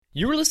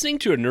You were listening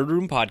to a Nerd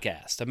Room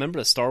podcast, a member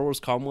of the Star Wars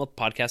Commonwealth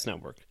Podcast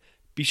Network.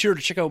 Be sure to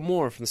check out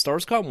more from the Star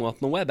Wars Commonwealth on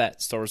the web at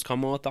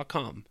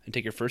starwarscommonwealth.com and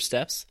take your first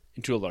steps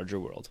into a larger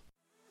world.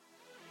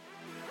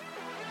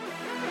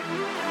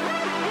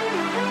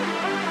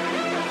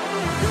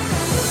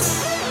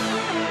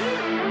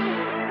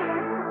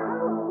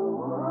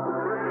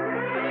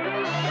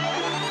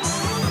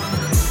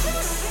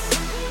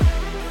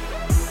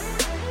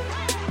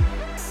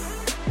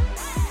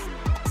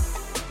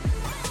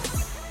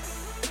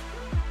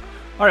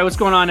 All right, what's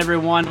going on,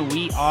 everyone?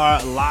 We are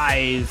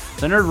live,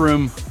 the Nerd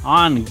Room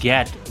on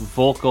Get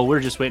Vocal. We're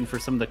just waiting for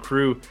some of the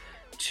crew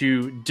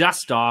to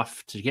dust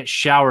off, to get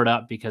showered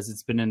up, because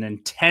it's been an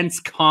intense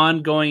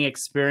con-going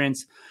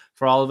experience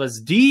for all of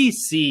us.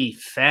 DC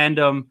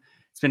Fandom,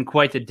 it's been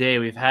quite the day.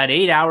 We've had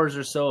 8 hours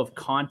or so of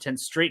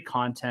content, straight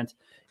content,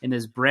 in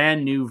this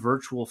brand new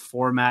virtual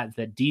format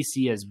that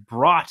DC has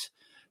brought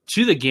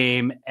to the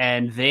game,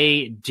 and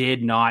they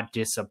did not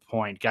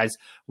disappoint. Guys,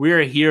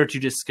 we're here to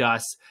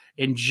discuss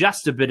in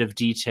just a bit of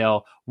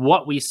detail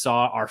what we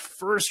saw, our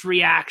first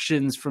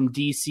reactions from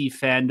DC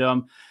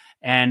Fandom,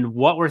 and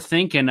what we're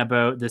thinking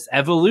about this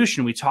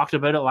evolution. We talked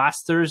about it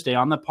last Thursday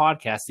on the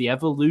podcast, the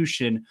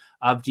evolution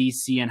of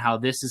DC and how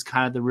this is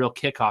kind of the real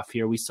kickoff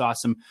here. We saw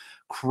some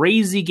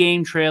crazy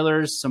game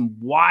trailers, some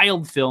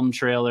wild film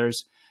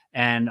trailers,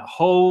 and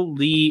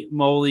holy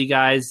moly,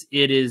 guys,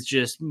 it is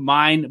just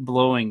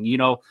mind-blowing. You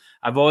know,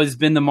 I've always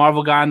been the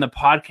Marvel guy on the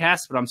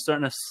podcast, but I'm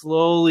starting to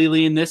slowly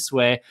lean this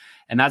way,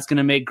 and that's going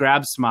to make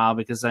Grab smile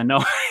because I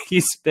know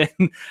he's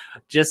been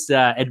just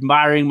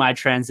admiring my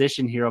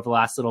transition here over the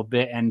last little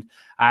bit. And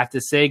I have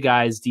to say,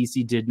 guys,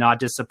 DC did not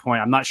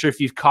disappoint. I'm not sure if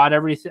you've caught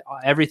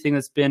everything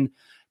that's been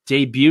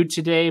debuted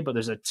today, but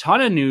there's a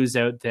ton of news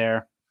out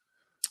there,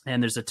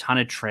 and there's a ton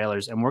of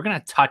trailers, and we're going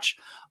to touch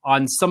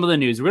on some of the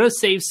news. We're going to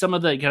save some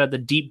of the kind of the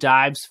deep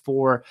dives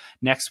for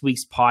next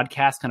week's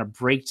podcast, kind of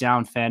break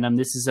down Fandom.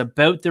 This is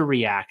about the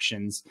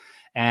reactions,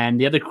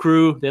 and the other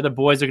crew, the other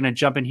boys are going to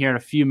jump in here in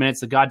a few minutes.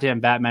 The goddamn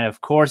Batman,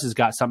 of course, has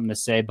got something to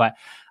say, but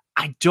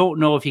I don't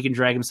know if he can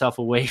drag himself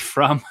away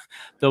from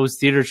those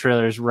theater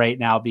trailers right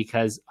now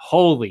because,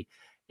 holy,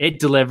 it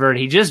delivered.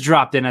 He just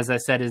dropped in as I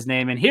said his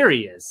name, and here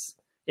he is.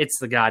 It's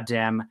the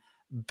goddamn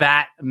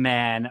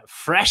Batman,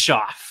 fresh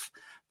off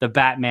the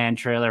Batman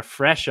trailer,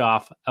 fresh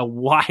off a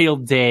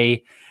wild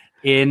day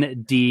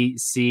in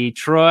DC.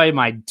 Troy,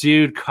 my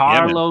dude,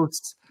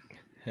 Carlos.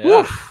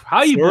 Yeah,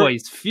 how you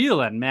boys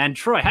feeling, man?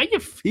 Troy, how you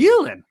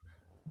feeling?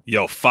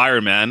 Yo,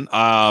 fire, man.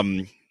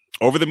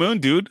 Over the moon,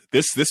 dude.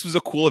 This was a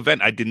cool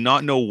event. I did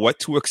not know what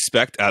to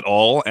expect at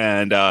all.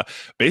 And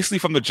basically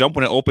from the jump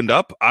when it opened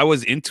up, I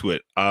was into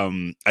it.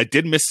 I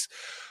did miss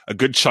a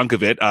good chunk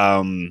of it.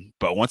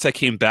 But once I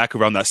came back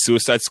around that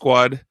Suicide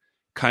Squad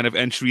kind of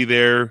entry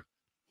there,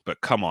 but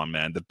come on,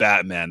 man, the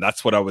Batman,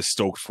 that's what I was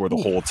stoked for the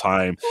whole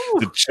time.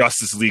 The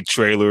Justice League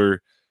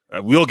trailer.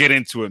 We'll get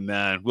into it,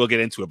 man. We'll get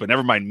into it. But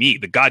never mind me,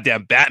 the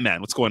goddamn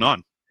Batman. What's going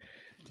on?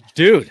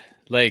 Dude,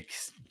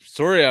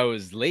 sorry I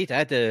was late. I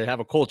had to have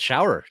a cold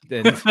shower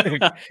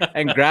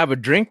and grab a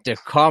drink to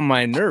calm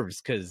my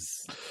nerves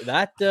because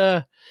that...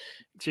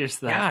 cheers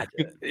to that.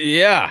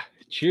 Yeah,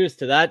 cheers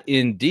to that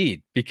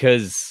indeed.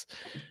 Because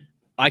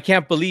I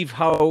can't believe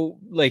how,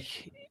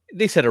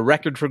 they set a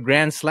record for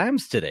Grand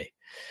Slams today.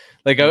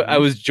 I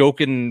was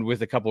joking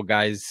with a couple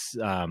guys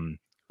on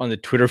the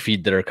Twitter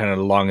feed that are kind of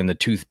long in the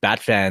tooth Bat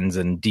fans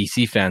and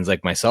DC fans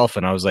like myself.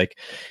 And I was like,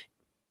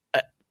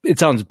 it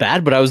sounds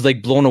bad, but I was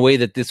blown away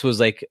that this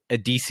was a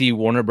DC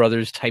Warner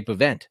Brothers type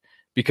event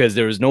because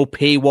there was no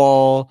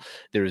paywall.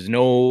 There was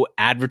no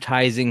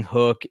advertising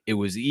hook. It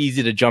was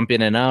easy to jump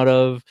in and out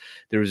of.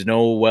 There was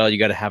no, you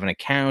got to have an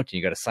account and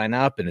you got to sign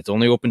up and it's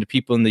only open to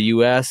people in the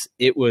US.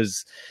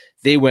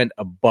 They went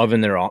above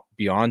and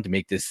beyond to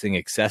make this thing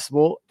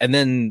accessible. And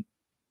then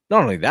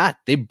not only that,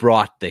 they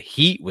brought the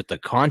heat with the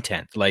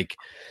content.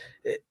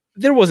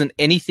 There wasn't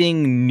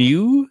anything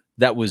new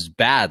that was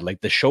bad.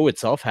 The show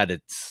itself had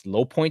its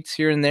low points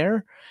here and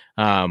there,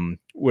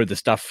 where the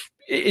stuff,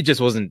 it just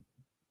wasn't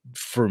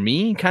for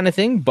me kind of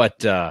thing.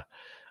 But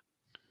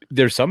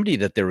there's somebody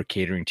that they were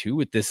catering to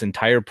with this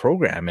entire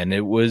program. And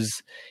it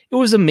was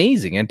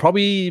amazing. And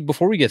probably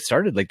before we get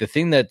started, the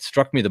thing that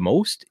struck me the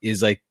most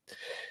is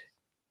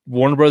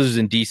Warner Brothers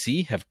and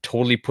DC have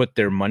totally put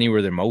their money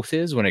where their mouth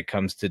is when it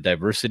comes to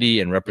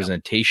diversity and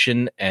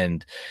representation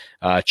and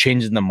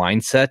changing the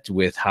mindset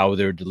with how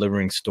they're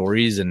delivering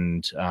stories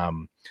and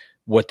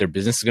what their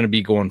business is going to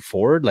be going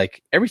forward.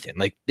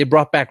 Everything. They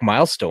brought back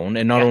Milestone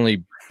and not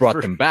only brought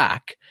them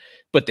back,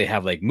 but they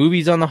have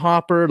movies on the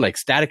hopper.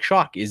 Static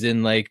Shock is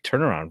in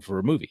turnaround for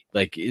a movie.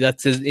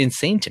 That's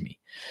insane to me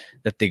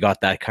that they got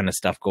that kind of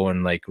stuff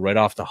going right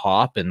off the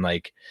hop. And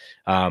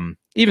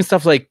even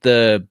stuff like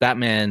the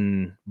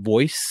Batman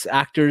voice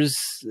actors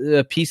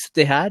piece that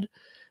they had,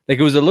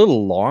 it was a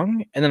little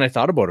long. And then I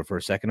thought about it for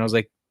a second. I was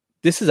like,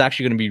 this is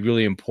actually going to be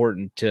really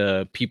important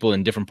to people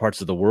in different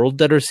parts of the world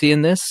that are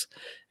seeing this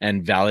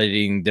and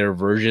validating their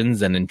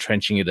versions and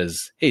entrenching it as,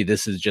 hey,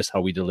 this is just how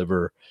we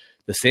deliver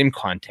the same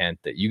content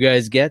that you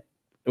guys get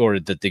or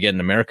that they get in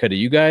America to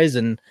you guys.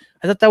 And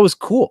I thought that was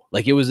cool.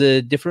 Like, it was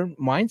a different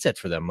mindset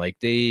for them. Like,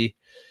 they've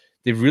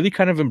really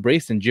kind of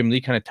embraced, and Jim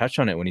Lee kind of touched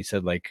on it when he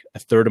said, like, a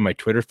third of my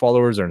Twitter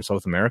followers are in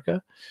South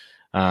America.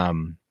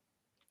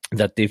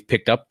 That they've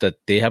picked up that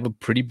they have a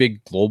pretty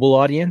big global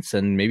audience,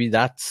 and maybe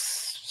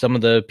that's some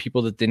of the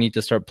people that they need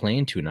to start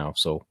playing to now.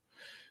 So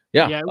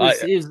yeah,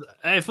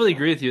 I fully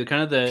agree with you.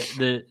 Kind of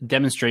the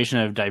demonstration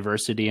of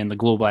diversity and the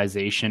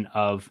globalization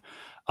of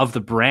the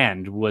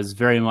brand was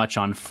very much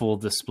on full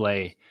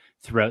display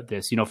throughout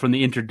this. You know, from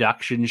the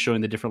introduction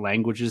showing the different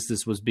languages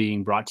this was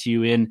being brought to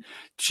you in,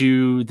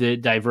 to the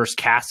diverse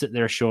cast that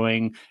they're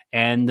showing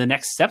and the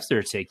next steps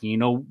they're taking. You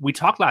know, we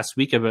talked last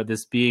week about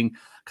this being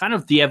kind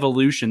of the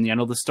evolution, you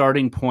know, the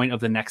starting point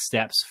of the next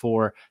steps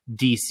for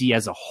DC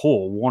as a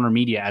whole, Warner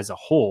Media as a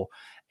whole.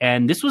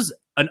 And this was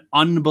an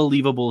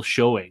unbelievable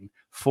showing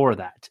for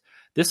that.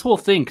 This whole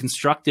thing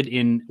constructed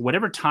in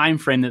whatever time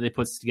frame that they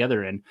put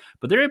together in,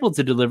 but they're able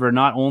to deliver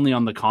not only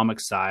on the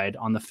comic side,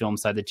 on the film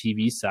side, the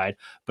TV side,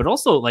 but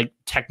also like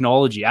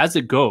technology as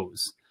it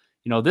goes.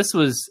 You know, this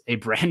was a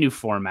brand new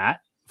format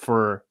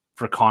for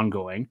con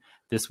going.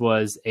 This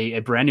was a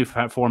brand new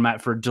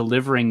format for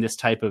delivering this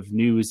type of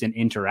news and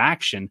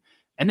interaction,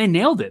 and they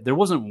nailed it. There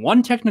wasn't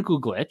one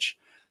technical glitch.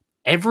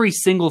 Every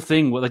single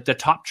thing, like the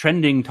top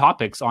trending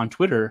topics on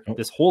Twitter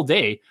this whole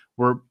day,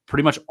 were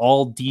pretty much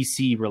all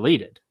DC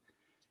related.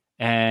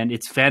 And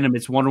it's Fandom,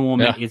 it's Wonder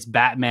Woman, it's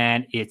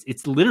Batman,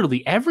 it's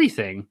literally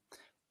everything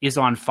is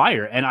on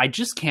fire. And I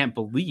just can't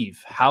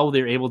believe how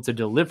they're able to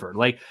deliver.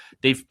 Like,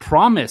 they've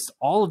promised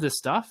all of this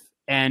stuff,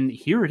 and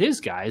here it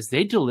is, guys.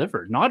 They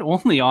delivered not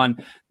only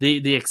on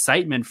the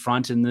excitement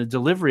front and the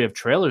delivery of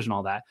trailers and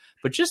all that,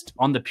 but just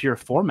on the pure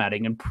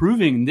formatting and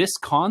proving this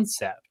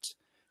concept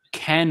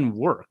can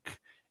work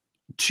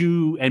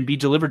to and be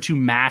delivered to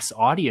mass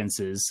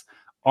audiences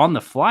on the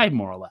fly,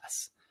 more or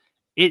less.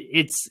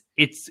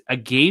 It's a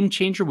game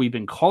changer. We've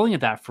been calling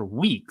it that for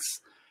weeks,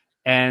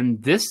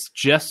 and this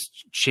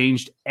just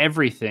changed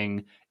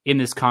everything in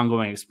this con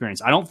going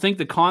experience. I don't think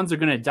the cons are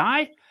going to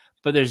die,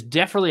 but there's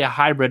definitely a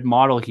hybrid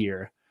model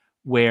here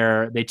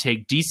where they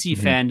take DC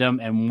Fandom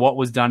and what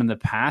was done in the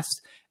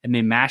past, and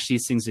they mash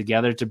these things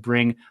together to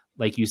bring,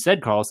 like you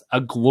said, Carlos,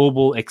 a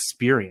global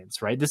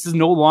experience, right? This is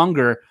no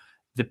longer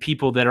the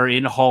people that are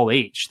in Hall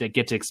H that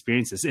get to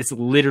experience this. It's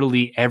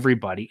literally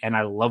everybody, and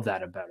I love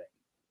that about it.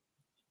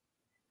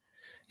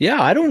 Yeah,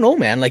 I don't know,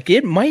 man. Like,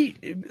 it might,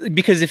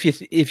 because if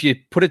you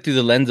put it through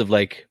the lens of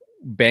like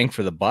bang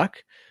for the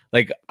buck,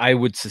 like, I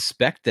would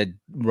suspect that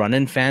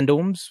running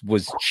fandoms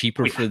was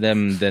cheaper for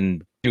them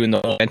than doing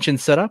the convention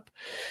setup.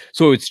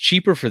 So it's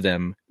cheaper for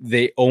them.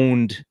 They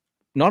owned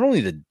not only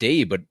the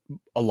day, but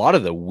a lot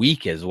of the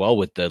week as well,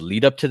 with the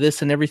lead up to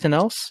this and everything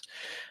else.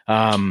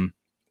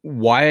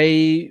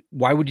 Why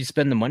would you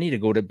spend the money to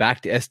go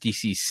back to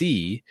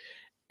SDCC?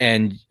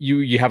 And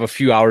you have a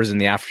few hours in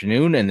the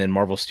afternoon, and then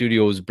Marvel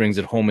Studios brings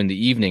it home in the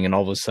evening, and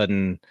all of a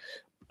sudden,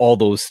 all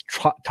those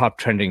top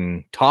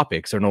trending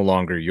topics are no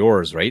longer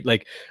yours, right?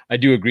 Like, I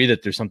do agree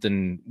that there's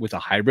something with a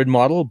hybrid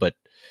model, but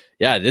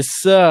yeah,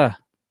 this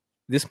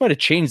might have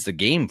changed the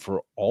game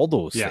for all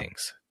those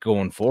things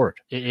going forward.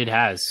 It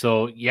has.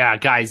 So yeah,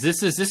 guys,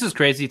 this is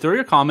crazy. Throw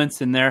your comments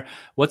in there.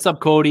 What's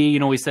up, Cody? You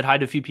know, we said hi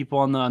to a few people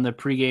on the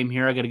pregame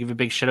here. I got to give a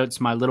big shout out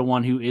to my little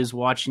one who is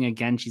watching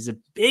again. She's a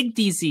big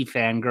DC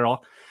fangirl.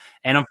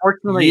 And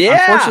unfortunately,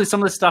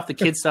 some of the stuff, the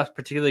kids stuff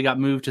particularly, got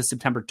moved to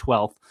September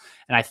 12th.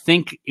 And I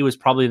think it was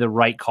probably the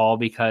right call,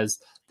 because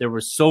there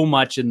was so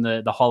much in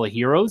the Hall of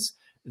Heroes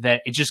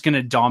that it's just going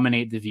to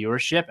dominate the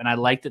viewership. And I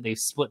like that they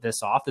split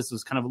this off. This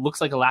was kind of,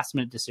 looks like a last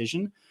minute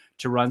decision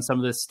to run some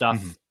of this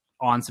stuff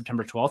on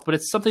September 12th, but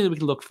it's something that we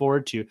can look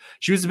forward to.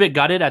 She was a bit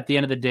gutted at the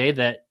end of the day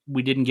that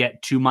we didn't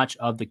get too much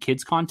of the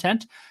kids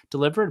content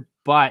delivered,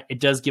 but it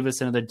does give us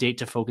another date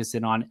to focus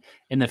in on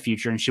in the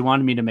future. And she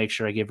wanted me to make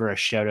sure I give her a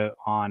shout out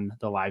on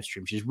the live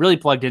stream. She's really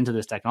plugged into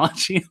this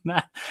technology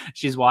that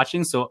she's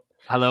watching. So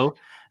hello,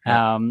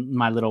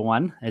 my little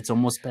one. It's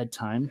almost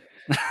bedtime.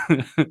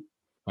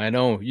 I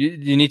know.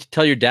 You need to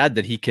tell your dad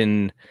that he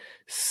can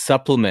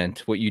supplement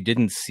what you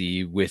didn't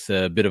see with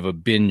a bit of a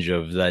binge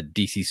of that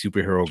DC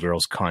Superhero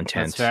Girls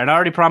content. That's fair. And I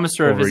already promised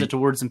her a visit to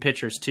Words and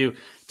Pictures too,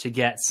 to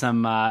get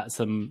some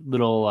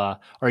little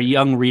or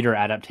young reader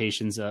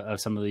adaptations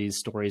of some of these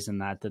stories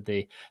and that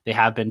they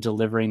have been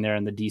delivering there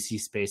in the DC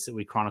space that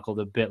we chronicled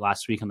a bit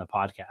last week on the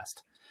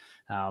podcast.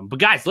 But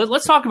guys,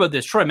 let's talk about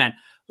this. Troy, man,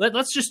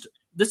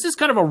 this is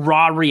kind of a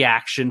raw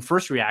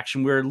first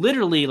reaction. We're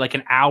literally like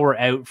an hour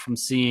out from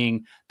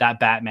seeing that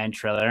Batman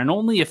trailer, and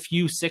only a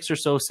few 6 or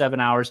so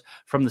 7 hours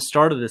from the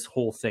start of this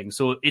whole thing.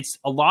 So it's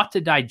a lot to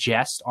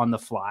digest on the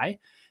fly,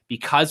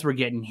 because we're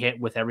getting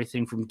hit with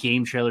everything from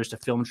game trailers to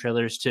film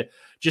trailers to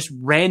just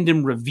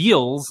random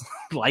reveals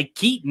like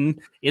Keaton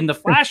in the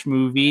Flash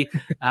movie.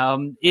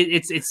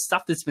 It's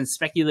stuff that's been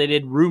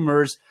speculated,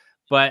 rumors,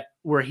 but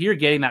we're here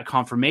getting that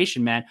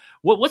confirmation, man.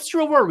 What's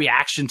your overall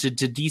reaction to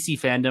DC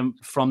Fandom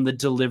from the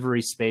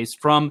delivery space,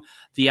 from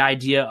the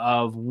idea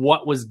of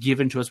what was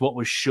given to us, what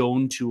was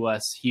shown to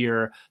us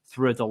here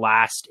throughout the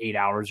last 8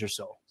 hours or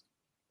so?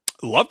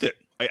 Loved it.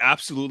 I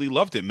absolutely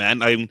loved it,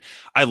 man.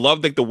 I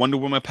loved like the Wonder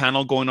Woman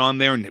panel going on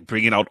there and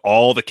bringing out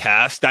all the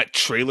cast. That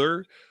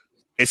trailer,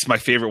 it's my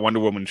favorite Wonder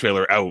Woman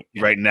trailer out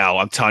right now.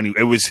 I'm telling you,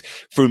 it was,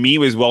 for me, it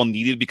was well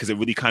needed because it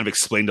really kind of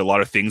explained a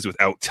lot of things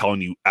without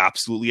telling you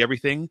absolutely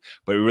everything.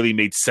 But it really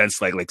made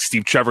sense. Like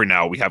Steve Trevor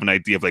now, we have an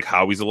idea of like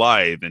how he's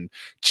alive, and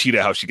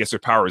Cheetah, how she gets her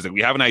powers. Like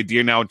we have an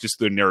idea now, just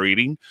the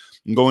narrating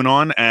going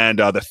on, and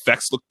the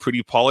effects look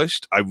pretty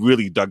polished. I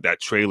really dug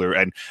that trailer,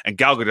 and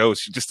Gal Gadot,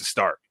 she's just a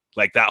star.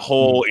 Like that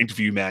whole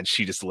interview, man,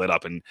 she just lit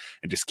up and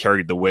just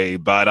carried the way.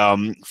 But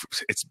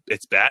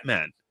it's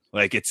Batman.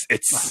 Like it's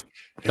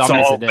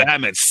all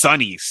Batman.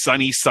 Sunny.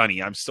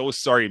 I'm so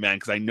sorry, man,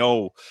 because I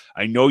know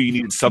you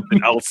needed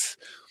something else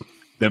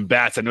than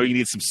bats. I know you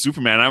need some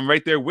Superman. I'm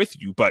right there with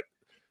you, but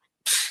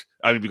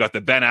I mean, we got the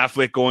Ben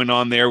Affleck going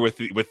on there with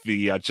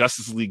the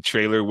Justice League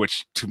trailer,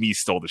 which to me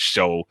stole the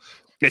show.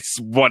 It's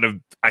one of,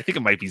 I think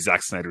it might be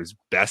Zack Snyder's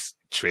best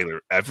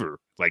trailer ever.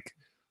 Like,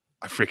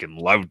 I freaking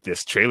loved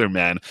this trailer,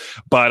 man.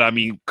 But I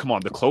mean, come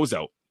on, the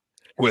closeout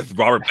with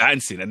Robert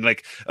Pattinson, and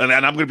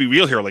I'm gonna be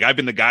real here. Like, I've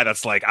been the guy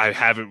that's like, I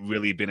haven't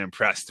really been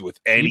impressed with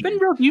any.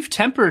 You've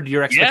tempered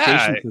your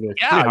expectations for this.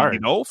 Yeah, you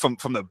know, from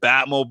the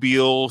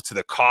Batmobile to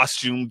the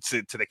costume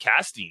to the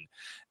casting,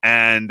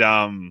 and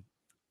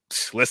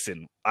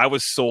listen, I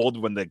was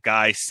sold when the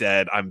guy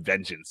said, "I'm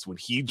vengeance." When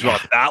he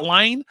dropped that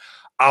line,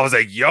 I was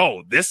like,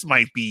 "Yo, this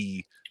might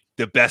be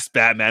the best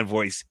Batman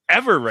voice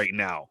ever right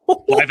now."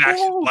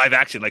 Live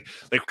action, like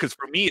because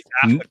for me,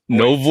 it's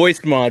no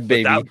voice mod,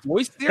 baby. That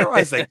voice there, I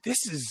was like,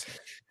 this is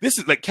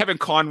like Kevin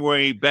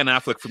Conroy, Ben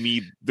Affleck. For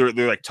me, they're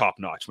like top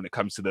notch when it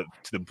comes to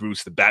the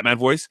Bruce, the Batman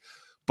voice.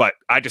 But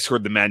I just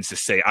heard the man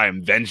just say, "I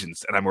am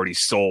vengeance," and I'm already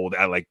sold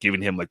at like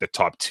giving him like the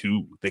top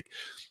two. Like,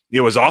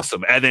 it was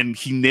awesome, and then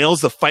he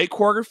nails the fight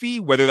choreography,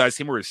 whether that's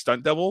him or his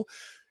stunt double.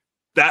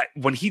 That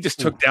when he just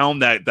took down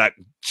that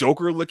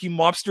Joker looking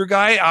mobster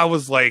guy, I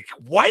was like,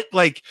 what?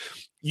 Like,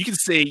 you can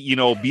say, you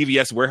know,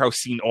 BVS warehouse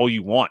scene all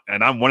you want,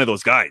 and I'm one of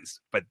those guys.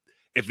 But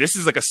if this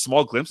is like a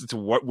small glimpse into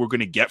what we're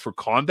going to get for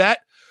combat,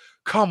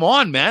 come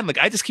on, man. Like,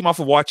 I just came off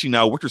of watching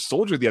Winter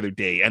Soldier the other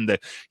day, and the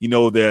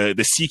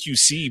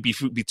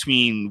CQC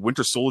between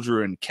Winter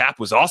Soldier and Cap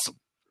was awesome.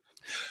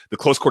 The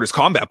close quarters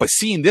combat, but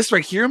seeing this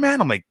right here, man,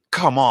 I'm like,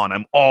 come on,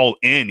 I'm all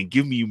in, and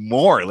give me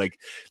more. Like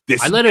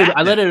this, I let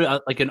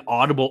it like an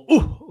audible,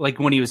 ooh, like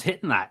when he was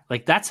hitting that.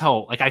 Like that's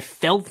how, like, I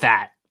felt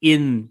that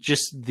in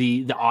just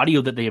the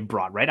audio that they had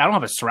brought. Right, I don't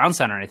have a surround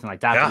sound or anything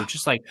like that, but it's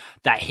just like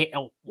that hit.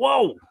 Oh,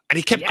 whoa! And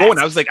he kept going.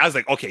 I was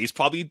like, okay, he's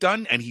probably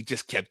done, and he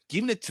just kept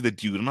giving it to the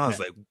dude, and I was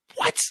like,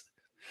 what?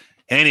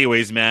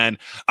 Anyways, man,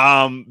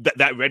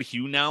 that red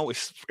hue now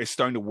is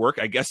starting to work.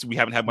 I guess we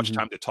haven't had much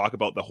time to talk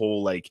about the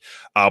whole like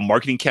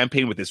marketing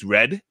campaign with this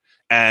red.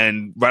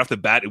 And right off the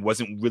bat, it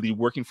wasn't really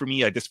working for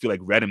me. I just feel like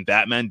red and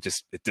Batman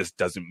it just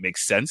doesn't make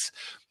sense.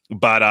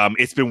 But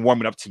it's been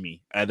warming up to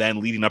me. And then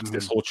leading up to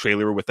this whole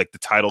trailer with like the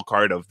title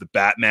card of the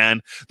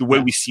Batman, the way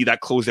we see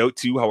that close out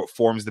too, how it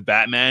forms the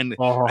Batman.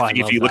 I think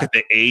if you look at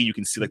the A, you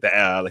can see like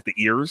the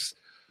ears.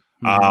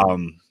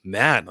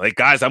 Man, like,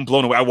 guys, I'm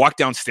blown away. I walked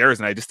downstairs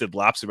and I just did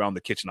laps around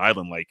the kitchen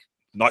island, like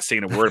not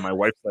saying a word. My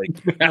wife's like,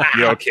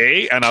 "You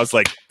okay?" And I was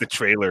like, the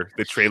trailer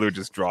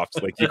just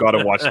dropped. Like, you got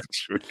to watch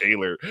the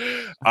trailer.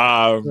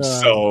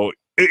 So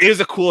it is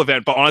a cool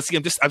event, but honestly,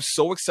 I'm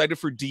so excited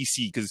for DC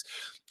because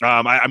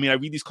I mean, I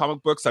read these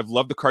comic books. I've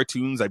loved the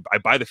cartoons. I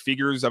buy the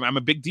figures. I'm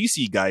a big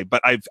DC guy,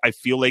 but I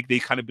feel like they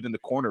kind of been in the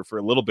corner for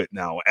a little bit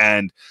now,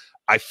 and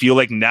I feel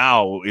like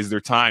now is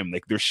their time.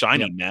 Like, they're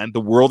shining, man. The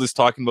world is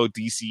talking about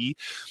DC.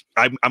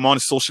 I'm on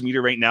social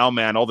media right now,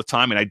 man, all the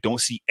time, and I don't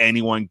see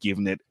anyone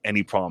giving it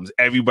any problems.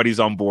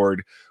 Everybody's on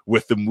board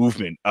with the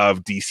movement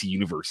of DC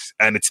Universe,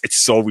 and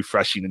it's so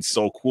refreshing and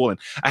so cool. And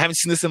I haven't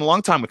seen this in a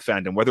long time with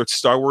fandom, whether it's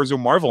Star Wars or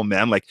Marvel,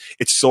 man. Like,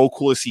 it's so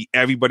cool to see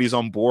everybody's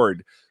on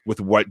board with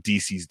what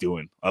DC's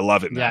doing. I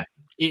love it, man. Yeah.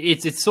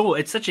 It's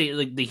such a,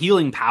 like, the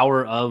healing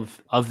power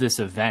of this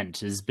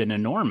event has been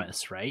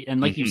enormous, right? And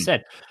like you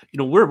said, you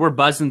know, we're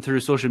buzzing through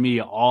social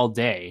media all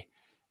day,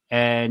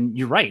 and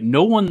you're right.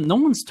 No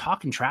one's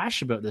talking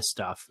trash about this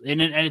stuff,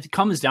 and it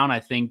comes down, I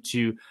think,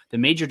 to the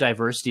major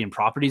diversity and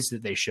properties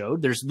that they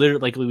showed. There's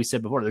literally, like we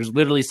said before, there's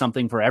literally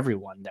something for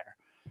everyone there.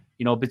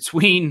 You know,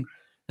 between.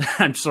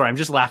 I'm sorry, I'm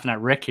just laughing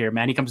at Rick here,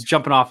 man. He comes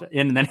jumping off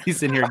in, and then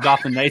he's in here,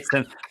 Gotham Knights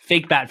and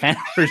fake Batman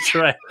for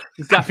sure.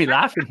 He's got me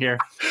laughing here.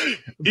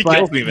 He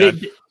kills me,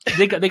 man.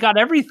 They got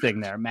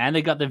everything there, man.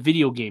 They got the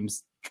video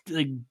games,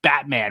 like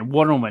Batman,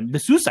 Wonder Woman, the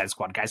Suicide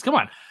Squad guys. Come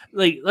on,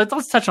 like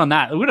let's touch on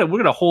that. We're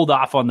gonna hold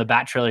off on the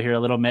Bat trailer here a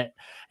little bit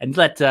and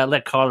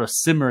let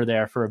Carlos simmer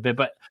there for a bit.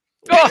 But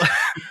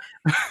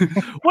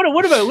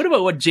what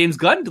about what James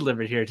Gunn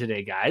delivered here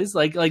today, guys?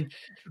 Like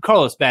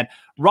Carlos, man,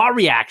 raw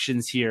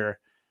reactions here.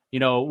 You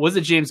know, was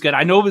it James Gunn?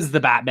 I know it was the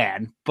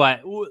Batman,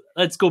 but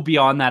let's go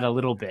beyond that a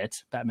little bit.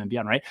 Batman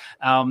Beyond, right?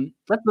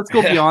 Let's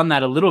go beyond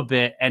that a little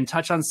bit and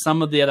touch on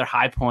some of the other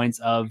high points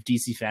of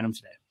DC Fandom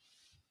today.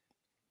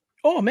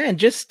 Oh man,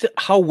 just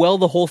how well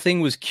the whole thing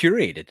was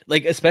curated.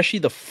 Like, especially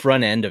the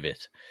front end of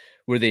it,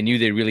 where they knew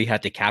they really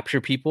had to capture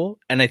people.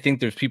 And I think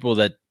there's people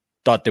that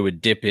thought they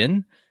would dip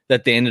in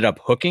that they ended up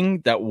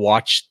hooking that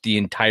watched the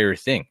entire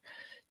thing,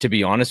 to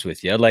be honest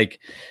with you. Like,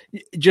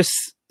 just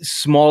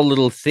small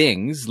little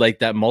things like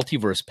that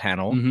multiverse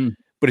panel. Mm-hmm.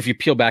 But if you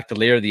peel back the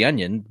layer of the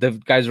onion, the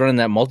guys running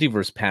that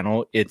multiverse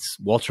panel, it's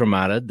Walter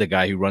Amada, the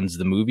guy who runs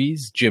the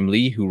movies, Jim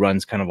Lee, who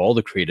runs kind of all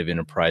the creative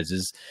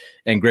enterprises,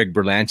 and Greg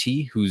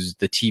Berlanti, who's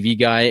the TV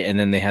guy. And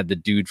then they had the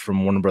dude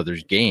from Warner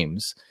Brothers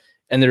Games.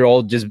 And they're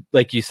all just,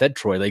 like you said,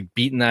 Troy, like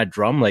beating that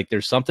drum. Like,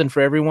 there's something for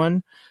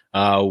everyone.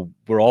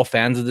 We're all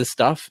fans of this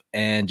stuff,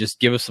 and just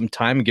give us some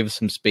time and give us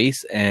some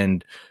space,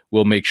 and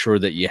we'll make sure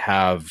that you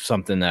have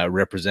something that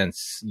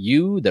represents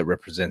you, that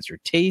represents your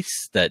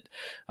tastes, that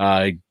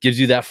gives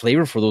you that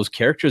flavor for those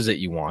characters that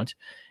you want.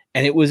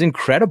 And it was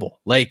incredible.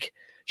 Like,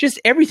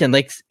 just everything,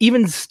 like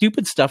even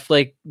stupid stuff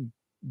like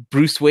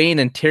Bruce Wayne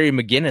and Terry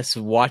McGinnis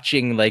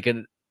watching like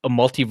a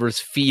multiverse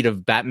feed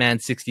of Batman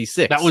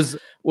 66. That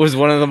was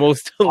one of the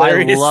most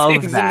hilarious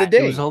things in the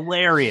day. It was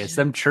hilarious.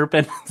 Them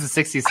chirping the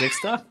 66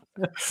 stuff.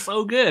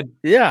 So good.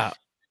 Yeah.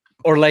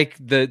 Or like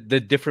the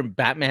different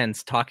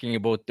Batmans talking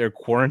about their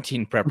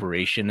quarantine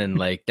preparation, and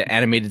like the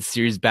animated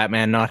series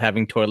Batman not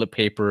having toilet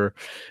paper,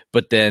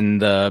 but then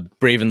the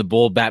Brave and the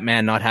Bold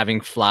Batman not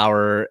having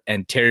flour,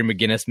 and Terry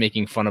McGinnis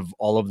making fun of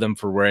all of them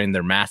for wearing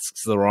their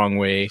masks the wrong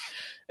way.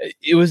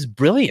 It was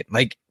brilliant.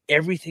 Like,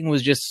 everything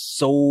was just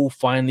so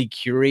finely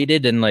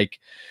curated. And like,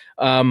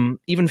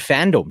 even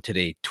Fandom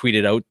today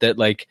tweeted out that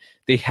like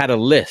they had a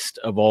list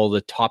of all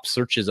the top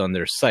searches on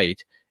their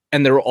site,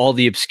 and there were all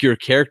the obscure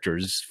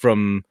characters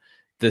from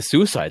the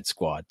Suicide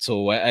Squad.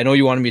 So I know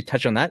you wanted me to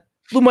touch on that.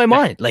 Blew my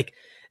mind. Like,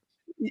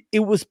 it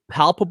was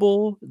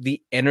palpable,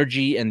 the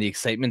energy and the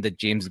excitement that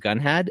James Gunn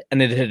had,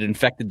 and it had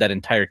infected that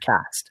entire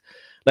cast.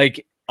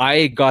 Like,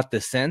 I got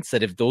the sense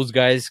that if those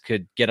guys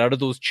could get out of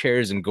those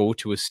chairs and go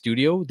to a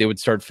studio, they would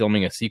start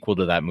filming a sequel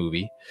to that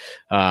movie.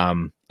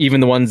 Even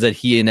the ones that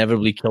he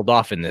inevitably killed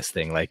off in this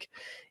thing. Like,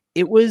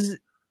 it was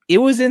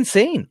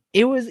insane.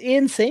 It was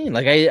insane.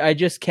 Like, I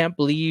just can't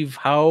believe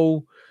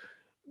how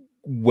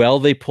well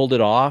they pulled it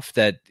off.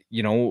 That,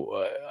 you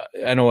know,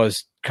 I know I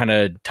was kind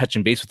of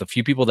touching base with a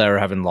few people that are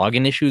having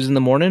login issues in the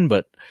morning,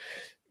 but,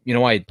 you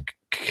know, I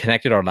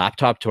connected our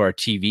laptop to our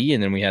TV,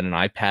 and then we had an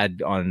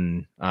iPad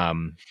on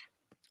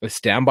a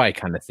standby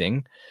kind of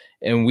thing,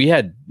 and we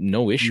had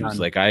no issues. None.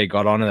 Like, I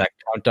got onto that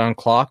countdown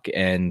clock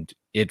and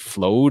it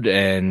flowed,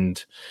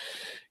 and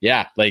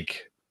yeah,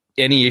 like,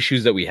 any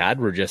issues that we had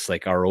were just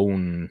like our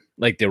own,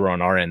 like they were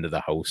on our end of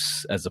the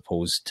house as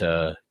opposed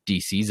to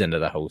DC's end of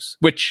the house,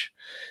 which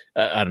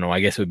I don't know, I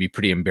guess it would be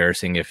pretty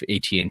embarrassing if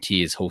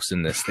AT&T is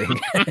hosting this thing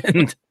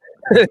and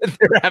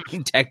they're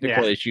having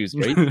technical issues,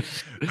 right?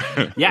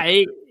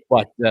 Yeah.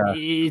 But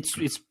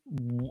it's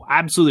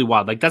absolutely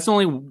wild. Like, that's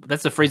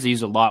the phrase I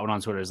use a lot when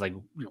on Twitter, is like,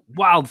 you know,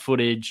 wild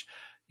footage.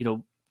 You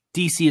know,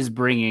 DC is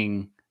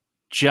bringing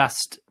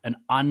just an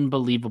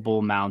unbelievable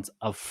amount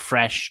of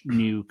fresh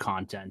new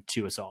content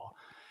to us all.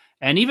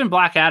 And even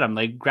Black Adam,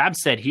 like Grab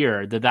said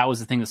here, that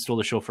was the thing that stole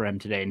the show for him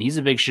today. And he's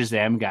a big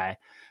Shazam guy,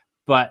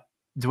 but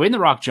Dwayne "The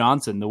Rock"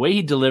 Johnson, the way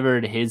he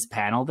delivered his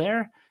panel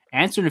there,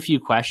 answered a few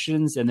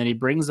questions, and then he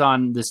brings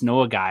on this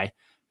Noah guy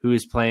who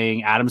is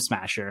playing Atom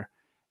Smasher,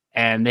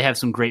 and they have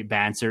some great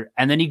banter.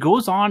 And then he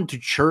goes on to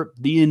chirp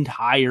the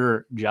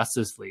entire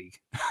Justice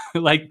League.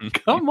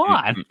 Like, come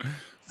on.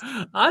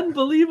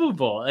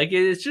 Unbelievable. Like,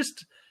 it's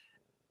just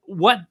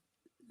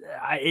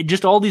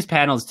just all these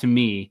panels to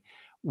me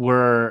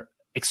were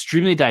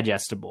extremely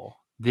digestible.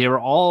 They were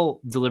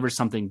all delivered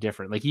something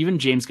different. Like, even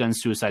James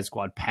Gunn's Suicide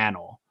Squad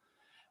panel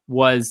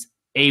was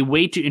a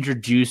way to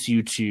introduce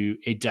you to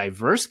a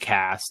diverse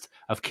cast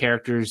of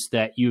characters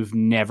that you've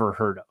never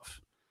heard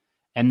of.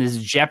 And this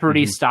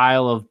Jeopardy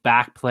style of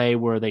backplay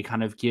where they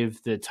kind of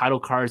give the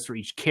title cards for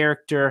each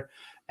character,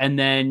 and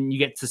then you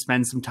get to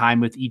spend some time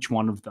with each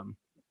one of them.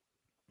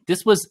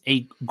 This was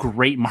a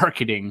great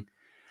marketing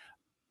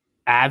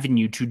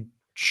avenue to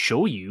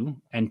show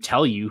you and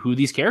tell you who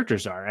these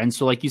characters are. And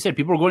so, like you said,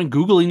 people are going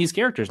Googling these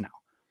characters now.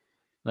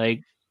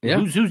 Like,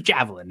 who's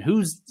Javelin?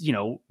 Who's, you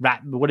know,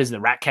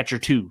 Ratcatcher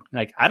 2?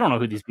 Like, I don't know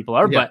who these people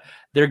are, but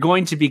they're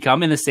going to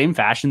become, in the same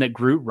fashion that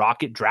Groot,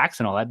 Rocket, Drax,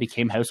 and all that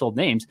became household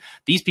names.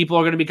 These people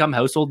are going to become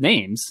household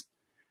names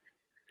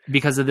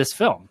because of this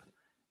film.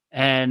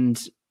 And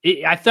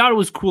I thought it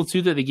was cool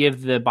too that they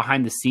gave the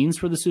behind the scenes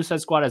for the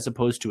Suicide Squad as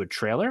opposed to a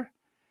trailer.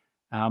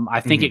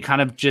 I think it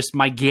kind of just,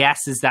 my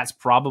guess is that's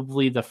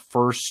probably the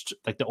first,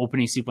 like the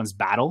opening sequence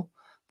battle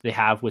they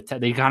have with,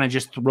 they kind of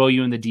just throw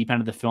you in the deep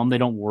end of the film. They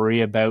don't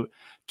worry about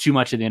too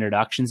much of the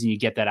introductions, and you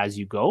get that as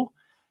you go.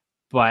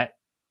 But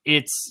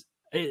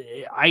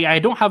I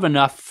don't have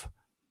enough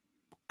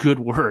good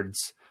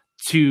words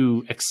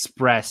to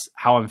express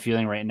how I'm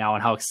feeling right now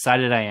and how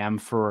excited I am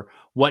for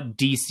what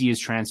DC is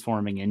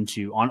transforming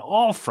into on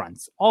all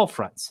fronts.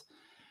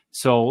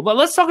 So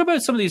let's talk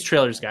about some of these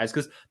trailers, guys,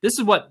 because this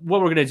is what we're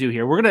going to do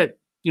here. We're going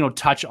to,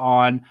 touch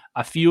on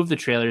a few of the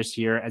trailers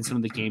here and some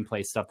of the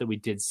gameplay stuff that we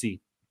did see.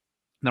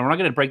 Now, we're not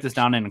going to break this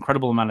down in an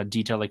incredible amount of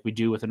detail like we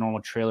do with a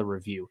normal trailer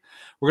review.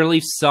 We're going to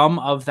leave some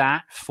of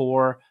that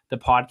for the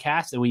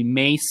podcast, and we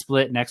may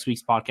split next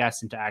week's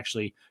podcast into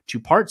actually 2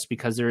 parts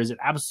because there is an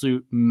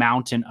absolute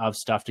mountain of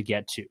stuff to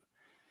get to.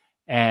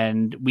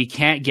 And we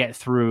can't get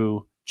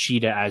through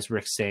Cheetah, as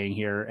Rick's saying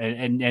here,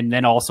 and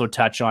then also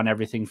touch on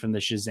everything from the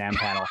Shazam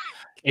panel.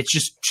 It's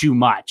just too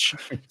much.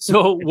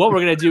 So what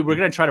we're going to do, we're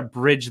going to try to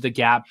bridge the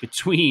gap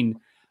between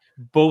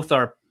both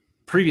our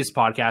previous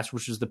podcast,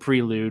 which was the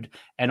prelude,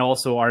 and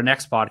also our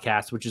next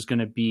podcast, which is going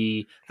to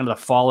be kind of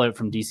the fallout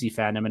from DC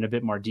Fandom in a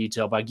bit more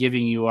detail by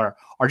giving you our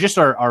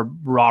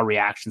raw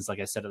reactions, like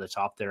I said at the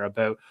top there,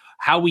 about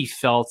how we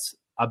felt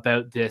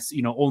about this,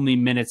 only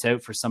minutes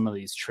out for some of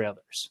these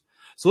trailers.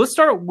 So let's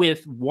start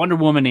with Wonder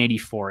Woman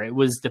 84. It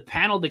was the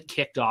panel that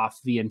kicked off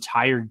the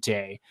entire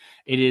day.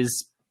 It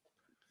is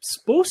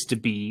supposed to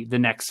be the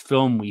next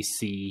film we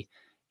see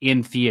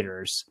in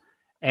theaters.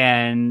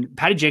 And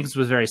Patty Jenkins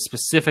was very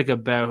specific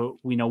about,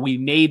 we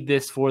made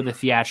this for the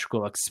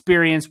theatrical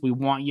experience. We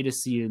want you to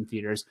see it in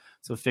theaters.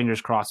 So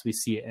fingers crossed we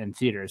see it in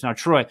theaters. Now,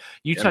 Troy,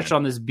 you touched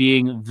on this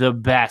being the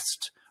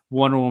best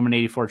Wonder Woman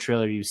 84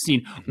 trailer you've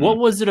seen. Mm-hmm. What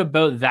was it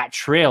about that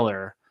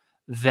trailer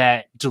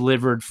that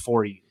delivered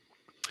for you?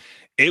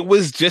 It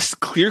was just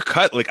clear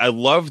cut. Like, I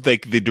loved the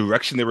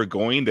direction they were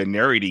going, the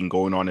narrating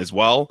going on as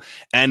well.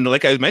 And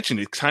like I mentioned,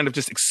 it kind of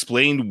just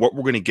explained what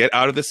we're going to get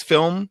out of this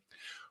film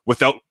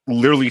without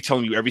literally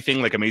telling you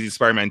everything like Amazing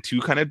Spider-Man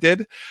 2 kind of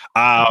did.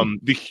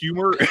 The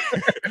humor,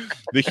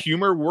 the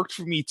humor worked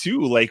for me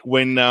too. Like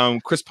when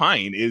Chris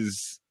Pine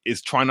is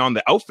trying on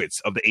the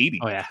outfits of the 80s.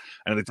 Oh yeah.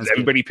 And does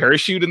everybody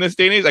parachute in this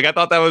day and age? Like, I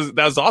thought that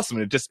was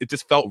awesome. It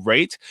just felt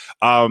right.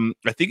 I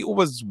think it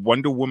was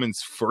Wonder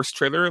Woman's first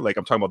trailer. Like,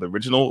 I'm talking about the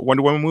original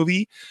Wonder Woman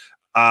movie.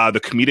 The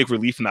comedic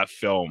relief in that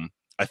film,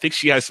 I think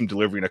she has some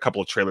delivery in a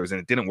couple of trailers, and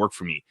it didn't work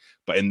for me.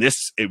 But in this,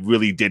 it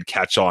really did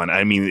catch on.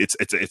 I mean,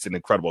 it's an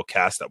incredible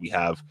cast that we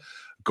have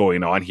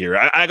going on here.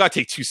 I got to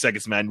take 2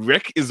 seconds, man.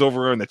 Rick is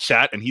over in the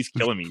chat, and he's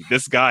killing me.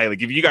 This guy,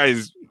 like, if you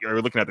guys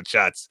are looking at the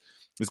chats,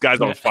 this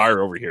guy's on fire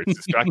over here. It's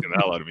distracting the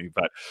hell out of me.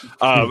 But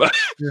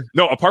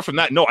no, apart from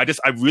that, no,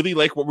 I really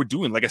like what we're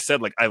doing. Like I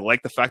said, like, I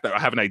like the fact that I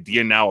have an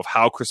idea now of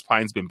how Chris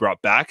Pine's been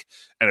brought back,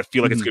 and I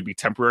feel like it's going to be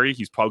temporary.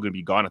 He's probably going to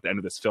be gone at the end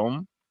of this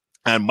film.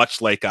 And much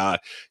like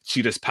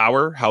Cheetah's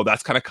power, how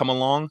that's kind of come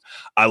along.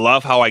 I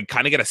love how I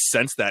kind of get a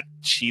sense that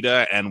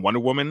Cheetah and Wonder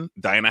Woman,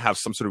 Diana, have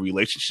some sort of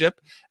relationship,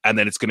 and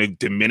then it's going to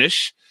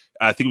diminish.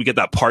 I think we get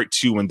that part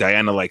 2 when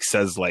Diana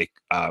says I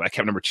can't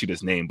remember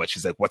Cheetah's name, but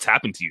she's like, "What's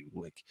happened to you?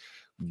 Like,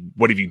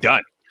 what have you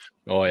done?"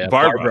 Oh yeah,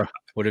 Barbara.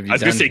 What have you I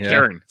was done? going to say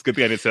Karen. It's a good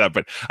thing I didn't say that,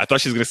 but I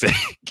thought she was going to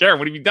say, "Karen,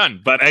 what have you done?"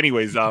 But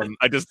anyways, I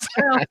just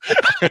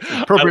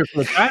appropriate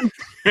for the time.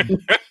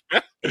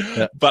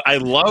 Yeah. But I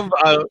love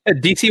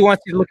DC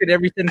wants you to look at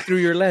everything through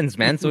your lens,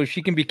 man. So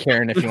she can be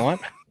Karen if you want.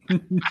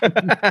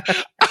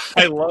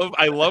 I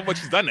love what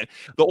she's done.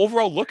 The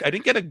overall look, I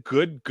didn't get a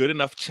good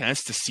enough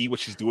chance to see what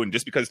she's doing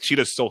just because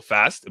Cheetah's so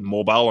fast and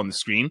mobile on the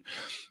screen.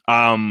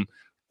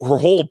 Her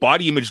whole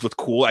body image looked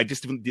cool. I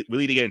just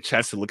really didn't get a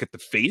chance to look at the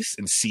face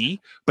and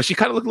see, but she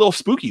kind of looked a little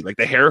spooky, like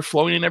the hair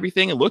flowing and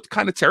everything. It looked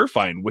kind of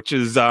terrifying, which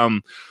is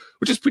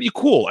pretty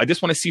cool. I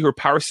just want to see her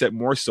power set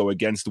more so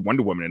against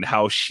Wonder Woman and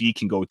how she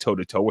can go toe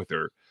to toe with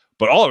her.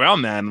 But all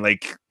around, man,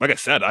 like I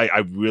said, I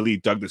really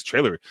dug this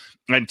trailer.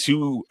 And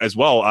 2 as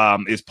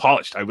well is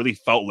polished. I really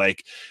felt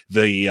like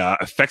the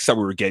effects that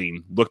we were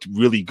getting looked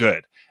really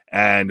good.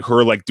 And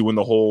her doing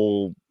the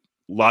whole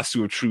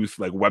lasso of truth,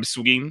 web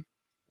swinging,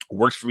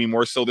 worked for me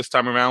more so this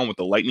time around with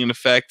the lightning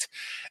effect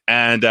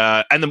and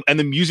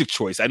the music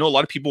choice. I know a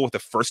lot of people with the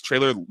first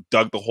trailer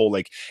dug the whole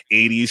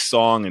 80s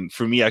song, and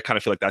for me, I kind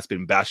of feel like that's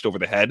been bashed over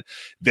the head.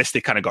 This,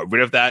 they kind of got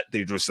rid of that.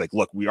 They're just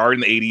look, we are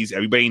in the 80s.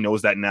 Everybody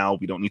knows that now.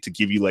 We don't need to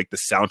give you the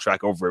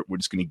soundtrack over it. We're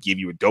just going to give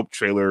you a dope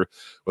trailer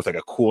with a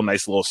cool,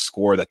 nice little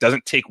score that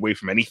doesn't take away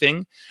from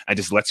anything and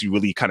just lets you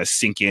really kind of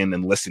sink in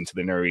and listen to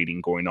the narrating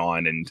going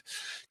on and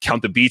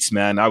count the beats,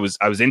 man. I was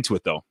into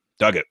it though.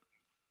 Dug it.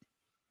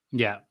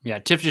 Yeah.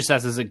 Tiff just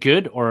says, is it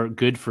good or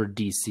good for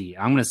DC?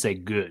 I'm going to say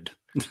good.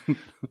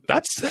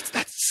 That's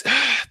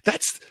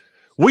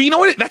well, you know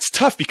what? That's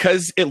tough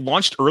because it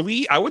launched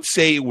early. I would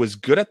say it was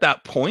good at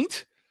that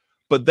point.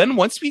 But then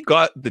once we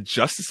got the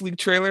Justice League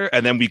trailer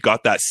and then we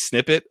got that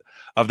snippet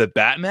of the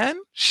Batman,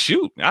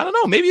 shoot, I don't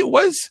know. Maybe it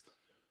was.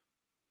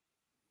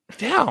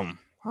 Damn.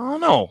 I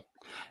don't know.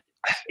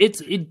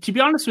 To be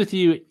honest with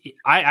you,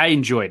 I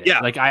enjoyed it.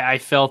 Yeah. I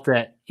felt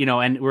that,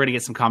 and we're going to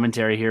get some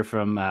commentary here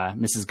from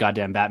Mrs.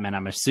 Goddamn Batman,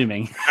 I'm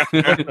assuming.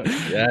 Yeah,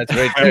 it's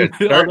right there.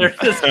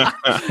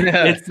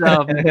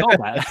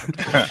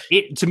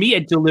 To me,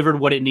 it delivered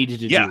what it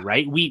needed to Yeah. do,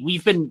 right?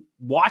 We've been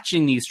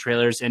watching these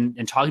trailers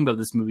and talking about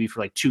this movie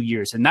for 2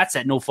 years, and that's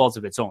at no fault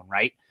of its own,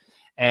 right?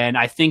 And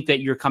I think that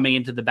you're coming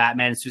into the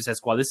Batman and Suicide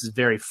Squad. This is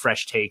very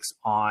fresh takes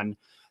on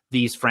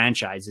these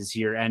franchises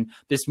here, and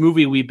this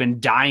movie we've been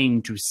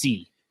dying to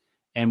see,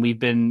 and we've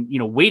been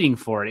waiting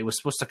for it. It was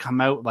supposed to come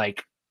out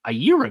a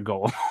year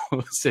ago,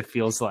 almost, it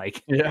feels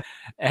like. Yeah.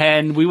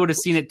 And we would have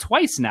seen it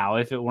twice now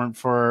if it weren't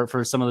for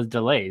some of the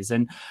delays.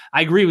 And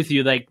I agree with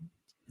you. Like,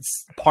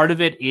 part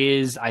of it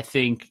is, I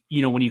think,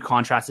 when you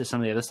contrast it to some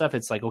of the other stuff,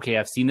 it's like, okay,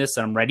 I've seen this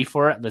and I'm ready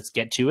for it. Let's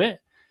get to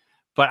it.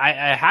 But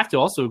I have to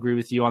also agree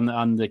with you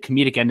on the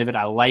comedic end of it.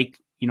 I like,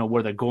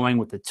 where they're going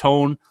with the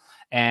tone.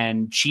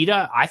 And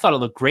Cheetah, I thought it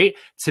looked great.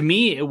 To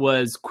me, it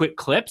was quick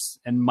clips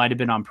and might have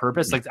been on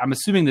purpose. Like, I'm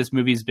assuming this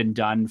movie's been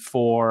done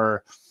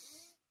for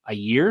a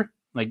year,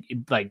 like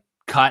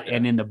cut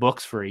and in the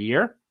books for a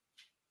year.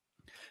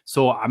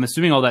 So I'm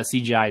assuming all that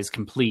CGI is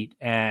complete,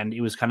 and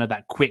it was kind of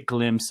that quick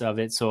glimpse of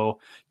it. So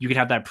you can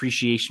have that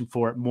appreciation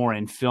for it more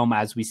in film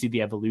as we see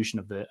the evolution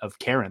of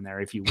Karen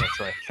there, if you will,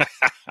 Troy.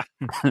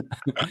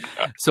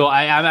 So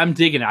I'm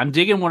digging it. I'm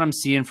digging what I'm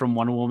seeing from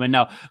Wonder Woman.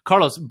 Now,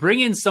 Carlos, bring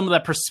in some of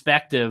that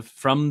perspective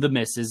from the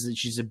missus.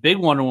 She's a big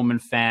Wonder Woman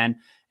fan,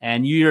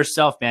 and you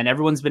yourself, man,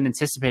 everyone's been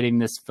anticipating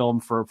this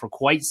film for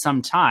quite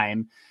some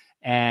time,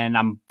 and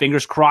I'm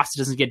fingers crossed it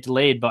doesn't get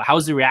delayed. But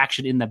how's the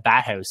reaction in the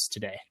Bat House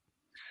today?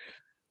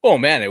 Oh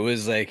man, it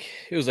was like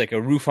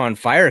a roof on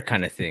fire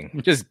kind of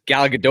thing. Just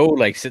Gal Gadot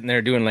like sitting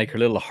there doing like her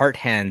little heart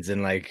hands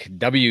and like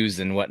W's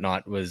and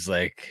whatnot was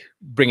like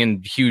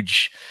bringing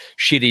huge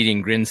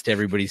shit-eating grins to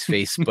everybody's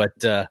face. But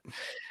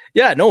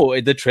yeah, no,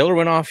 the trailer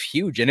went off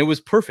huge and it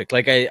was perfect.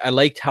 Like I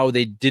liked how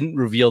they didn't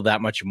reveal that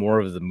much more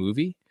of the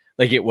movie.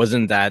 Like it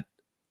wasn't that,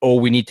 oh,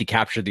 we need to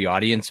capture the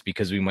audience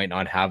because we might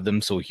not have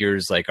them. So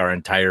here's like our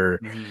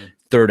entire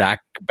third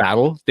act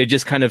battle. They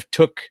just kind of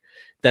took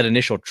that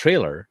initial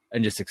trailer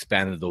and just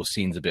expanded those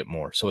scenes a bit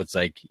more. So it's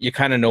like, you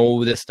kind of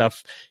know this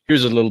stuff.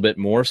 Here's a little bit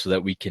more so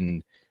that we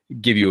can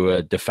give you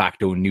a de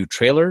facto new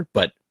trailer,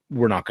 but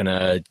we're not going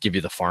to give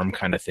you the farm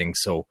kind of thing.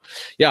 So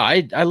yeah,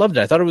 I loved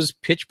it. I thought it was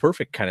pitch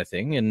perfect kind of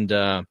thing. And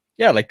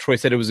yeah, like Troy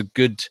said, it was a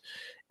good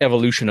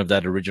evolution of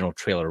that original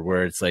trailer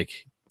where it's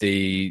like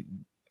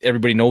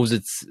everybody knows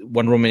it's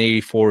Wonder Woman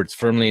 84. It's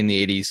firmly in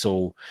the 80s.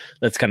 So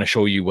let's kind of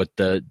show you what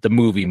the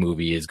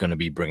movie is going to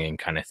be bringing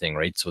kind of thing.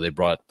 Right. So they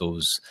brought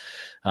those,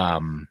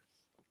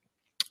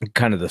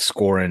 kind of the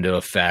score into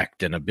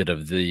effect and a bit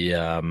of the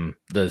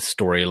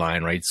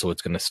storyline. Right. So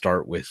it's going to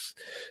start with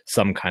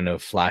some kind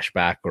of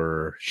flashback,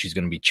 or she's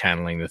going to be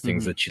channeling the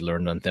things that she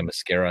learned on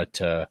Themyscira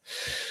to,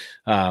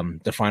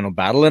 the final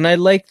battle. And I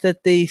like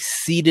that they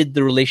seeded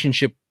the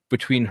relationship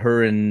between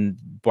her and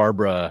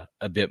Barbara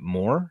a bit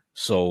more,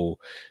 so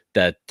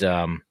that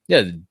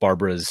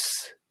Barbara's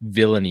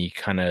villainy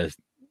kind of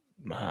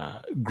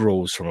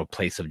grows from a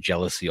place of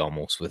jealousy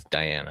almost with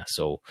Diana.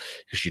 So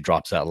she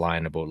drops that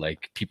line about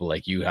like, people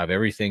like you have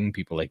everything,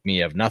 people like me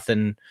have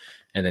nothing,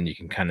 and then you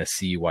can kind of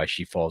see why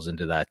she falls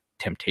into that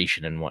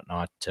temptation and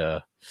whatnot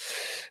to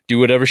do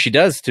whatever she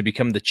does to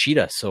become the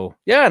Cheetah. So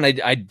yeah, and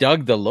I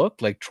dug the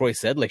look, like Troy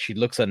said, like she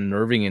looks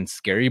unnerving and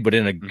scary, but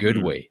in a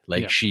good way.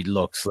 Like she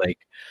looks like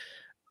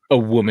a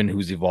woman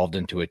who's evolved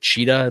into a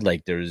cheetah.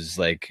 Like there's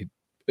like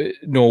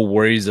no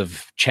worries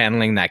of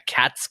channeling that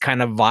Cats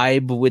kind of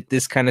vibe with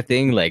this kind of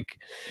thing. Like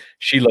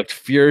she looked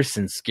fierce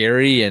and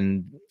scary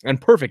and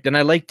perfect. And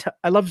I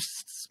love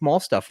small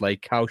stuff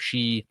like how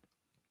she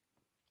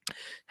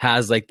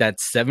has like that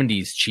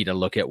 70s cheetah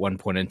look at one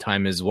point in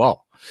time as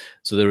well.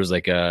 So there was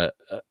like a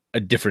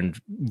different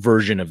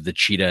version of the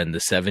cheetah in the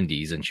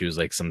 70s, and she was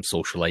like some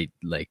socialite,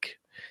 like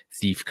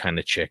thief kind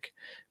of chick.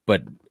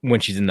 But when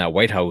she's in that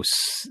White House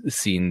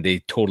scene, they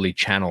totally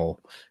channel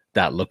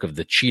that look of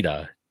the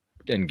cheetah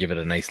and give it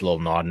a nice little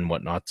nod and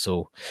whatnot.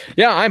 So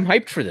yeah, I'm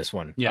hyped for this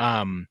one.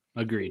 Yeah.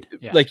 Agreed.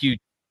 Yeah. Like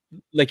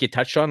you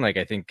touched on, like,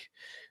 I think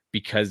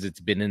because it's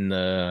been in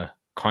the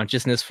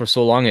consciousness for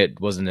so long, it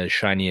wasn't as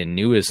shiny and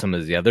new as some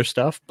of the other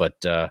stuff, but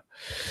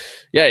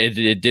yeah,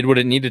 it did what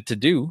it needed to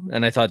do.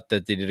 And I thought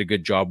that they did a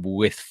good job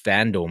with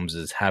fandoms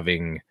as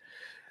having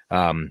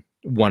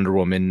Wonder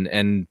Woman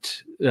and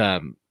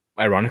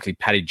ironically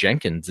Patty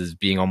Jenkins as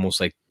being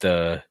almost like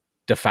the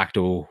de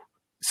facto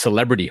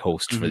celebrity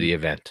host for the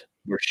event,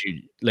 where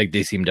she, like,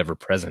 they seemed ever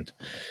present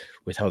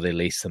with how they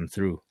laced them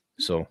through.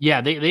 So yeah,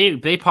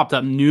 they popped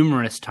up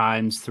numerous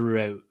times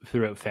throughout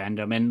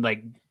Fandom, and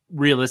like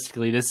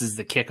realistically, this is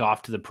the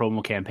kickoff to the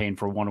promo campaign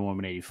for Wonder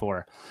Woman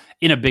 84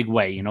 in a big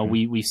way. You know,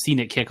 we've seen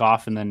it kick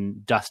off and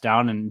then dust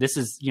down, and this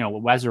is, you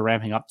know, as we're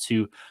ramping up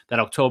to that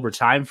October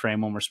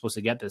timeframe when we're supposed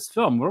to get this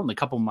film, we're only a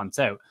couple months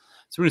out.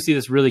 So we're going to see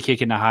this really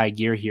kick into high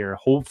gear here.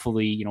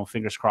 Hopefully, you know,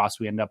 fingers crossed,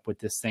 we end up with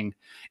this thing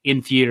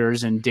in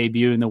theaters and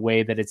debut in the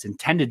way that it's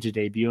intended to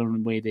debut, and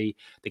the way the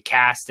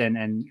cast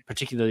and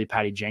particularly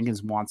Patty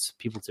Jenkins wants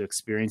people to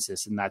experience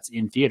this, and that's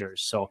in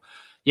theaters. So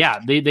yeah,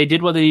 they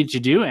did what they needed to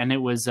do, and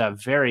it was a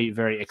very,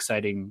 very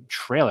exciting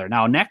trailer.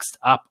 Now, next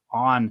up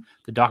on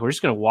the dock, we're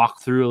just going to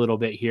walk through a little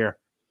bit here.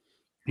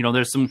 You know,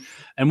 there's some,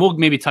 and we'll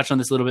maybe touch on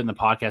this a little bit in the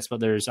podcast,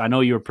 but I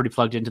know you were pretty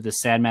plugged into the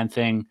Sandman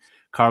thing,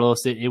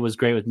 Carlos. It was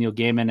great with Neil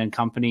Gaiman and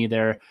company.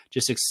 They're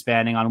just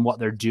expanding on what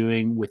they're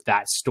doing with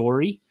that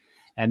story.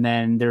 And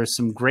then there's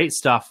some great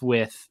stuff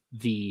with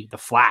the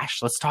Flash.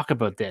 Let's talk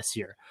about this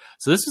here.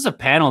 So this is a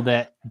panel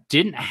that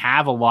didn't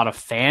have a lot of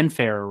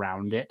fanfare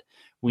around it.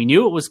 We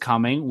knew it was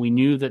coming. We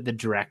knew that the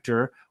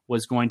director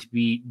was going to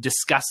be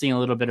discussing a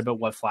little bit about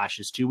what Flash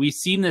is too. We've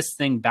seen this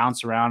thing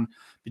bounce around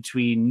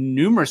between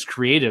numerous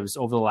creatives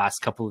over the last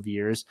couple of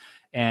years.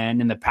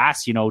 And in the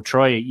past,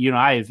 Troy, you and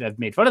I have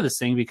made fun of this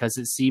thing because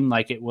it seemed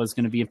like it was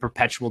going to be in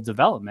perpetual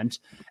development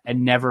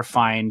and never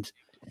find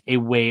a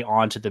way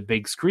onto the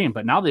big screen.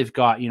 But now they've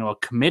got, a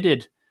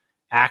committed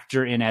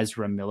actor in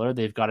Ezra Miller.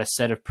 They've got a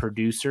set of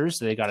producers.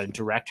 They got a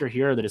director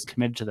here that is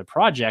committed to the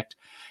project.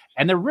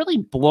 And they're really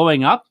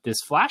blowing up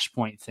this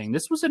Flashpoint thing.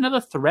 This was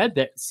another thread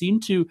that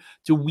seemed to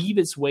weave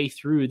its way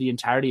through the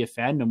entirety of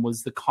fandom,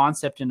 was the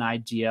concept and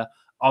idea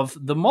of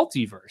the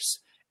multiverse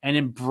and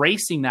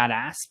embracing that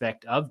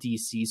aspect of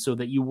DC so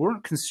that you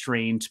weren't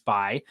constrained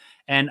by,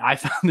 and I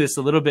found this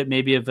a little bit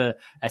maybe of a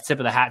tip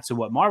of the hat to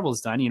what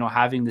Marvel's done,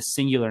 having this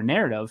singular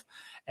narrative,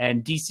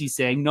 and DC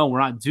saying, no, we're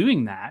not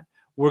doing that.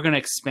 We're going to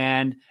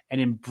expand and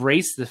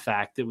embrace the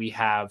fact that we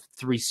have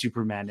 3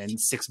 Supermen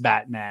and 6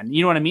 Batman.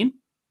 You know what I mean?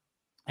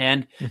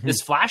 And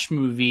this Flash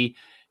movie,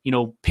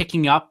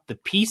 picking up the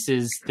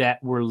pieces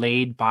that were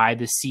laid by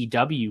the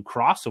CW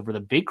crossover,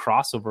 the big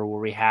crossover where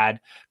we had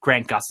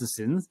Grant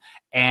Gustafson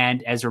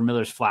and Ezra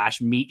Miller's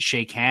Flash meet,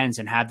 shake hands,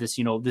 and have this,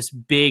 this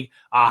big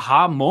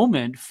aha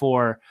moment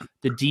for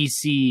the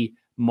DC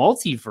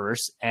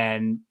multiverse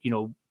and,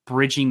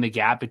 bridging the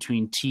gap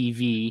between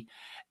TV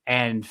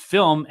and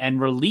film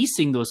and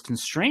releasing those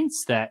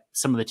constraints that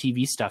some of the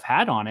TV stuff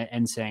had on it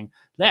and saying,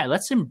 yeah,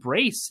 let's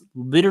embrace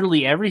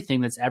literally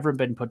everything that's ever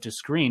been put to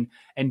screen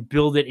and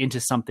build it into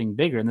something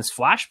bigger. And this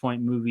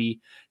Flashpoint movie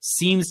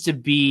seems to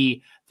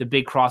be the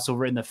big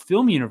crossover in the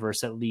film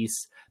universe, at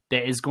least,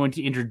 that is going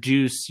to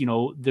introduce,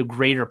 the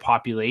greater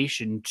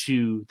population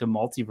to the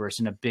multiverse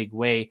in a big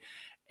way.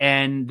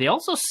 And they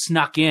also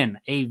snuck in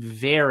a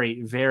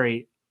very,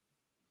 very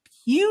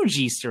huge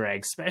Easter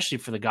egg, especially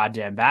for the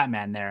goddamn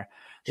Batman there.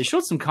 They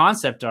showed some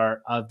concept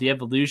art of the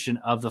evolution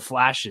of the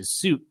Flash's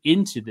suit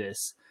into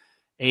this,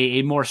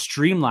 a more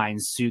streamlined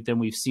suit than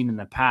we've seen in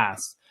the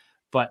past.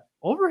 But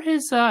over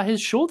his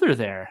shoulder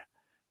there,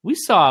 we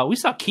saw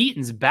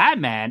Keaton's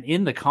Batman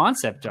in the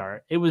concept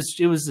art. It was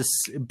this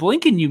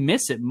blink and you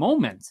miss it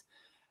moment.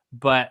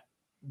 But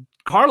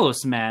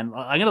Carlos, man,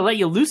 I'm gonna let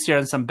you loose here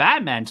on some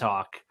Batman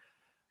talk.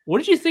 What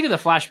did you think of the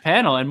Flash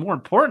panel? And more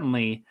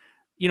importantly,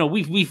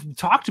 we've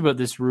talked about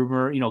this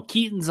rumor.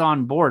 Keaton's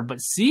on board,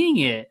 but seeing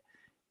it,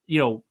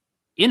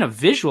 in a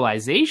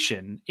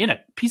visualization, in a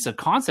piece of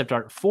concept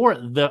art for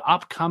the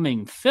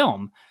upcoming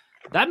film,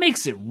 that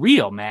makes it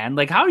real, man.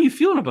 Like, how are you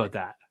feeling about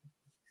that?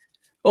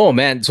 Oh,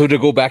 man. So to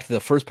go back to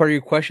the first part of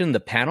your question, the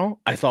panel,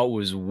 I thought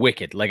was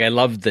wicked. Like, I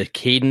loved the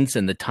cadence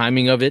and the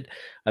timing of it.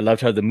 I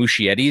loved how the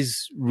Muschietis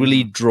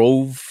really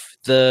drove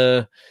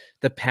the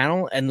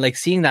panel, and like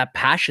seeing that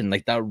passion,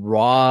 like that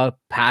raw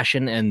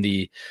passion and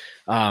the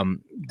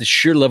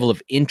sheer level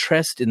of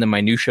interest in the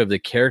minutia of the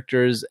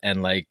characters,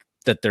 and like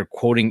that they're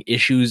quoting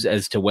issues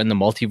as to when the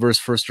multiverse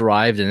first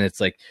arrived. And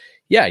it's like,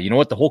 yeah, you know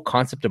what? The whole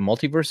concept of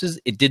multiverses,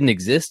 it didn't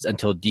exist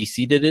until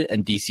DC did it,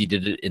 and DC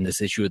did it in this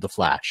issue of The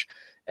Flash.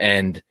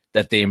 And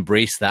that they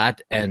embrace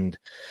that, and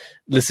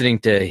listening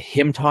to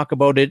him talk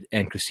about it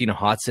and Christina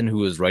Hodson, who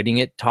was writing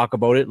it, talk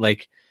about it,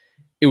 like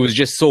it was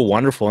just so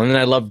wonderful. And then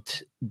I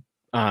loved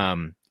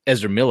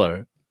Ezra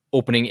Miller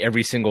opening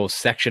every single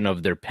section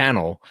of their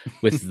panel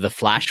with the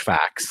Flash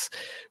facts,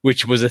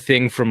 which was a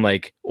thing from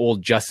like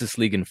old Justice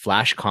League and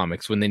Flash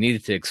comics when they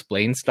needed to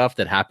explain stuff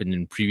that happened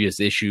in previous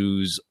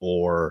issues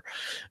or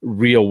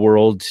real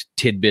world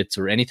tidbits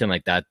or anything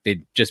like that.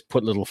 They'd just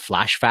put little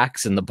Flash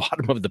facts in the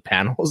bottom of the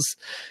panels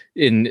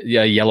in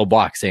a yellow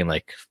box saying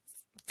like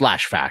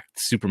Flash fact,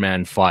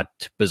 Superman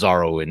fought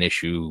Bizarro in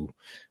issue,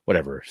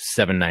 whatever,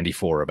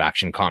 794 of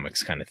Action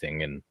Comics kind of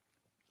thing. And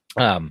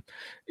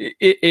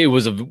it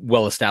was a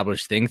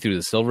well-established thing through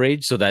the Silver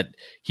Age, so that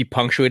he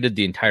punctuated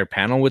the entire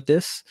panel with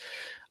this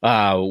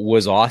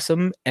was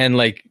awesome. And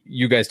like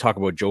you guys talk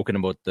about joking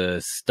about the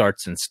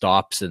starts and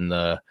stops and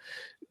the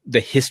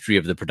history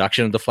of the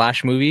production of the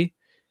Flash movie,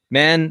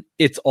 man,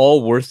 it's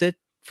all worth it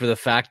for the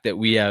fact that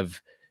we have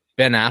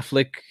Ben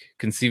Affleck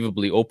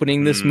conceivably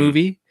opening this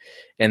movie,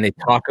 and they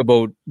talk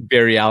about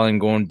Barry Allen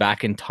going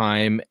back in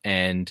time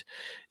and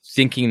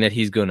thinking that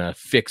he's going to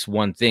fix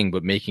one thing,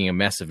 but making a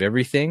mess of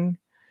everything.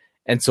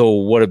 And so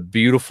what a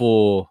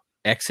beautiful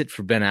exit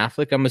for Ben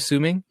Affleck, I'm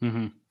assuming.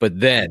 But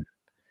then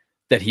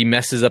that he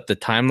messes up the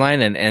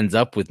timeline and ends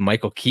up with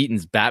Michael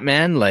Keaton's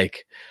Batman,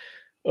 like,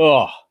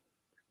 oh,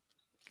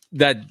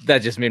 that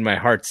just made my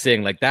heart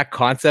sing. Like that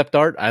concept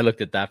art, I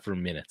looked at that for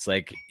minutes.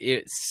 Like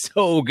it's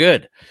so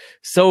good.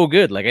 So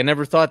good. Like I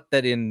never thought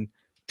that in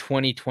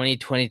 2020,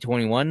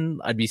 2021,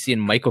 I'd be seeing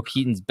Michael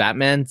Keaton's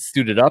Batman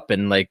suited up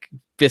and like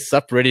fists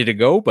up, ready to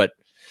go. But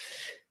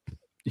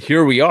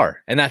here we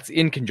are. And that's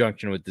in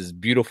conjunction with this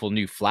beautiful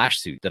new Flash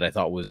suit that I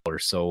thought was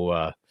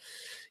so,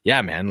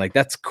 yeah, man, like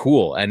that's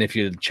cool. And if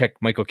you check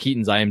Michael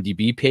Keaton's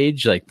IMDb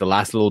page, like the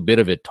last little bit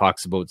of it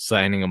talks about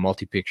signing a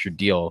multi-picture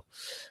deal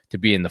to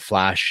be in the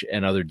Flash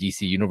and other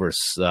DC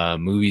Universe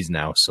movies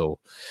now. So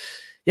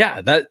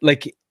yeah, that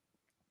like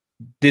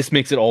this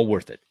makes it all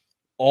worth it.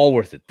 All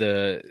worth it.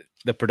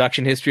 The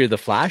production history of the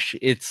Flash,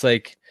 it's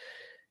like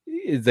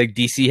it's like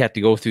DC had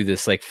to go through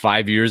this like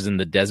 5 years in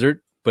the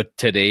desert, but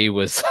today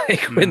was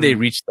like when they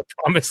reached the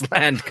promised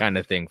land kind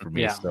of thing for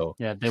me. Yeah. So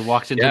Yeah, they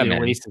walked into the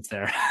oasis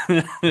there.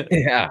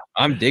 yeah,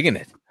 I'm digging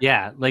it.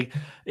 Yeah, like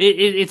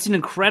it's an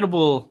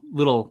incredible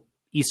little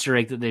Easter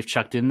egg that they've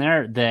chucked in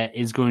there that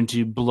is going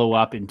to blow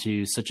up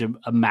into such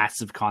a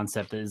massive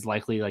concept that is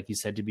likely, like you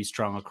said, to be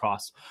strung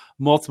across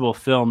multiple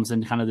films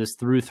and kind of this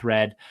through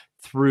thread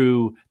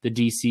through the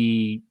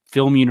DC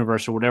film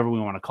universe or whatever we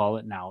want to call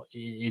it now.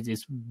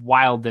 It's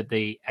wild that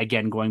they,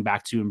 again, going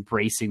back to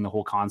embracing the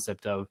whole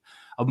concept of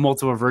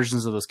multiple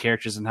versions of those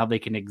characters and how they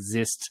can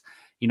exist,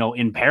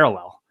 in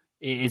parallel.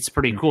 It's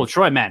pretty cool.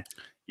 Troy, man.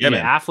 Yeah,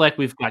 man. Affleck,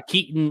 we've got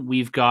Keaton,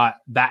 we've got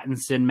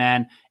Pattinson,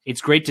 man.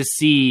 It's great to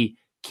see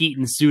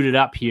Keaton suited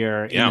up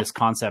here in this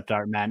concept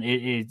art, man.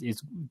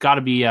 It's got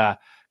to be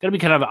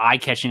kind of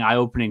eye-catching,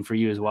 eye-opening for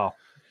you as well.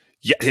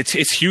 Yeah,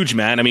 it's huge,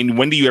 man. I mean,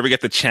 when do you ever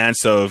get the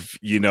chance of,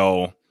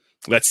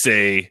 let's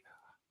say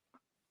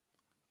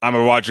I'm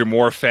a Roger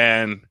Moore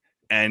fan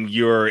and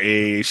you're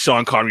a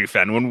Sean Connery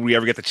fan. When would we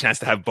ever get the chance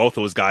to have both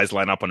those guys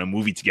line up on a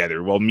movie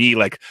together? Well, me,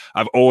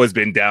 I've always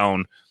been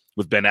down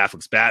with Ben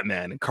Affleck's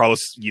Batman, and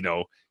Carlos,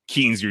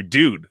 Keaton's your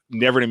dude.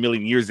 Never in a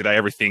million years did I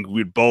ever think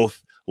we'd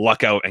both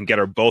luck out and get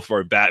both of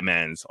our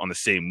Batmans on the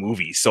same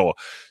movie. So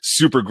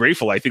super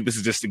grateful. I think this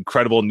is just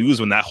incredible news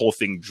when that whole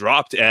thing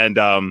dropped. And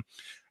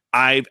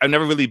I've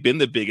never really been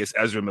the biggest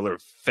Ezra Miller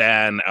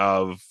fan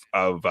of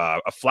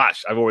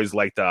Flash. I've always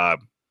liked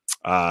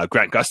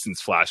Grant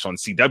Gustin's Flash on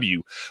CW,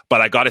 but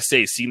I gotta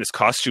say, seeing this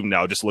costume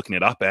now, just looking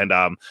it up, and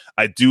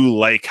I do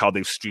like how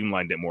they've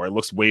streamlined it more. It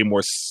looks way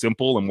more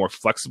simple and more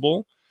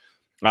flexible.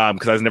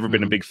 Because I've never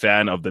been a big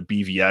fan of the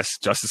BVS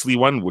Justice League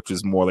one, which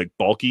was more like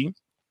bulky.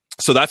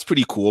 So that's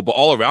pretty cool. But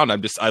all around,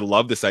 I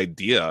love this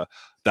idea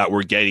that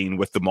we're getting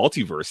with the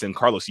multiverse. And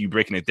Carlos, you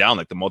breaking it down,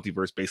 like the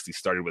multiverse basically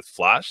started with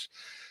Flash.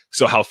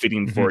 So how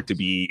fitting for it to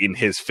be in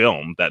his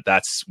film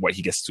that's what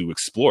he gets to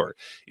explore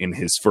in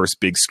his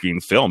first big screen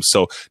film.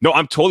 So no,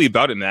 I'm totally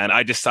about it, man.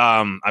 I just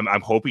I'm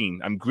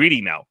hoping, I'm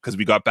greedy now because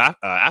we got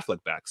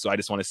Affleck back. So I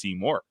just want to see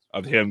more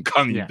of him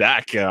coming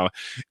back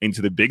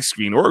into the big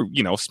screen or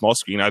small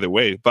screen, either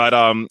way. But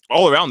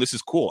all around, this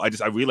is cool. I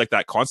really like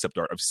that concept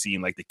art of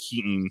seeing like the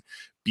Keaton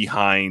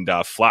behind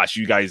Flash.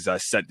 You guys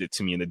sent it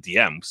to me in the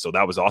DM, so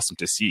that was awesome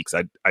to see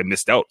because I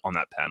missed out on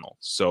that panel.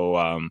 So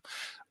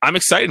I'm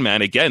excited,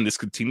 man. Again, this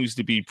continues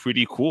to be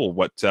pretty cool.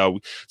 So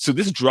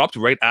this dropped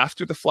right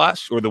after the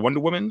Flash or the Wonder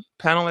Woman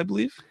panel, I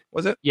believe,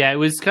 was it? Yeah, it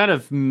was kind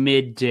of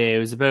midday. It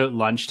was about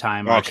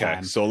lunchtime. Okay,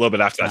 so a little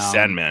bit after that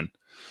Sandman.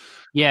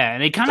 Yeah,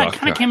 and it kind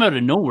of came out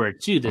of nowhere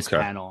too. This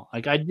panel,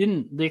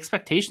 the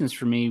expectations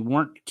for me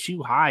weren't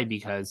too high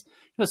because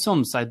this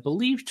film's, I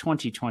believe,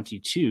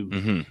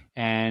 2022,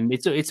 and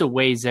it's a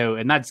ways out,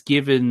 and that's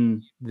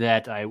given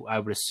that I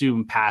would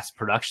assume past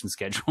production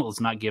schedules,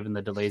 not given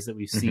the delays that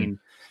we've seen.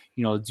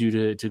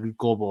 Due to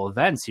global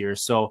events here.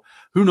 So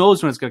who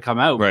knows when it's going to come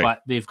out,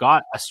 but they've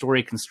got a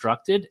story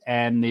constructed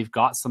and they've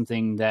got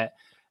something that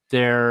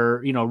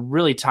they're,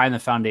 really tying the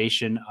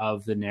foundation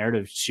of the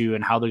narrative to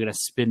and how they're going to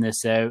spin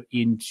this out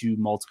into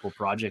multiple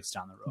projects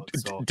down the road.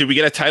 So did we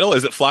get a title?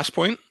 Is it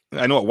Flashpoint?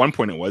 I know at one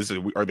point it was.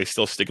 Are they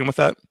still sticking with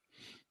that?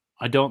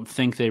 I don't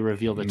think they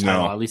revealed the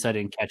title. No. At least I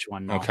didn't catch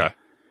one. No. Okay.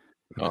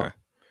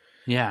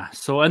 Yeah.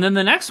 So, and then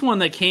the next one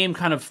that came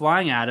kind of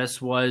flying at us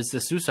was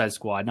the Suicide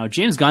Squad. Now,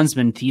 James Gunn's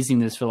been teasing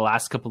this for the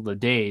last couple of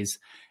days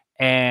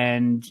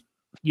and,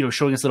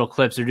 showing us little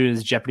clips. They're doing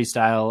this Jeopardy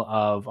style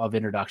of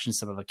introduction,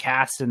 some of the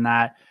cast in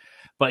that.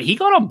 But he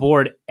got on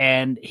board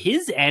and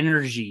his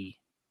energy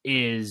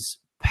is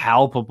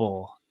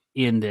palpable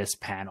in this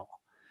panel.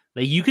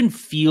 Like you can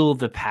feel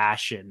the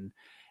passion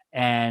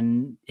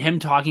and him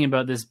talking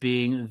about this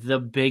being the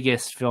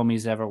biggest film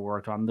he's ever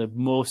worked on, the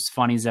most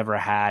fun he's ever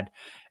had.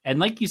 And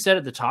like you said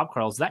at the top,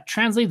 Carls, that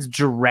translates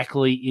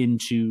directly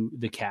into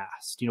the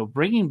cast.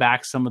 Bringing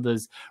back some of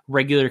those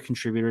regular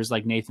contributors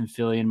like Nathan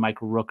Fillion,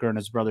 Michael Rooker, and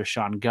his brother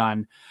Sean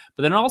Gunn,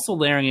 but then also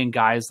layering in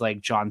guys like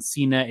John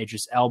Cena,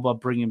 Idris Elba,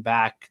 bringing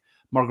back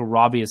Margot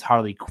Robbie as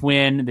Harley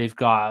Quinn. They've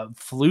got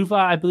Flula,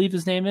 I believe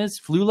his name is,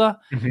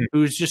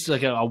 who's just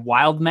like a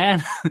wild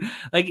man.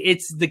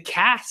 The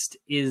cast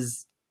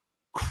is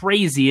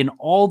crazy in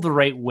all the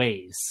right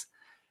ways.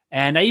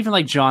 And I even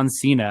like John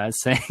Cena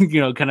saying,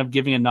 kind of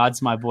giving a nod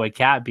to my boy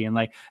Cat, being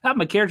like,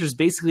 my character's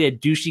basically a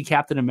douchey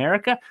Captain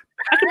America.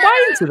 I can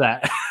buy into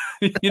that.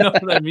 You know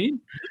what I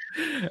mean?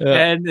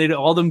 Yeah. And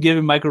all them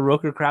giving Michael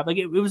Rooker crap.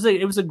 It was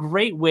a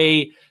great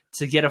way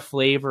to get a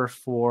flavor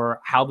for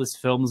how this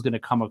film is going to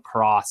come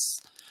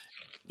across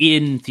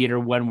in theater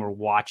when we're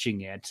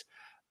watching it.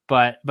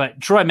 But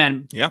Troy,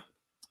 man,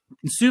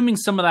 consuming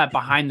some of that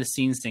behind the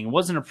scenes thing, it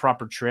wasn't a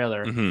proper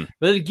trailer,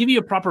 but it'd give you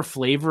a proper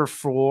flavor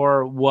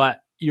for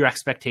what your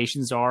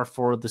expectations are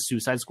for the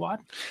Suicide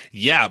Squad?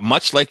 Yeah,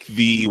 much like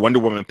the Wonder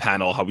Woman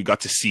panel, how we got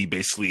to see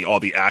basically all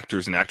the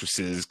actors and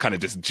actresses kind of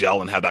just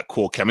gel and have that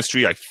cool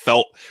chemistry. I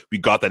felt we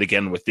got that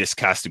again with this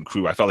cast and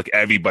crew. I felt like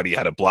everybody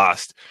had a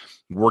blast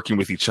working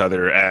with each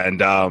other,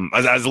 and I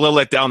was a little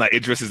let down that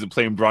Idris isn't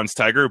playing Bronze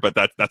Tiger, but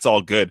that's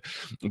all good.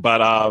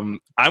 But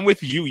I'm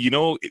with you. You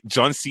know,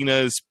 John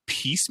Cena's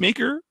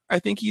Peacemaker, I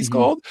think he's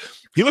called.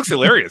 He looks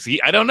hilarious.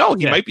 I don't know.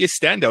 He might be a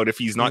standout if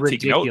he's not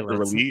taken out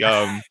early.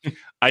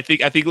 I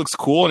think it looks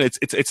cool, and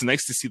it's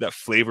nice to see that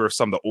flavor of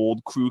some of the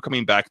old crew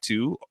coming back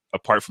too,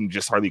 apart from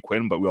just Harley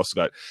Quinn. But we also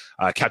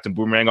got Captain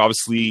Boomerang,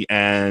 obviously,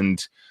 and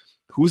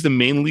who's the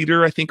main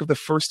leader? I think of the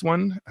first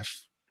one.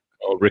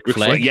 Oh, Rick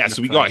Flag. Yeah,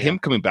 so we got him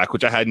coming back,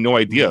 which I had no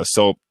idea.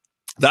 So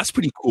that's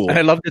pretty cool. And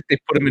I love that they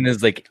put him in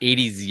his like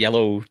 80s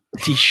yellow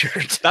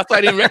t-shirt. That's why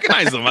I didn't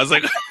recognize him. I was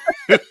like,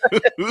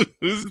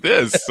 who's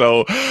this?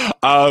 So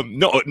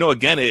no,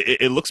 again,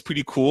 it looks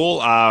pretty cool.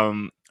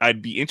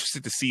 I'd be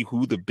interested to see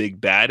who the big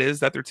bad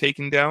is that they're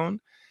taking down.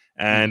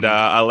 And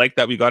I like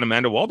that we got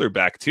Amanda Waller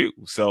back too.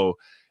 So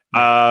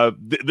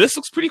this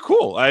looks pretty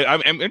cool.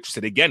 I'm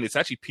interested. Again, it's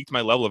actually piqued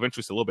my level of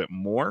interest a little bit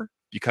more,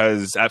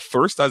 because at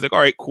first I was like, all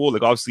right, cool.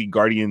 Like, obviously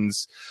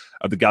Guardians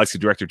of the Galaxy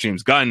director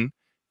James Gunn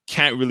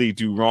can't really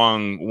do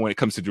wrong when it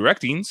comes to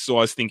directing. So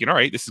I was thinking, all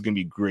right, this is going to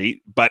be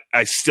great. But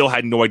I still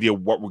had no idea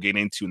what we're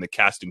getting into in the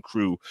cast and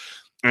crew.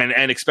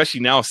 And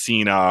especially now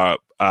seeing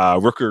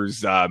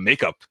Rooker's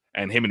makeup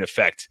and him in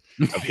effect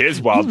of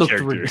his wild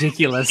character.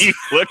 Ridiculous.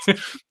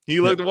 He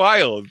looked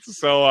wild.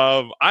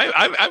 So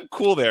I'm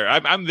cool there.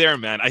 I'm there,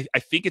 man. I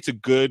think it's a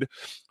good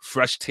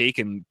fresh take,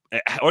 and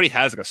it already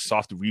has like a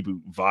soft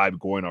reboot vibe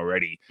going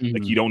already.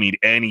 Like, you don't need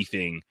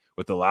anything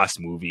with the last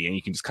movie, and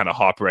you can just kind of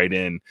hop right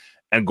in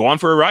and go on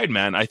for a ride,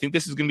 man. I think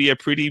this is going to be a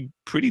pretty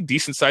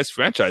decent sized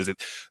franchise.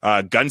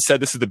 Gunn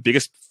said this is the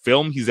biggest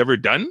film he's ever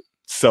done.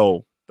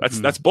 So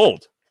that's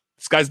bold.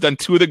 This guy's done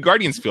 2 of the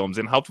Guardians films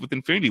and helped with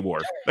Infinity War.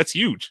 That's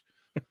huge.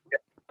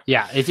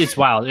 Yeah, it's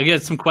wild. I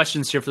get some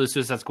questions here for the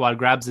Suicide Squad.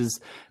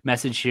 Grabs'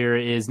 message here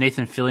is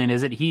Nathan Fillion.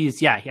 Is it?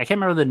 I can't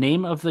remember the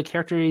name of the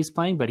character he's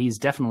playing, but he's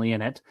definitely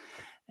in it.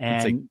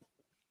 And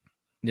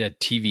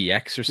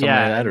TVX or something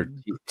like that. Or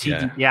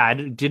I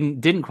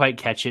didn't quite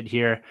catch it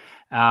here.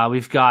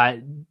 We've got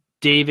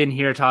Dave in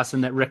here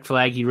tossing that Rick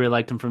Flag. He really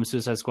liked him from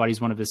Suicide Squad. He's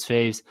one of his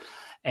faves.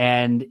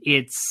 And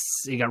you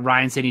got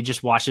Ryan saying he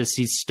just watched this.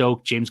 He's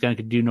stoked. James Gunn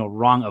could do no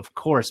wrong. Of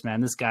course, man.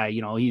 This guy,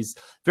 he's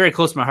very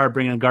close to my heart,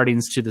 bringing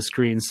Guardians to the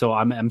screen. So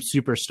I'm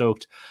super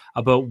stoked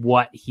about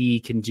what he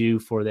can do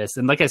for this.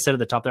 And like I said at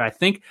the top there, I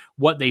think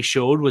what they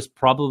showed was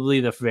probably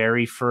the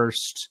very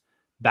first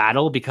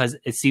battle, because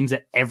it seems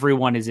that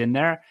everyone is in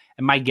there.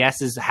 And my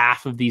guess is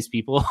half of these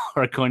people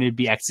are going to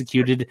be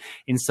executed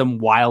in some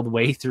wild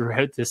way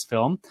throughout this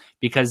film,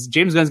 because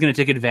James Gunn's going to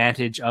take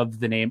advantage of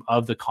the name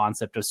of the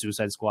concept of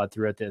Suicide Squad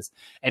throughout this,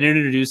 and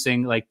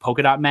introducing like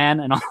Polka Dot Man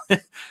and all.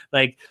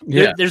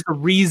 There's a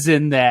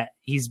reason that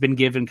he's been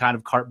given kind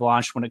of carte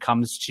blanche when it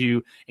comes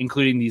to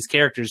including these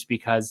characters,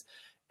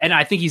 and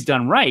I think he's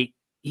done right.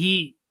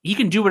 He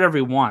can do whatever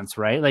he wants,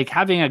 right? Like,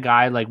 having a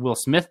guy like Will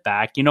Smith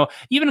back,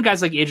 even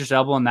guys like Idris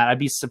Elba and that, I'd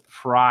be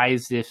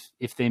surprised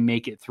if they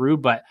make it through.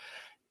 But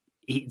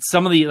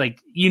some of the,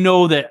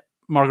 that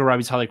Margot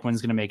Robbie's Harley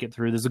Quinn's going to make it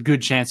through. There's a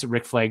good chance that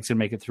Rick Flag's going to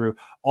make it through.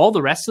 All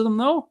the rest of them,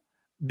 though,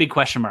 big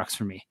question marks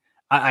for me.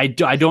 I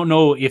don't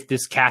know if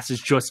this cast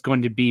is just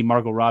going to be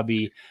Margot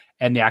Robbie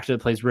and the actor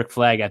that plays Rick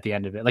Flag at the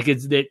end of it. Like,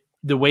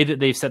 the way that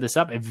they've set this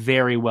up, it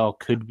very well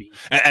could be.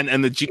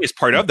 And the genius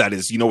part of that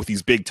is, with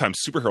these big time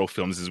superhero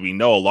films, as we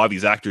know, a lot of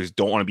these actors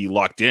don't want to be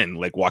locked in,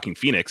 like Joaquin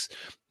Phoenix.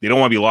 They don't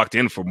want to be locked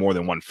in for more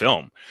than one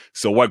film.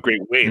 So what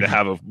great way to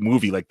have a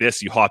movie like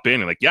this. You hop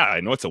in and like, yeah, I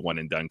know it's a one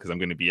and done because I'm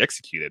going to be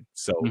executed.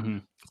 So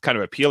it's kind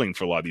of appealing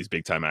for a lot of these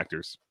big time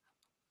actors.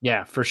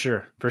 Yeah, for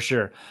sure. What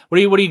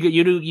do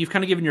you do? You've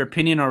kind of given your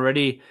opinion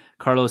already,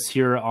 Carlos,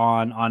 here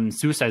on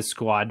Suicide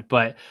Squad,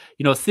 but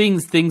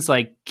things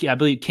like, I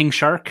believe, King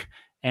Shark.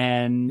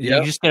 And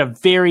you just get a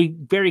very,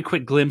 very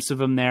quick glimpse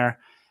of him there.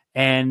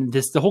 And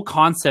the whole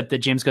concept that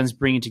James Gunn's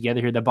bringing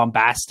together here, the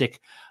bombastic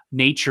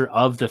nature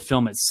of the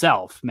film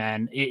itself,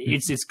 man,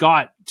 it's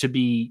got to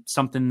be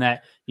something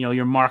that,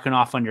 you're marking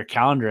off on your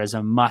calendar as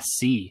a must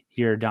see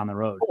here down the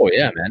road. Oh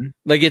yeah, man.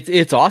 Like,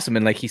 it's awesome.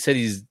 And like he said,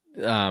 he's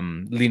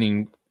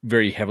leaning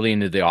very heavily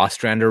into the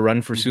Ostrander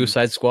run for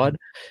Suicide Squad.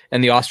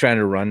 And the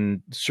Ostrander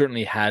run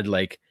certainly had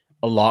like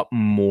a lot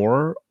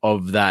more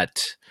of that,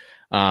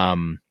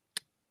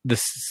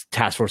 this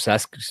task force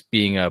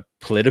being a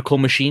political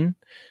machine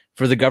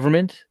for the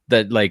government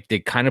that like they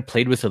kind of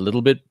played with a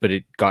little bit, but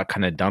it got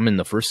kind of dumb in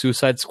the first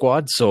Suicide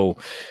Squad. So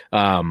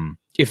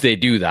if they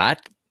do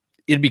that,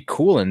 it'd be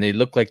cool. And they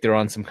look like they're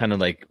on some kind of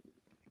like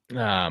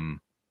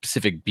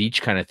Pacific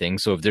Beach kind of thing.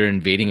 So if they're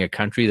invading a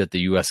country that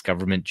the US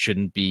government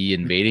shouldn't be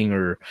invading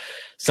or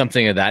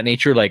something of that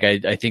nature, like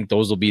I think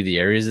those will be the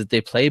areas that they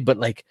play. But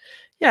like,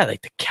 yeah,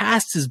 like the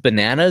cast is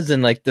bananas,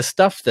 and like the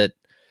stuff that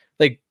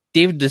like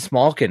David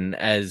Desmalkin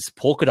as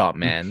Polka Dot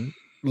Man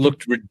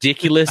looked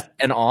ridiculous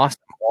and awesome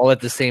all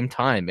at the same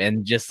time.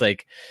 And just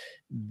like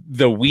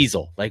the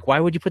Weasel. Like, why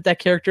would you put that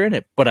character in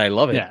it? But I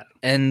love it. Yeah.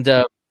 And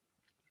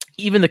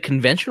even the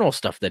conventional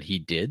stuff that he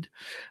did.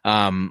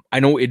 I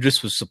know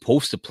Idris was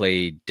supposed to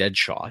play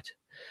Deadshot.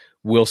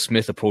 Will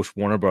Smith approached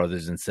Warner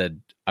Brothers and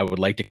said, I would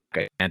like to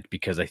get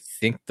because I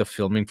think the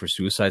filming for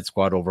Suicide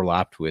Squad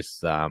overlapped with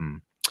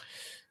the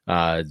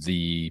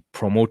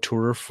promo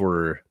tour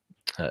for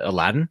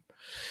Aladdin.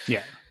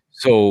 Yeah.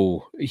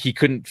 So he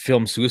couldn't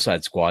film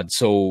Suicide Squad.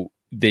 So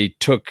they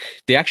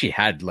actually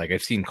had, like,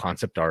 I've seen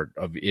concept art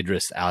of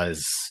Idris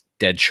as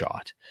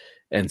Deadshot.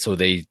 And so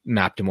they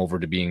mapped him over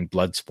to being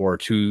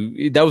Bloodsport,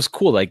 who that was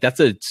cool. Like, that's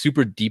a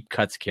super deep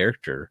cuts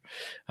character.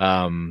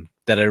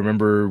 That I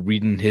remember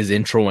reading his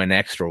intro and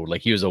extra.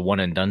 Like, he was a one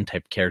and done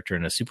type character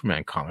in a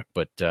Superman comic,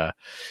 but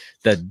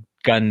that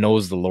Gunn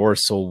knows the lore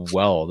so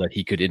well that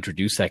he could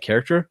introduce that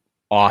character.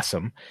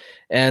 Awesome.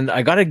 And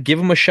I got to give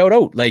him a shout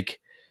out. Like,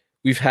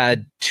 we've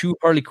had 2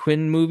 Harley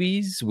Quinn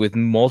movies with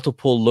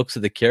multiple looks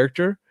of the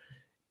character.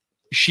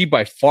 She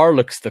by far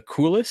looks the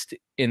coolest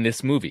in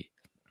this movie.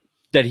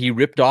 That he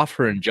ripped off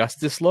her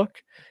Injustice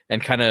look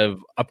and kind of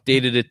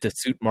updated it to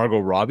suit Margot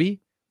Robbie.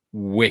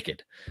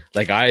 Wicked.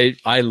 Like,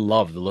 I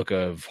love the look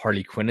of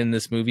Harley Quinn in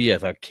this movie. I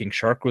thought King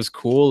Shark was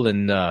cool.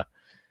 And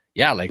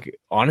yeah, like,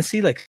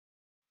 honestly, like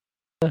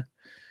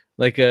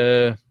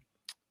a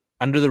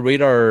under the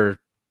radar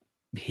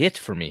hit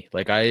for me.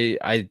 Like,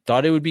 I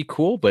thought it would be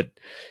cool, but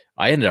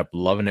I ended up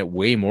loving it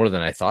way more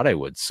than I thought I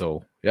would.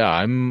 So yeah,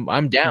 I'm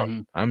down.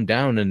 Mm-hmm. I'm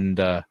down.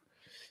 And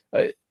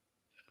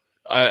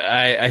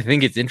I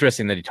think it's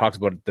interesting that he talks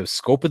about the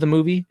scope of the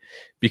movie,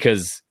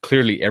 because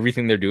clearly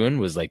everything they're doing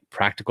was like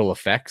practical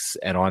effects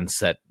and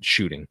on-set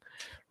shooting,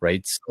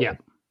 right? So, yeah.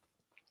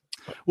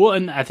 Well,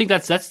 and I think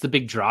that's the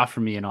big draw for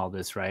me in all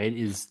this, right?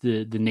 Is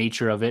the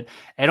nature of it,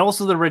 and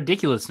also the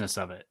ridiculousness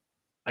of it.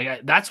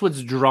 That's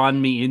what's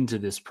drawn me into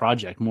this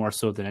project more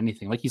so than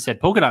anything. Like you said,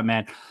 Polka Dot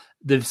Man,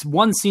 this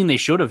one scene they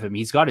showed of him,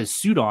 he's got his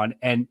suit on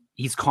and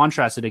he's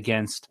contrasted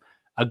against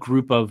a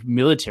group of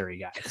military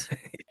guys.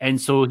 And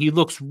so he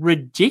looks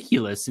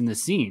ridiculous in the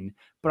scene,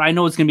 but I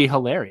know it's going to be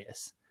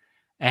hilarious.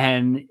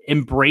 And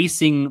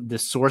embracing the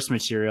source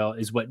material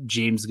is what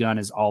James Gunn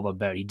is all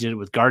about. He did it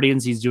with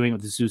Guardians. He's doing it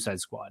with the Suicide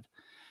Squad.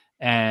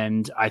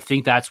 And I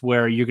think that's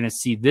where you're going to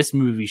see this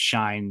movie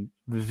shine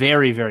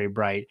very, very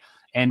bright.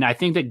 And I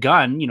think that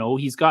Gunn, you know,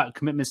 he's got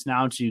commitments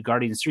now to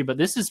Guardians 3, but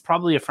this is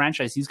probably a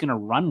franchise he's going to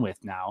run with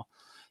now,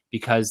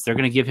 because they're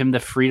going to give him the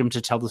freedom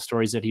to tell the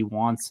stories that he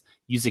wants,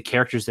 use the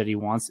characters that he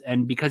wants,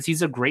 and because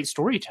he's a great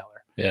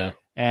storyteller. Yeah.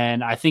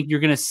 And I think you're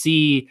going to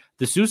see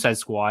the Suicide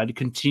Squad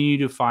continue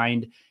to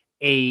find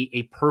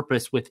a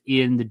purpose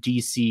within the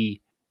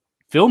DC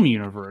film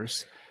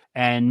universe,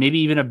 and maybe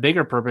even a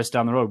bigger purpose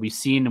down the road. We've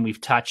seen and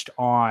we've touched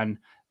on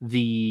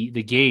the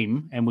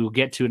game, and we'll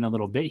get to it in a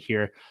little bit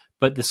here,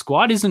 but the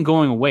Squad isn't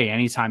going away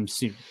anytime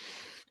soon.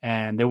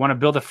 And they want to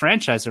build a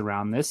franchise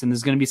around this. And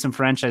there's going to be some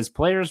franchise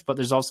players, but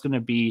there's also going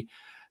to be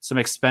some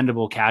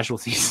expendable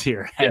casualties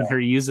here. And they're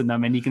using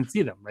them, and you can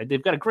see them, right?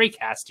 They've got a great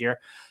cast here.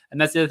 And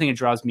that's the other thing that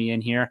draws me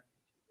in here.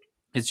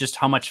 It's just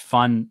how much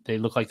fun they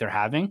look like they're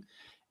having.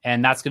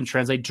 And that's going to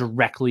translate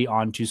directly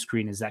onto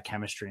screen, is that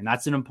chemistry. And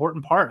that's an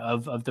important part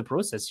of the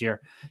process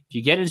here. If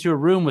you get into a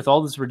room with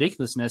all this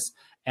ridiculousness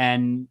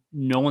and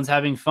no one's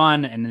having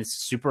fun and it's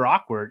super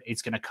awkward,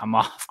 it's going to come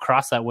off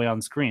across that way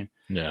on screen.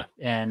 Yeah.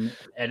 And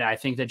I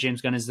think that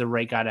James Gunn is the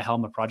right guy to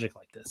helm a project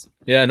like this.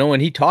 Yeah, no,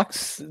 and he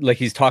talks, like,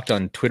 he's talked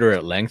on Twitter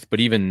at length, but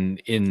even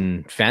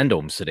in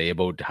fandoms today,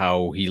 about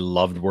how he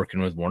loved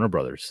working with Warner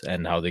Brothers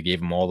and how they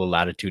gave him all the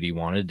latitude he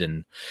wanted,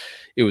 and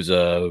it was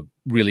a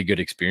really good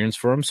experience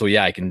for him. So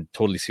yeah, I can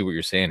totally see what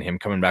you're saying. Him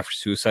coming back for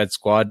Suicide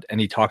Squad, and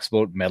he talks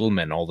about Metal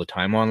Men all the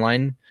time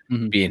online,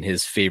 being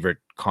his favorite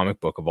comic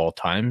book of all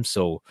time.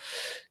 So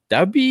that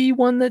would be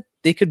one that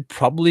they could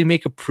probably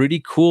make a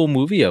pretty cool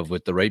movie of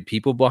with the right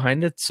people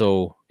behind it.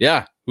 So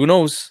yeah, who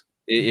knows?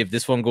 If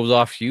this one goes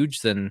off huge,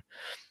 then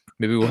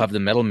maybe we'll have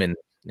the Metal Men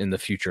in the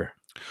future.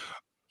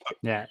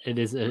 Yeah, it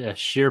is a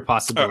sheer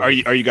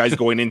possibility. Are you guys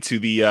going into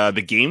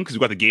the game? Because we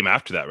got the game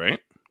after that, right?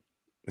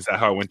 Is that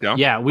how it went down?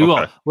 Yeah, we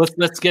will.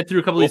 Let's get through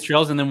a couple of these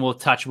trails, and then we're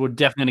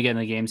definitely going to get in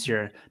the games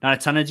here. Not a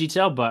ton of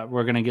detail, but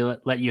we're going to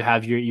let you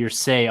have your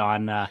say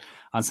on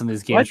some of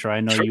these games. Troy, I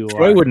know you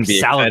Troy wouldn't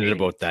be salivating excited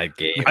about that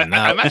game.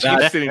 I'm actually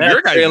interested in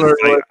your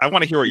guys'. I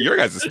want to hear what your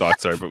guys'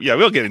 thoughts are. But yeah,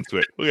 we'll get into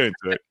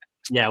it.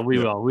 Yeah, we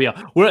will.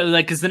 We're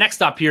like, because the next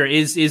stop here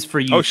is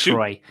for you,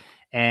 Troy,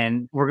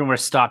 and we're going to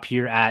stop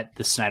here at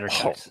the Snyder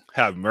Cut.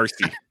 Have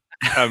mercy,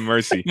 have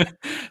mercy.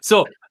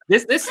 So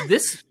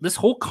this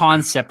whole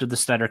concept of the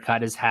Snyder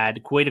Cut has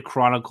had quite a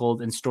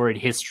chronicled and storied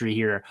history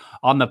here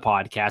on the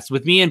podcast.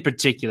 With me in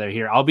particular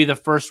here, I'll be the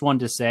first one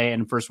to say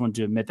and first one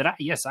to admit that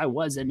I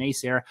was a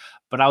naysayer,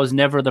 but I was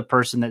never the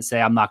person that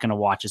say I'm not going to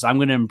watch this. I'm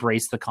going to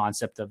embrace the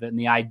concept of it and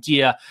the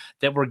idea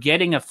that we're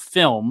getting a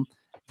film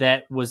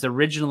that was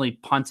originally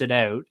punted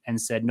out and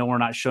said, no, we're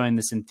not showing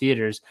this in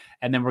theaters.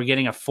 And then we're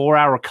getting a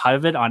 4-hour cut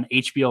of it on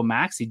HBO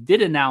Max. He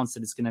did announce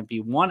that it's going to be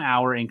 1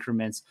 hour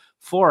increments,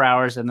 4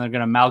 hours, and they're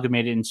going to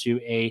amalgamate it into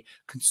a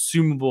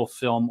consumable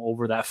film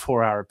over that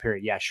 4-hour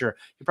period. Yeah, sure.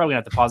 You're probably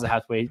going to have to pause it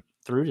halfway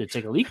through to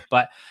take a leak,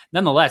 but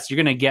nonetheless, you're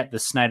going to get the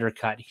Snyder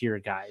cut here,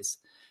 guys.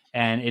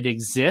 And it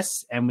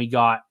exists, and we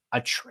got a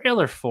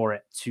trailer for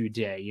it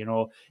today. You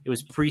know, it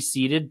was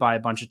preceded by a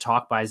bunch of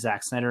talk by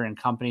Zack Snyder and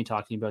company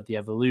talking about the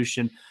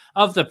evolution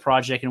of the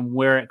project and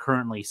where it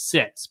currently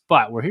sits.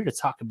 But we're here to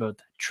talk about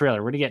that trailer.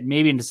 We're going to get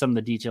maybe into some of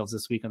the details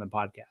this week on the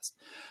podcast.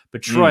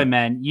 But Troy,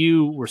 man,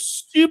 you were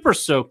super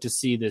stoked to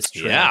see this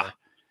trailer. Yeah.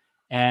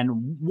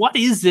 And what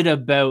is it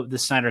about the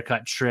Snyder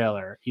Cut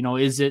trailer? You know,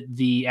 is it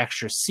the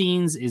extra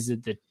scenes? Is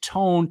it the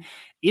tone?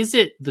 Is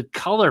it the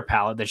color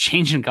palette, the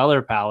change in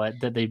color palette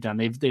that they've done?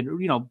 They've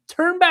you know,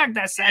 turned back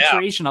that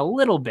saturation a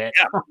little bit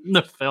from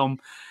the film.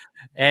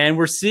 And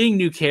we're seeing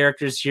new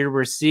characters here.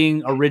 We're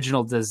seeing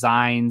original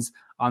designs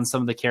on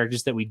some of the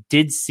characters that we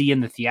did see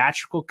in the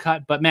theatrical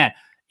cut. But man,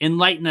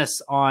 enlighten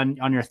us on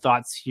your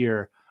thoughts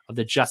here of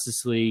the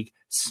Justice League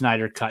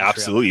Snyder Cut.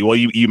 Absolutely. Trailer. Well,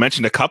 you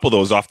mentioned a couple of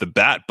those off the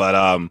bat,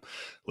 but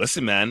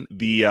listen, man,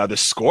 the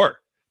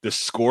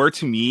score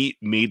to me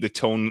made the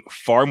tone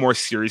far more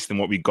serious than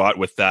what we got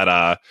with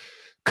that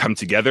Come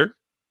Together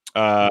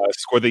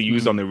score they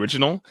used on the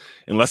original.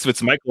 Unless if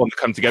it's Michael on the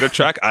Come Together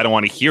track, I don't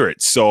want to hear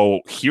it.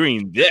 So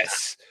hearing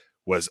this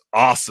was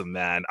awesome,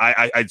 man.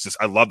 I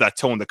love that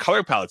tone. The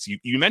color palettes,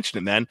 you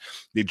mentioned it, man.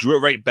 They drew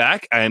it right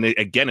back, and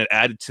it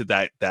added to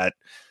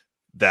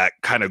that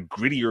kind of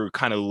grittier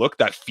kind of look,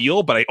 that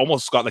feel, but I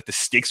almost got like the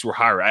stakes were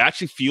higher. I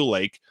actually feel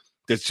like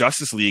the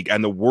Justice League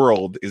and the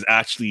world is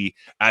actually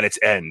at its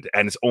end,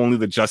 and it's only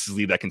the Justice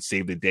League that can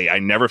save the day. I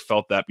never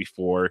felt that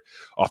before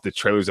off the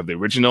trailers of the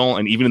original,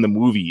 and even in the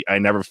movie, I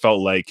never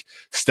felt like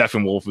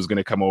Steppenwolf was going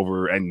to come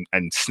over and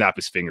snap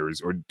his fingers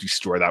or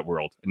destroy that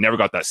world. I never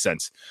got that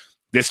sense.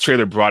 This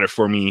trailer brought it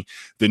for me.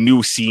 The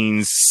new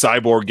scenes,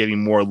 Cyborg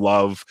getting more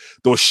love,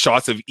 those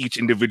shots of each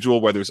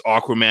individual, whether it's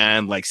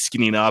Aquaman like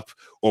skinning up,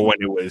 or when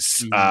it was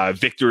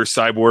Victor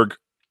Cyborg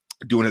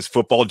doing his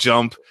football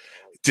jump,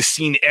 just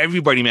seeing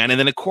everybody, man. And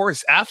then of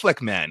course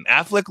Affleck, man.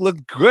 Affleck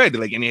looked good,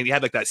 like, and he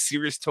had like that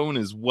serious tone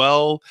as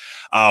well.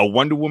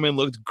 Wonder Woman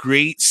looked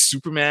great.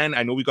 Superman,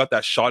 I know we got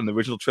that shot in the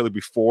original trailer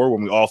before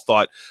when we all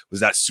thought, was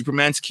that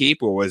Superman's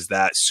cape or was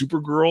that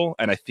Supergirl?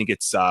 And I think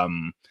it's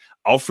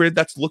Alfred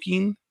that's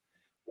looking.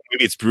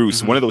 Maybe it's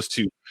Bruce, one of those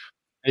two.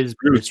 It's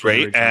Bruce,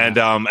 right? And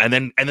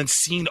then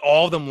seeing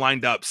all of them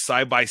lined up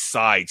side by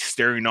side,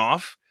 staring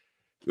off,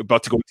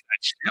 about to go into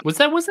that ship.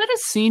 Was that a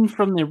scene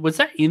from was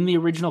that in the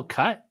original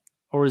cut?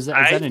 Or is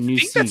that a new scene? I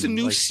think that's a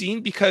new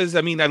scene because,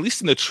 I mean, at least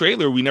in the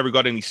trailer, we never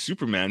got any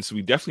Superman, so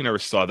we definitely never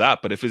saw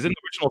that. But if it's in the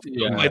original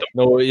film, I don't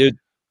know.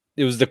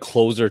 It was the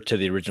closer to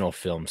the original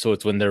film. So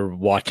it's when they're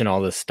watching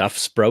all this stuff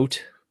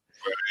sprout.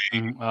 At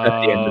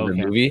the end of the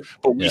movie,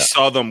 but we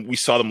saw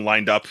them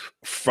lined up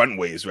front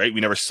ways, right? We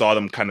never saw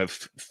them kind of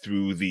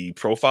through the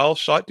profile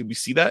shot. Did we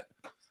see that?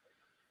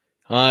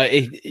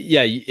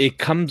 It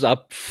comes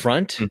up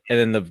front, and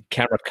then the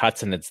camera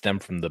cuts, and it's them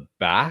from the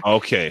back.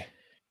 Okay,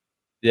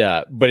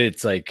 yeah, but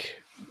it's like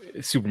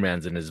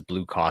Superman's in his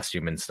blue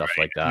costume and stuff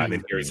like that. And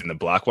then he's in the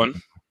black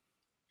one.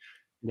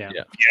 Yeah,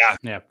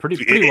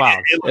 pretty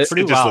wild.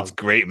 It just looks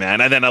great,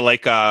 man. And then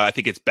I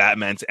think it's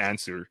Batman's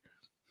answer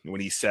when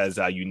he says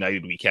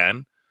united we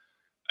can,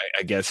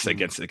 I guess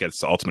against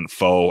the ultimate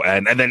foe,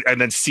 and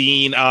then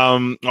seeing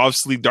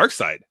obviously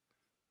Darkseid,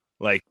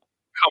 like,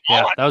 come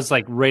on. That was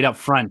like right up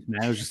front,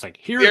 man. I was just like,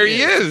 there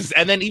he is.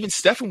 And then even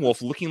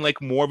Steppenwolf looking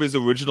like more of his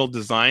original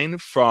design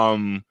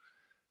from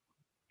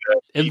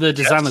the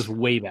design was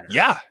way better.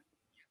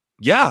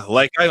 Yeah,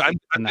 like I'm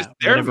just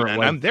there,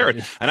 man. I'm there,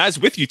 and I was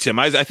with you, Tim.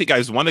 I think I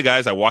was one of the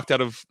guys. I walked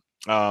out of.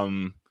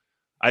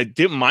 I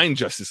didn't mind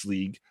Justice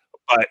League,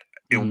 but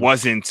it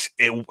wasn't.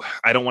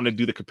 I don't want to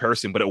do the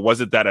comparison, but it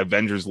wasn't that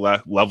Avengers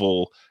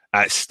level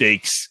at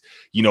stakes.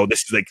 You know,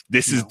 this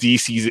is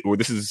DC's, or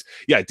this is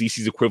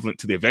DC's equivalent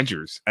to the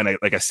Avengers. And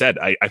I said,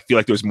 I feel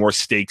like there was more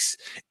stakes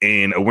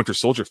in a Winter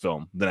Soldier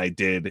film than I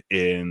did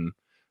in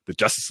the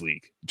Justice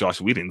League,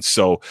 Joss Whedon.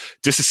 So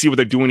just to see what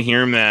they're doing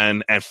here,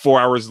 man, and 4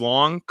 hours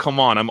long, come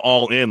on, I'm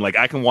all in. Like,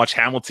 I can watch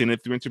Hamilton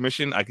through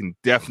intermission. I can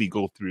definitely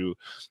go through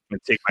and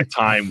take my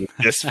time with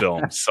this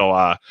film. So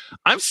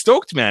I'm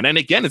stoked, man. And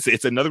again,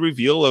 it's another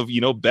reveal of,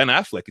 Ben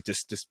Affleck,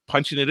 just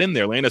punching it in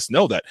there, letting us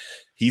know that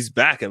he's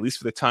back, at least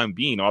for the time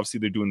being. Obviously,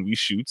 they're doing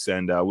reshoots,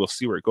 and we'll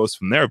see where it goes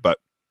from there. But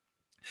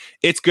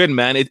it's good,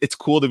 man. It's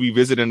cool to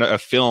revisit a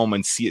film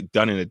and see it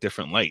done in a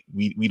different light.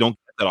 We don't get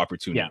that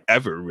opportunity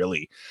ever,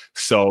 really.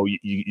 So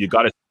you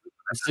got to.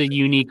 It's a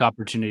unique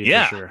opportunity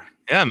for sure.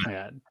 Yeah,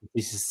 man.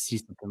 To see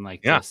something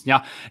like this.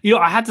 Yeah,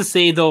 I had to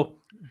say though,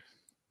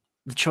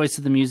 the choice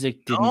of the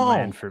music didn't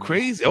land for me.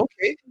 Crazy.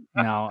 Okay.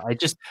 No,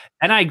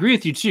 and I agree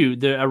with you too.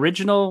 The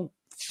original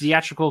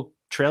theatrical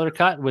trailer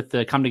cut with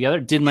the Come Together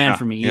didn't land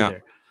for me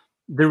either.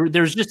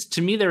 There's just,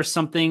 to me, there's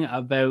something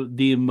about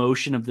the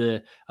emotion of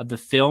the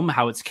film,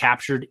 how it's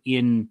captured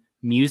in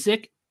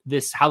music,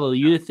 this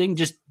Hallelujah thing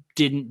just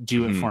didn't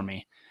do it for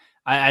me.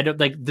 I don't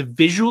like the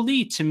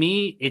visually to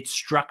me, it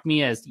struck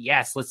me as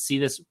yes, let's see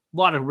this. A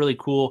lot of really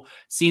cool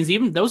scenes.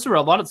 Even those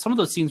are some of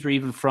those scenes were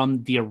even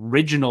from the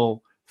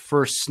original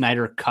first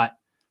Snyder cut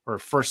or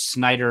first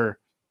Snyder,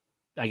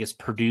 I guess,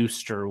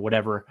 produced or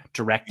whatever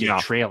directed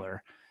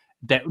trailer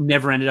that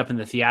never ended up in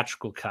the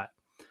theatrical cut.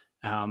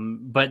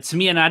 But to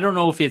me, and I don't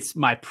know if it's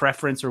my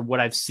preference or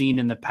what I've seen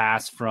in the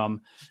past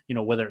from,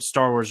 whether it's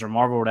Star Wars or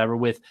Marvel or whatever,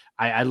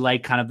 I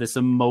like kind of this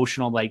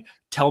emotional, like,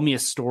 tell me a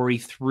story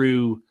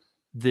through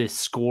the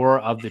score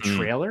of the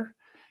trailer.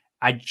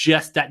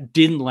 That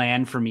didn't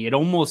land for me. It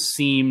almost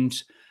seemed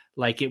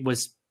like it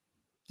was,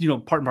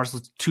 part and parcel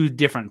of two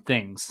different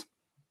things.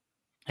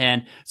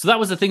 And so that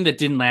was the thing that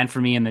didn't land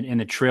for me in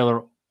the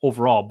trailer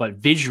overall, but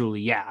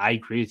visually, yeah, I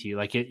agree with you.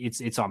 Like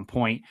it's on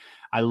point.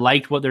 I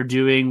liked what they're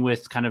doing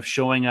with kind of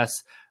showing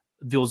us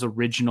those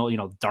original,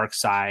 Dark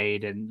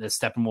Side and the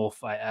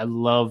Steppenwolf. I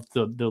love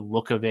the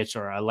look of it,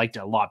 or I liked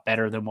it a lot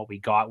better than what we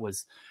got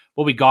was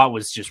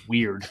just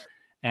weird.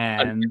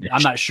 And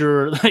I'm not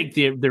sure like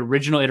the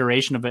original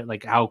iteration of it,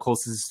 like how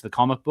close is to the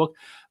comic book,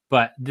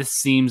 but this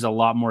seems a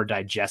lot more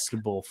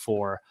digestible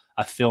for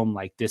a film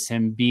like this,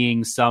 him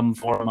being some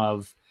form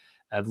of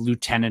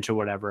lieutenant or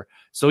whatever.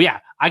 So yeah,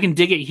 I can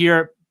dig it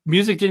here.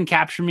 Music didn't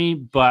capture me,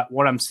 but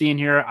what I'm seeing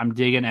here, I'm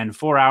digging, and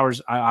 4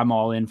 hours I'm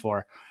all in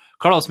for.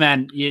 Carlos,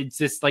 man, it's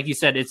just like you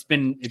said, it's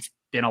been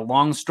a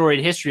long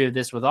storied history of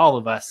this with all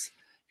of us.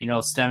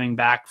 Stemming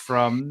back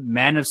from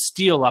Man of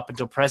Steel up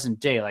until present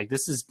day. Like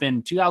this has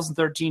been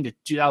 2013 to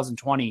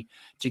 2020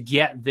 to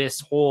get this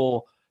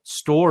whole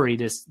story,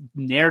 this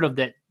narrative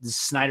that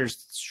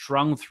Snyder's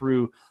strung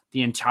through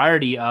the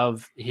entirety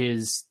of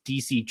his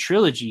DC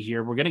trilogy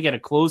here. We're going to get a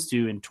close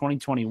to in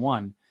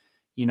 2021.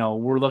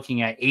 We're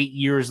looking at 8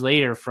 years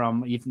later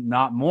from, if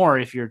not more,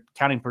 if you're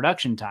counting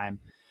production time.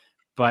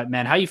 But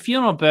man, how you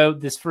feeling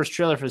about this first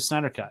trailer for the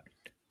Snyder Cut?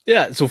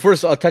 Yeah. So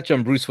first I'll touch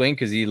on Bruce Wayne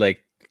because he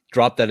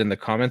dropped that in the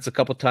comments a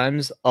couple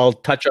times. I'll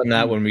touch on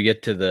that when we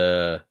get to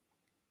the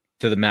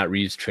Matt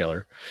Reeves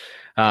trailer.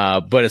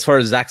 But as far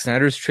as Zack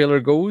Snyder's trailer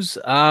goes,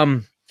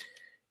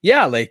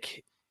 yeah,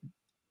 like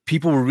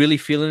people were really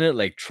feeling it.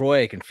 Like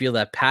Troy, I can feel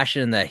that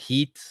passion and that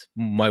heat.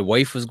 My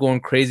wife was going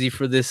crazy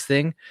for this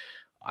thing.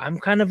 I'm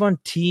kind of on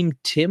Team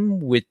Tim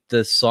with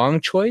the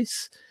song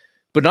choice,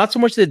 but not so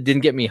much that it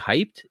didn't get me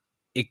hyped.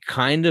 It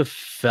kind of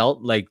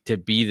felt like to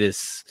be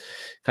this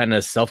kind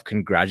of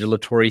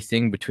self-congratulatory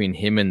thing between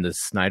him and the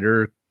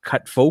Snyder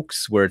cut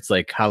folks, where it's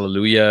like,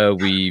 hallelujah,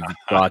 we've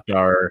got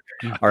our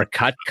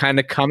cut kind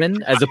of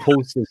coming, as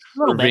opposed to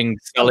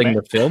selling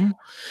the film.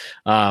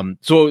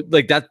 So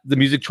like that, the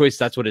music choice,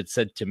 that's what it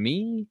said to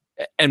me.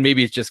 And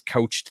maybe it's just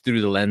couched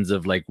through the lens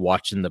of like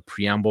watching the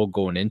preamble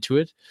going into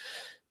it.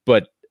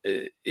 But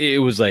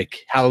it was like,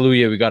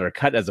 hallelujah, we got our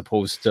cut, as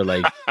opposed to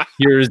like,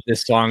 here's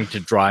this song to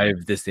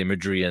drive this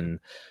imagery and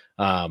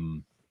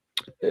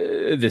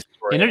this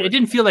story. And it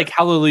didn't feel like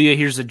hallelujah,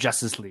 here's the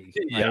Justice League.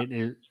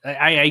 Right?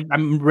 Yeah.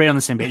 I'm right on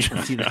the same page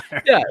with you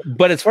there. Yeah,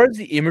 but as far as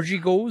the imagery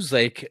goes,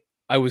 like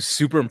I was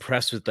super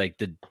impressed with like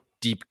the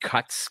deep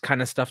cuts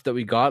kind of stuff that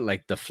we got,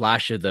 like the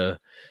flash of the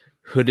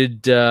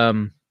hooded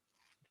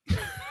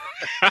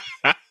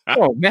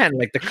oh man,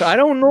 like I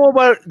don't know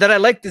about that. I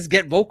like this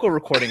Get Vocal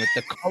recording with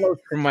the call out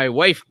from my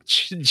wife.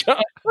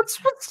 What's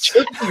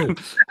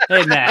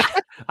Hey man,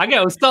 I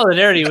got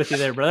solidarity with you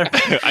there, brother.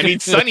 I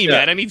need Sonny,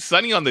 man. I need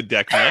Sonny on the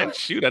deck, man.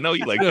 Shoot, I know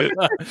you like it.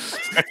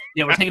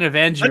 Yeah, we're taking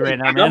advantage of you right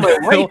now, man.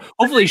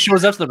 Hopefully he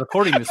shows up to the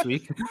recording this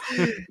week.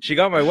 She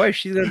got my wife.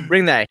 She's gonna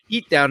bring that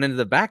heat down into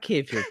the back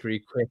cave here pretty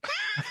quick.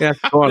 I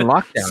have to go on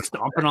lockdown,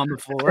 stomping on the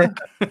floor.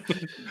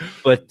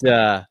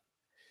 But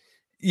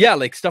yeah,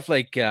 like stuff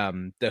like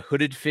the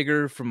hooded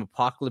figure from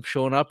Apocalypse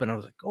showing up, and I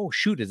was like, "Oh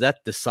shoot, is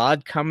that the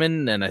Sod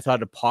coming?" And I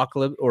thought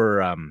Apocalypse,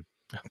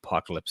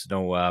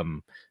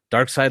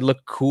 Dark Side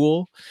looked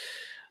cool.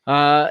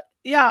 Yeah,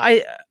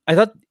 I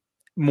thought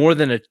more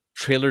than a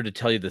trailer to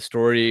tell you the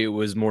story, it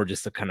was more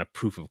just a kind of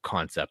proof of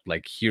concept.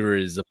 Like here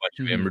is a bunch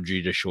of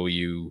imagery to show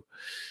you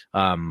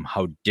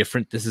how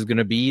different this is going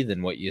to be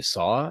than what you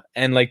saw.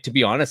 And like to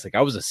be honest, like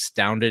I was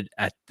astounded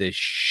at the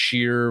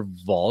sheer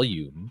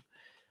volume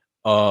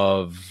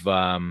of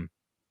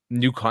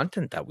new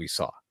content that we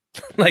saw.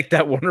 Like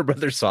that Warner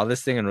Brothers saw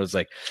this thing and was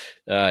like,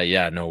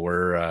 yeah, no,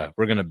 we're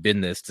gonna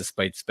bin this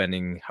despite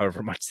spending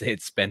however much they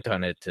had spent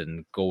on it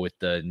and go with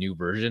the new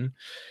version.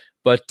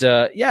 But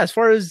yeah, as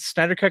far as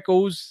Snyder Cut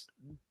goes,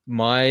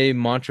 my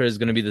mantra is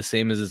going to be the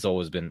same as it's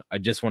always been. I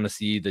just want to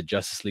see the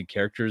Justice League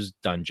characters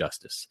done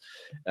justice,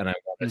 and I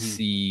want to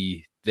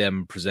see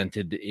them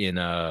presented in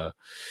a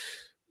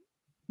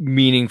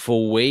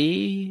meaningful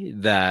way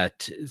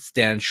that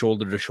stands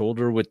shoulder to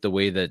shoulder with the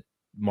way that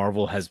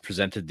Marvel has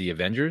presented the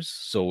Avengers.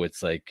 So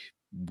it's like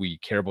we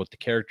care about the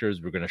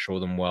characters, we're going to show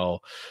them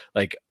well.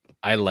 Like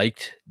I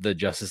liked the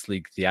Justice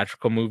League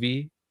theatrical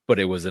movie, but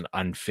it was an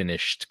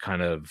unfinished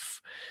kind of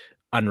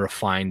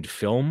unrefined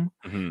film.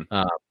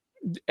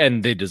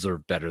 And they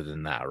deserve better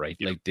than that, right?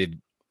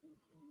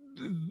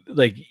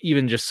 Like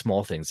even just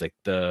small things like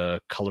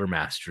the color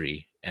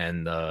mastery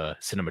and the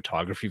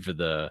cinematography for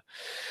the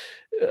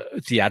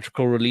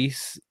theatrical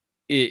release,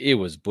 it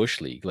was Bush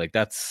League. Like,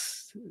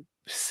 that's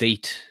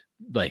Sate,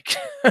 like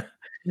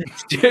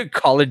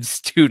college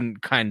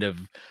student kind of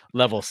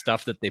level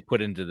stuff that they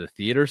put into the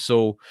theater.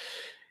 So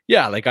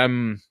yeah, like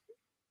I'm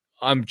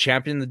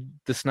championing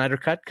the Snyder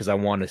Cut because I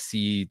want to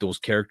see those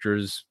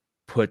characters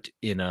put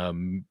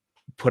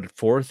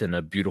forth in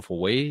a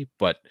beautiful way.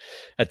 But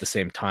at the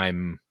same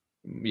time,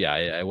 yeah,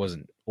 I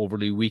wasn't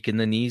overly weak in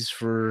the knees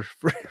for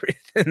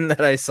everything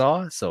that I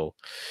saw. So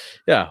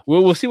yeah,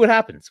 we'll see what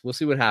happens. We'll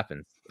see what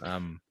happens.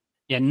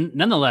 Yeah,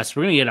 nonetheless,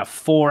 we're gonna get a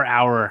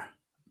 4-hour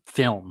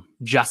film,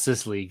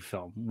 Justice League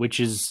film, which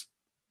is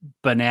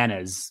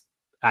bananas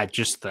at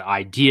just the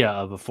idea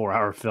of a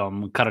 4-hour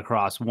film cut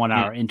across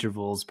 1-hour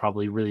intervals,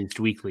 probably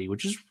released weekly,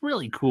 which is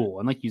really cool.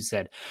 And like you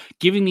said,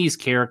 giving these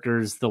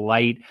characters the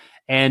light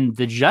and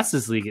the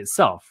Justice League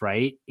itself,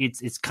 right?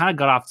 It's kind of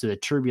got off to a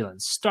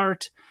turbulent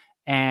start,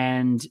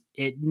 and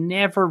it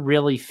never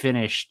really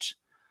finished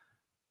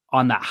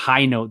on that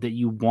high note that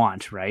you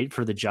want, right?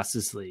 For the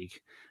Justice League.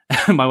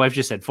 My wife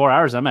just said 4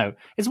 hours, I'm out.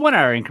 It's 1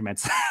 hour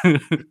increments.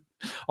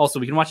 Also,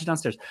 we can watch it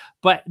downstairs.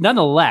 But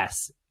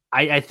nonetheless,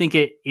 I think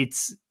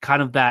it's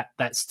kind of that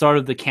start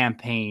of the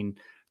campaign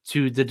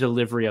to the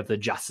delivery of the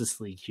Justice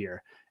League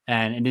here.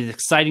 And it is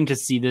exciting to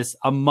see this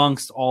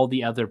amongst all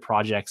the other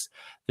projects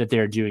that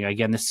they're doing.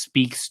 Again, this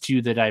speaks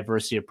to the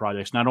diversity of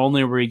projects. Not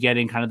only are we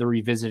getting kind of the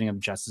revisiting of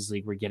Justice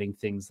League, we're getting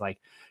things like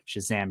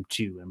Shazam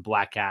 2 and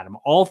Black Adam,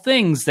 all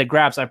things that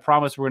Grabs, I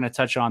promise we're going to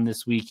touch on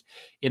this week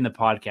in the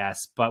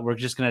podcast, but we're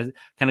just going to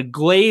kind of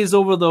glaze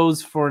over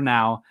those for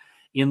now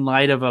in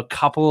light of a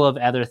couple of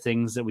other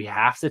things that we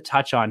have to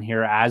touch on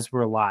here as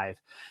we're live.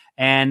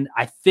 And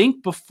I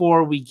think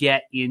before we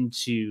get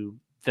into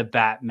the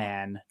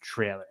Batman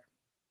trailer,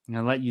 I'm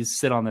going to let you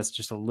sit on this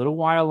just a little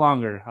while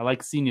longer. I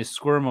like seeing you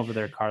squirm over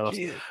there, Carlos.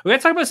 We're going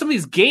to talk about some of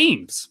these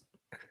games.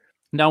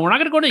 Now, we're not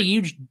going to go into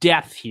huge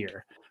depth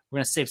here. We're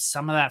going to save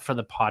some of that for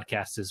the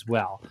podcast as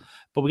well.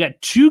 But we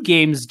got 2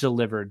 games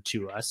delivered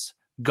to us,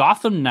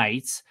 Gotham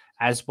Knights,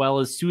 as well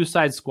as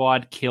Suicide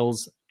Squad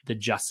Kills the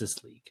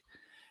Justice League.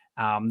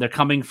 They're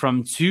coming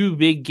from 2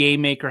 big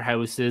game maker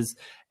houses.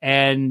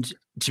 And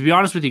to be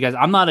honest with you guys,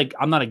 I'm not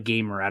a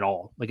gamer at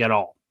all,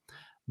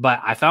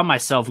 but I found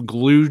myself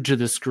glued to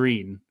the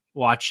screen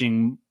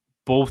watching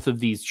both of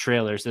these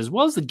trailers, as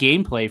well as the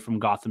gameplay from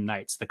Gotham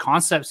Knights. The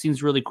concept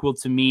seems really cool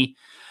to me,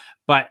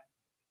 but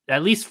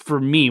at least for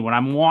me, when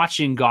I'm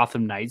watching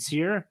Gotham Knights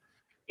here,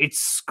 it's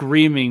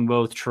screaming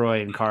both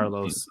Troy and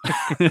Carlos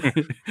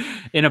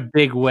in a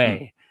big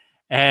way.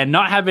 And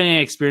not having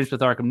any experience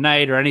with Arkham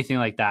Knight or anything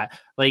like that.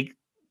 Like,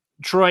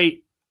 Troy,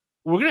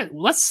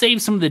 let's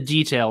save some of the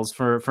details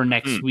for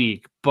next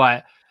week,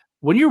 but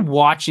when you're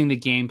watching the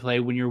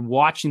gameplay, when you're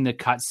watching the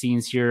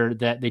cutscenes here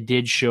that they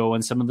did show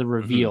and some of the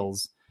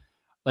reveals,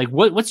 like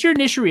what's your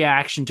initial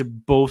reaction to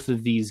both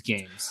of these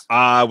games?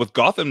 With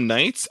Gotham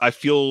Knights, I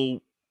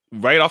feel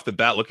right off the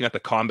bat, looking at the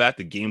combat,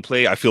 the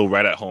gameplay, I feel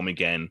right at home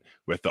again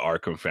with the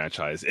Arkham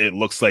franchise. It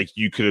looks like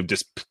you could have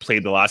just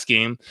played the last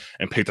game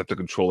and picked up the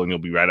controller and you'll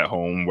be right at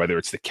home, whether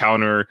it's the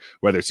counter,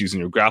 whether it's using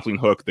your grappling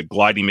hook, the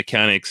gliding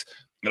mechanics.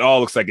 It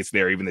all looks like it's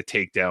there, even the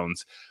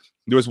takedowns.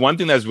 There was one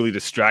thing that was really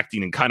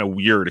distracting and kind of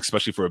weird,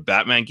 especially for a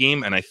Batman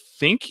game, and I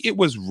think it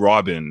was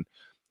Robin,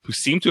 who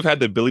seemed to have had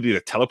the ability to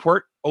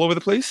teleport all over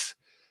the place.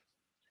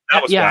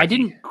 That was wacky. I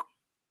didn't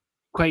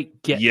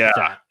quite get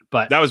that,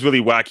 but that was really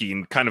wacky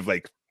and kind of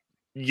like,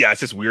 it's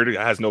just weird. It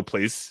has no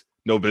place,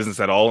 no business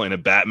at all in a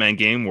Batman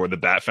game or the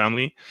Bat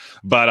family.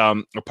 But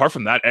apart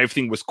from that,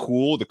 everything was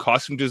cool. The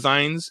costume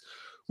designs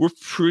were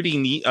pretty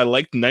neat. I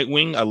liked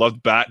Nightwing. I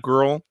loved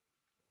Batgirl.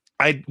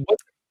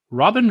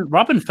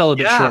 Robin fell a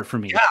bit short for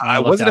me. Yeah, I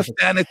wasn't a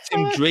fan of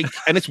Tim Drake.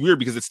 And it's weird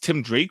because it's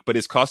Tim Drake, but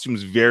his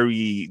costume's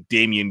very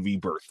Damian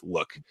Rebirth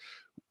look.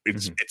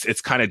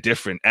 It's kind of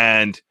different.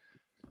 And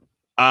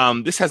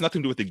this has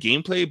nothing to do with the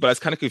gameplay, but I was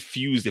kind of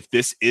confused if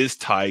this is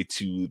tied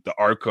to the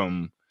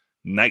Arkham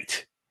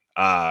Knight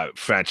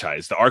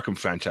franchise, the Arkham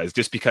franchise,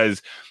 just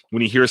because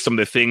when you hear some of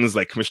the things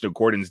like Commissioner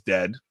Gordon's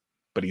dead,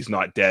 but he's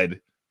not dead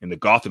in the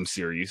Gotham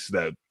series,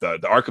 the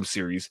Arkham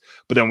series.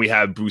 But then we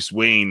have Bruce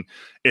Wayne.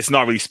 It's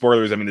not really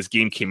spoilers. I mean, this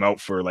game came out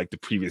for like the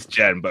previous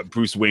gen, but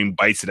Bruce Wayne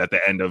bites it at the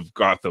end of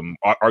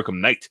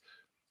Arkham Knight.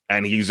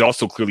 And he's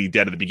also clearly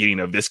dead at the beginning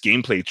of this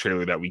gameplay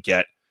trailer that we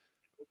get.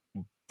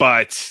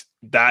 But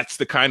that's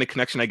the kind of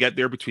connection I get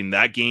there between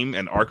that game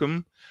and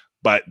Arkham.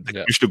 But the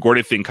Commissioner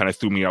Gordon thing kind of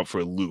threw me out for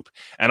a loop.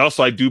 And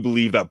also, I do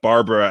believe that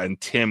Barbara and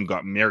Tim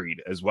got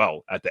married as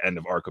well at the end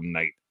of Arkham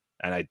Knight.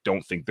 And I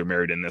don't think they're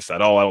married in this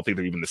at all. I don't think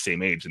they're even the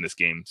same age in this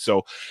game.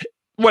 So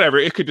whatever,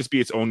 it could just be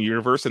its own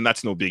universe, and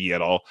that's no biggie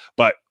at all.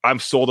 But I'm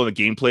sold on the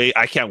gameplay.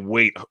 I can't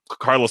wait.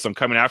 Carlos, I'm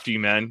coming after you,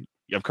 man.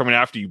 I'm coming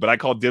after you. But I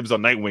call dibs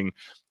on Nightwing.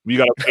 We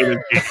got to play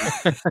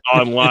this game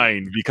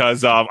online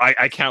because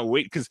I can't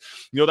wait. Because,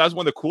 that's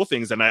one of the cool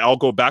things. And I'll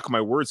go back on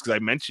my words because I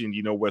mentioned,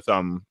 with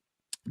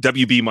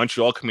WB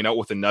Montreal coming out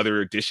with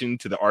another addition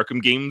to the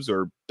Arkham games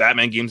or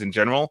Batman games in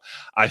general.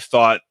 I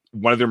thought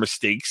one of their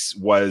mistakes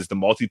was the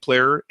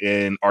multiplayer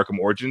in Arkham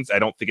Origins. I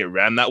don't think it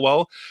ran that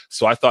well.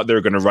 So I thought they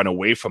were going to run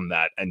away from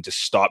that and just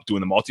stop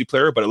doing the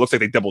multiplayer. But it looks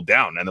like they doubled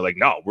down and they're like,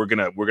 no, we're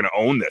gonna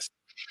own this.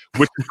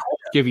 Which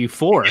give you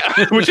 4.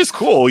 Yeah, which is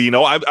cool. You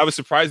know, I was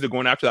surprised they're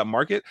going after that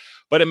market,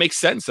 but it makes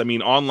sense. I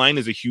mean, online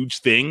is a huge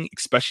thing,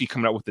 especially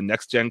coming out with the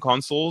next gen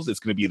consoles. It's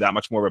going to be that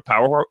much more of a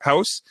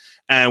powerhouse.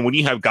 And when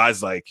you have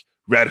guys like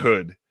Red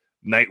Hood,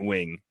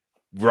 Nightwing,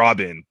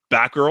 Robin,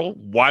 Batgirl,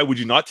 why would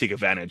you not take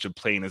advantage of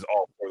playing as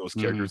all four of those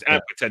characters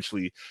and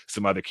potentially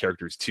some other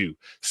characters too?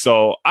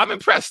 So I'm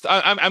impressed.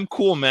 I'm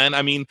cool, man.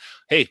 I mean,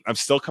 hey, I'm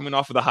still coming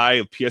off of the high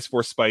of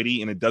PS4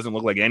 Spidey, and it doesn't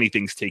look like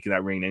anything's taking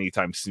that reign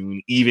anytime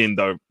soon, even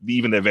the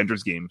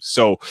Avengers game.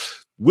 So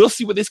we'll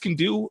see what this can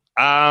do.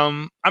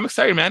 I'm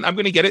excited, man. I'm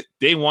gonna get it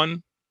day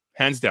one,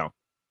 hands down.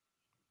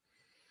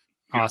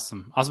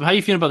 Awesome. How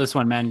you feeling about this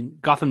one, man?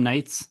 Gotham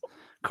Knights,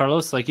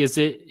 Carlos. Like, is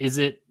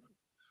it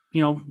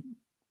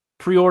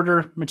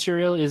pre-order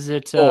material? Is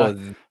it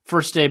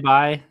first day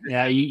buy?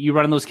 Yeah, you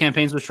running those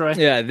campaigns with Troy?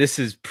 Yeah, this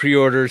is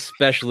pre-order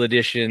special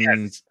edition.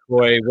 Yes.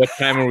 Troy, what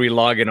time are we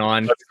logging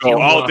on? Let's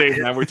go all day,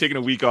 man. We're taking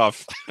a week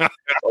off. Yeah,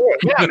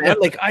 man.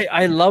 Like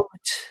I loved,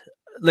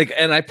 like,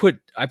 and I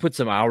put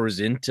some hours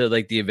into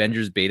like the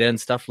Avengers beta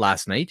and stuff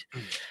last night.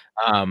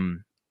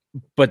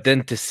 But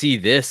then to see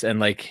this and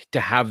like to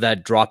have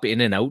that drop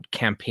in and out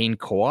campaign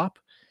co-op,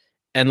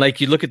 and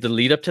like you look at the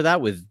lead up to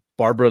that with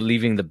Barbara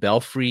leaving the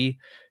Belfry.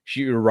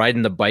 You're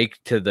riding the bike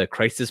to the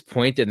crisis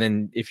point, and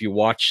then if you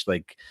watch,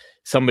 like,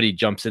 somebody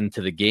jumps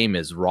into the game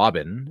as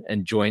Robin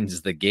and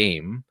joins the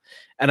game.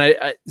 And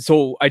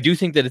so I do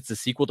think that it's a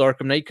sequel to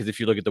Arkham Knight, because if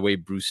you look at the way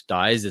Bruce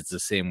dies, it's the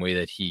same way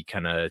that he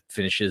kind of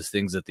finishes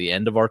things at the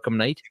end of Arkham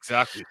Knight.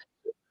 Exactly.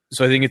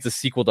 So I think it's a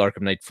sequel to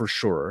Arkham Knight for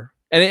sure,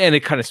 and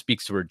it kind of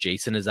speaks to where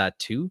Jason is at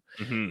too.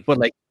 But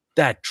like,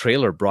 that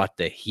trailer brought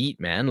the heat,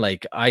 man.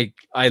 Like I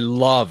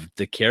loved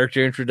the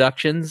character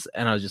introductions,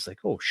 and I was just like,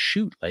 oh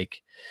shoot,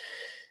 like,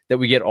 that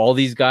we get all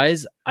these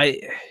guys. I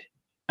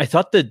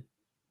thought the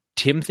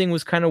Tim thing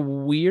was kind of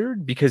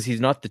weird because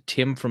he's not the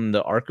Tim from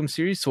the Arkham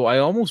series. So I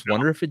almost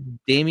wonder if it's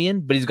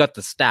Damian, but he's got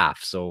the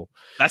staff. So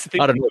that's the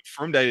thing. They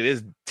confirmed that it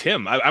is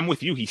Tim. I'm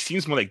with you. He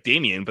seems more like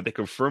Damian, but they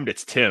confirmed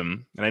it's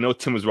Tim. And I know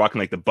Tim was rocking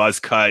like the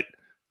buzz cut,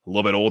 a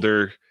little bit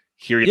older.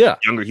 Here he's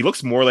younger. He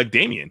looks more like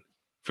Damian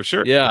for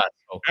sure. Yeah.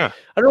 So, I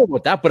don't know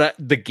about that, but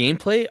the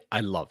gameplay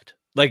I loved.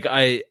 Like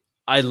I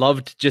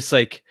loved just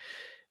like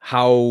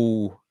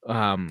how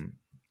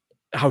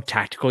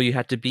tactical you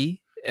had to be,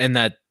 and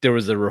that there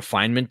was a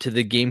refinement to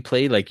the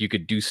gameplay. Like you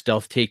could do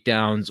stealth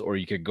takedowns, or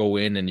you could go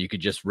in and you could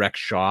just wreck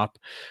shop.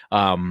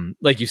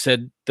 Like you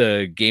said,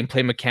 the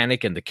gameplay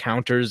mechanic and the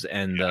counters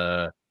and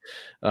the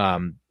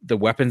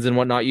weapons and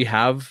whatnot you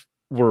have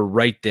were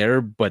right there,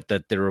 but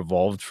that they're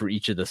evolved for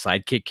each of the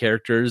sidekick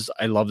characters.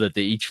 I love that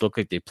they each look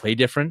like they play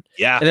different.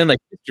 Yeah. And then like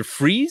Mr.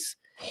 Freeze,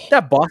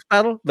 that boss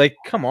battle, like,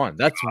 come on,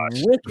 that's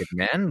wicked,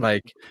 man.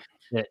 Like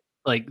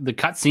the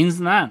cutscenes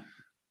in that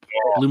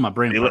blew my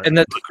brain. And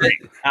that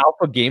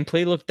alpha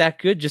gameplay looked that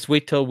good. Just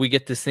wait till we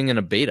get this thing in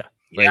a beta.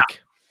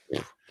 Like,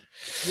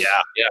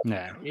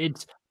 yeah.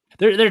 It's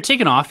they're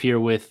taking off here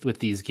with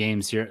these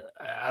games here.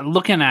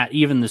 Looking at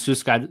even the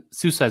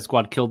Suicide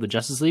Squad killed the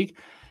Justice League.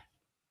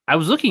 I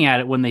was looking at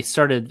it when they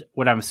started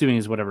what I'm assuming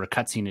is whatever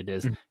cutscene it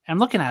is. And I'm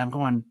looking at it, I'm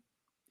going,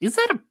 is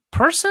that a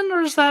person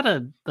or is that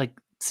a like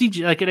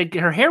CG? Like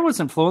her hair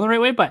wasn't flowing the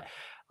right way, but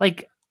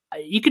like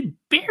you could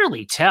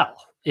barely tell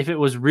if it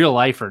was real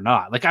life or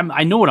not. Like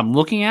I know what I'm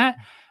looking at,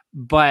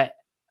 but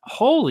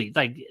holy,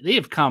 like they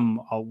have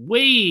come a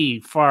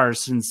way far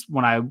since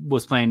when I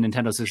was playing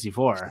Nintendo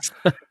 64.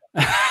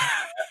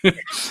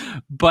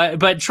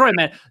 but Troy,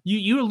 man,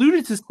 you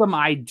alluded to some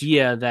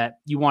idea that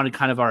you wanted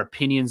kind of our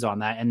opinions on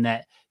that, and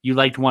that you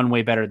liked one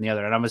way better than the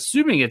other. And I'm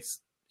assuming it's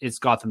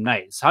Gotham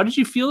Knights. How did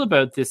you feel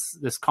about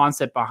this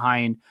concept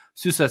behind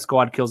Suicide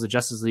Squad kills the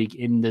Justice League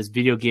in this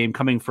video game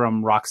coming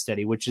from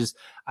Rocksteady, which is,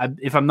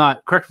 if I'm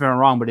not correct if I'm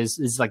wrong, but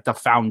is like the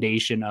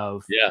foundation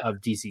of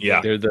DC.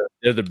 Yeah, they're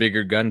the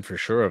bigger gun for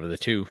sure of the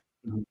two.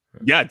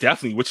 Yeah,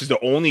 definitely. Which is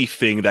the only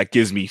thing that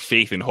gives me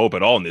faith and hope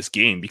at all in this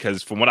game,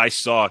 because from what I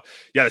saw,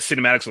 the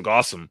cinematics look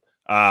awesome.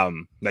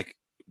 Like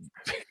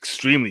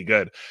extremely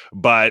good,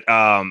 but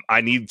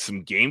I need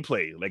some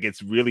gameplay. Like,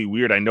 it's really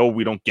weird. I know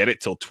we don't get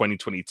it till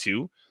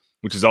 2022,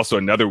 which is also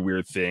another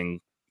weird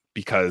thing,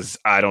 because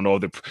I don't know,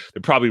 they're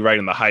probably right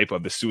in the hype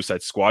of the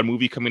Suicide Squad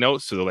movie coming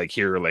out, so they're like,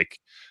 here, like,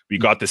 we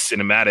got the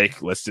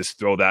cinematic, let's just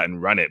throw that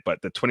and run it.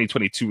 But the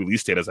 2022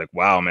 release date is like,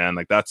 wow, man,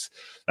 like that's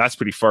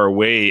pretty far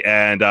away.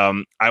 And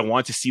I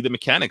want to see the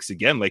mechanics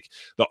again. Like,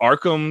 the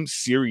Arkham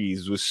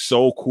series was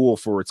so cool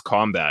for its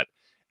combat.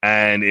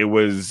 And it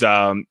was,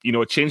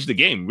 it changed the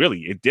game.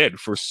 Really, it did,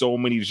 for so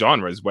many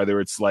genres.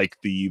 Whether it's like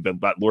the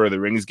Lord of the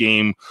Rings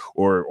game,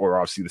 or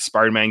obviously the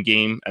Spider-Man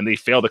game, and they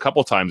failed a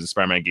couple times in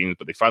Spider-Man games,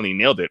 but they finally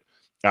nailed it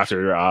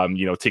after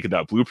taking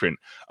that blueprint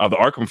of the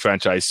Arkham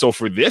franchise. So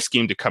for this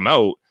game to come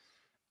out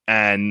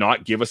and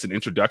not give us an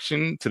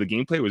introduction to the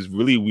gameplay was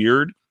really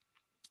weird.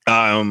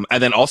 And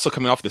then also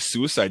coming off the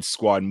Suicide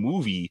Squad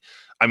movie,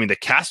 I mean, the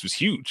cast was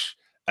huge.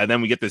 and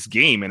then we get this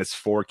game and it's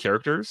 4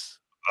 characters.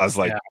 I was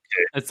like,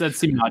 that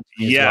seemed odd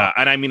to me as yeah. well.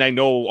 And I mean, I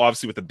know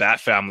obviously with the Bat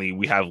family,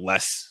 we have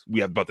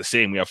about the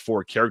same. We have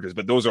 4 characters,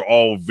 but those are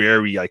all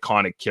very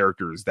iconic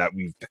characters that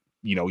we've,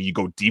 you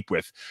go deep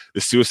with.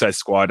 The Suicide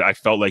Squad, I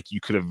felt like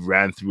you could have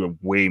ran through a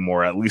way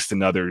more, at least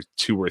another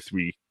 2 or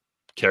 3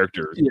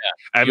 characters. Yeah.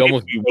 I You mean,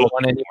 almost don't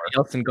want anything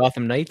else in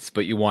Gotham Knights,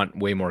 but you want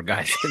way more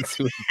guys in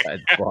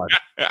Suicide Squad.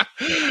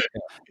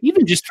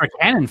 Even just for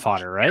cannon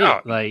fodder, right? Yeah.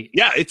 Like,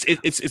 yeah,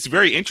 it's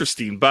very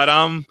interesting, but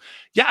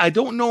yeah, I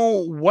don't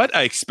know what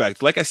I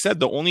expect. Like I said,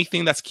 the only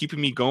thing that's keeping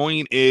me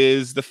going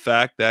is the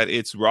fact that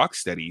it's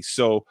Rocksteady.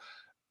 So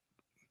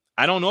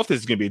I don't know if this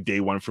is going to be a day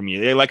one for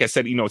me. Like I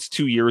said, it's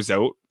 2 years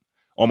out,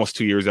 almost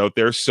 2 years out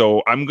there.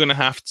 So I'm going to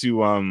have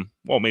to,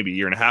 maybe a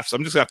year and a half. So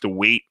I'm just going to have to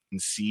wait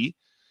and see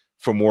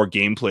for more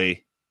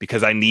gameplay,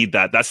 because I need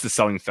that. That's the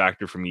selling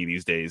factor for me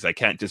these days. I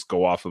can't just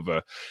go off of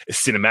a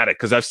cinematic,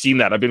 because I've seen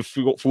that. I've been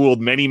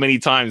fooled many, many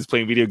times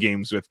playing video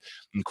games with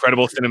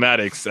incredible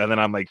cinematics, and then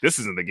I'm like, this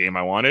isn't the game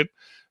I wanted.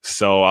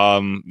 So,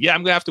 yeah,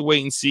 I'm going to have to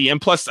wait and see. And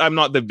plus, I'm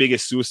not the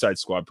biggest Suicide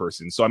Squad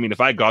person. So, I mean,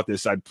 if I got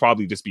this, I'd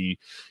probably just be,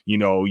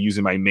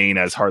 using my main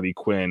as Harley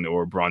Quinn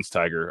or Bronze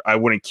Tiger. I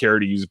wouldn't care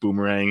to use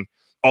Boomerang,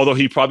 although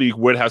he probably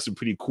would have some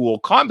pretty cool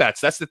combats.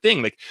 That's the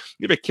thing. Like,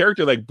 you have a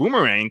character like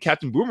Boomerang,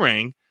 Captain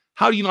Boomerang.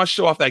 How do you not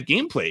show off that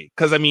gameplay?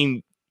 Because, I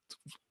mean,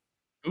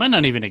 it might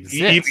not even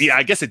exist. Yeah,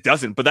 I guess it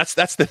doesn't. But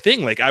that's the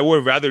thing. Like, I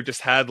would rather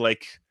just had,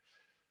 like,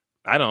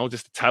 I don't know,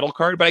 just a title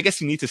card. But I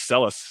guess you need to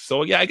sell us.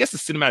 So, yeah, I guess the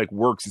cinematic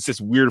works. It's just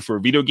weird for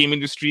a video game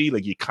industry.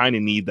 Like, you kind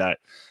of need that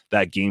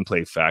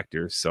gameplay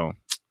factor. So,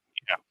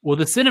 yeah. Well,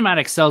 the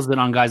cinematic sells it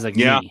on guys like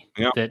me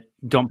yeah. that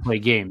don't play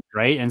games,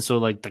 right? And so,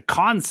 like, the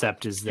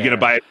concept is there. You're going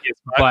to buy it.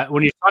 But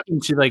when you're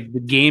talking to, like,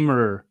 the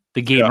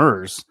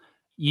gamers,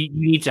 you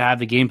need to have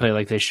the gameplay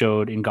like they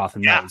showed in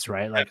Gotham Knights,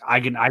 right? Like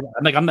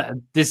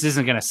this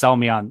isn't going to sell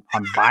me on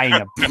buying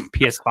a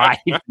PS5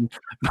 and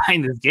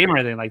buying this game or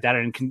anything like that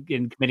and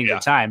committing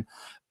the time.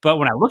 But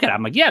when I look at it,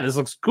 I'm like, yeah, this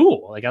looks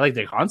cool. Like, I like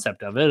the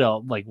concept of it.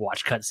 I'll like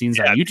watch cutscenes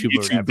on YouTube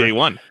or whatever. Day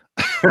one.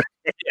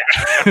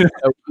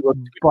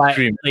 But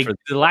like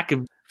the lack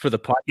of for the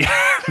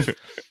podcast,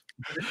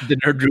 the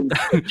Nerd Room.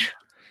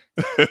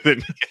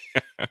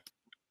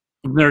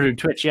 Nerd Room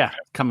Twitch, yeah,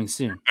 coming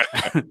soon.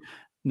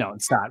 No,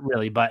 it's not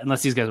really, but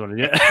unless these guys want to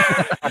do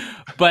it.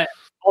 But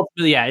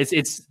ultimately, yeah,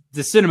 it's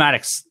the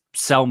cinematics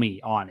sell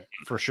me on it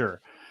for sure.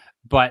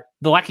 But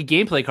the lack of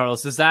gameplay,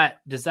 Carlos, does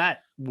that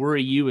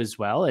worry you as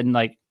well? And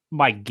like,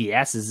 my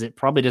guess is it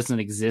probably doesn't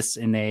exist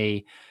in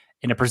a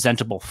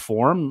presentable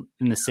form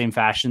in the same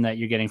fashion that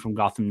you're getting from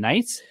Gotham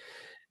Knights.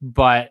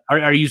 But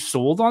are you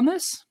sold on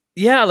this?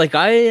 Yeah, like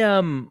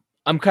I'm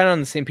kind of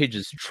on the same page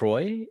as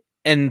Troy,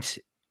 and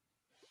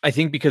I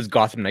think because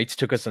Gotham Knights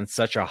took us on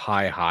such a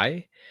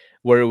high,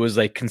 where it was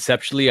like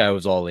conceptually I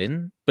was all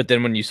in, but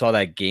then when you saw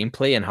that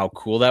gameplay and how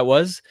cool that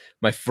was,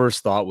 my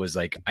first thought was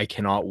like, I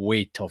cannot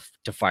wait to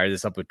fire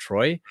this up with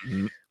Troy.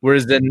 Mm-hmm.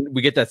 Whereas then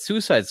we get that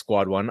Suicide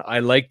Squad one. I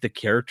like the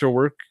character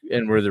work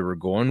and where they were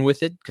going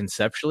with it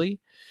conceptually,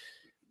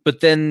 but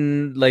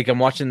then like I'm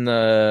watching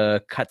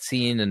the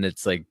cutscene and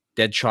it's like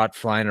Deadshot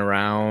flying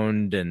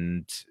around,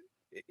 and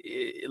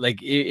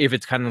like if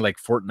it's kind of like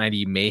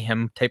Fortnite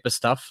mayhem type of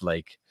stuff,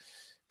 like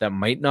that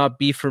might not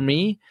be for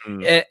me.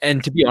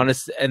 And to be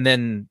honest, and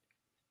then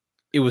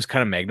it was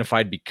kind of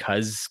magnified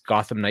because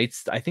Gotham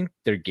Knights, I think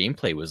their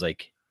gameplay was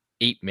like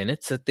 8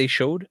 minutes that they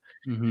showed.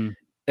 Mm-hmm.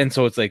 And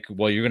so it's like,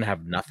 well, you're going to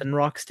have nothing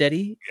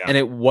Rocksteady. Yeah. And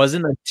it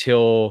wasn't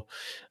until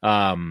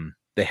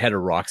the head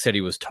of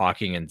Rocksteady was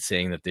talking and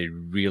saying that they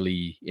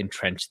really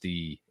entrenched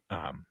the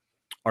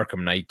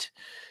Arkham Knight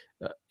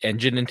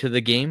engine into the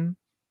game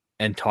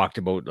and talked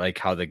about like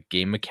how the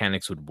game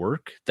mechanics would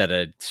work, that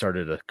it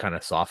started to kind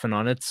of soften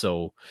on it.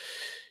 So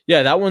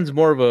yeah, that one's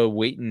more of a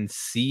wait and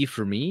see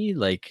for me.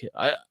 Like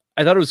I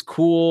thought it was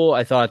cool.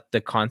 I thought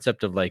the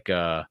concept of like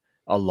a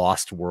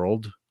lost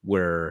world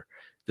where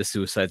the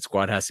Suicide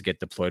Squad has to get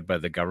deployed by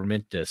the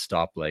government to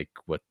stop like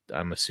what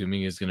I'm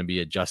assuming is going to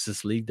be a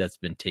Justice League that's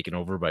been taken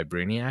over by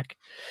Brainiac.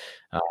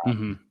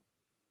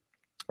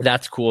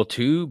 That's cool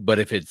too. But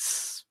if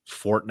it's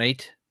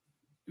Fortnite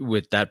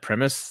with that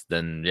premise,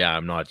 then yeah,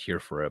 I'm not here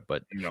for it.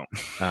 But yeah,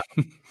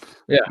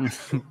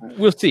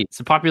 we'll see. It's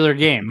a popular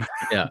game.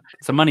 Yeah,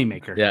 it's a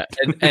moneymaker. Yeah,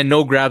 and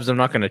no grabs. I'm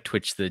not going to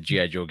Twitch the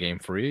G.I. Joe game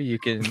for you.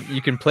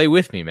 You can play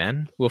with me,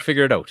 man. We'll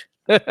figure it out.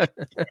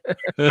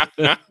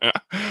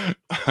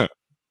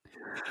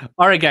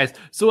 All right, guys.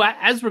 So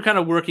as we're kind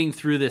of working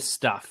through this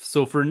stuff,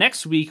 so for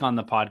next week on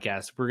the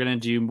podcast, we're going to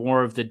do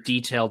more of the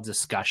detailed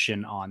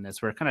discussion on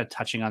this. We're kind of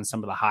touching on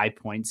some of the high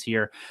points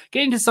here,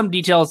 getting to some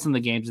details in the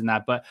games and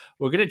that, but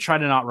we're going to try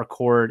to not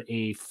record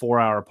a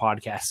 4-hour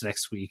podcast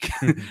next week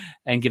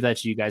and give that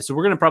to you guys. So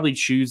we're going to probably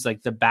choose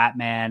like the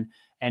Batman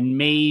and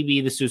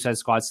maybe the Suicide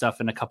Squad stuff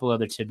and a couple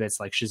other tidbits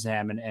like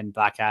Shazam and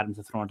Black Adam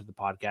to throw into the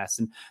podcast.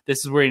 And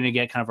this is where you're going to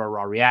get kind of our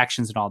raw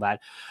reactions and all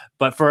that.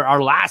 But for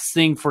our last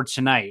thing for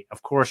tonight,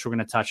 of course, we're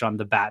going to touch on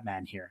the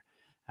Batman here.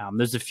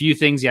 There's a few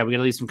things. Yeah, we got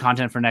to leave some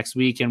content for next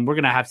week, and we're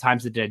going to have time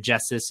to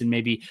digest this, and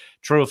maybe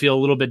Troy will feel a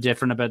little bit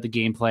different about the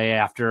gameplay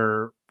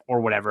after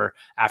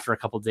a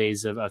couple of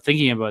days of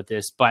thinking about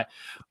this. But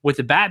with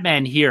the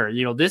Batman here,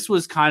 this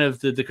was kind of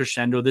the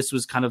crescendo. This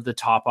was kind of the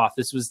top off.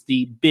 This was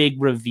the big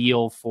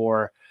reveal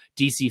for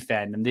DC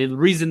Fandom. The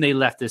reason they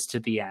left this to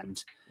the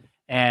end.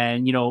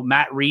 And,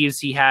 Matt Reeves,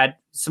 he had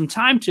some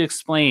time to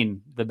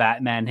explain the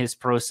Batman, his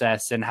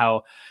process, and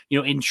how,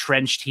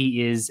 entrenched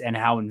he is and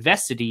how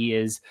invested he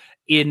is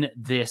in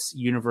this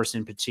universe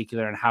in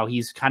particular, and how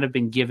he's kind of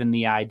been given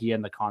the idea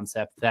and the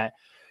concept that,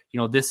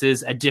 this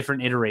is a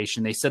different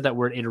iteration. They said that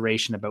word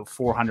iteration about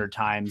 400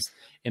 times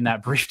in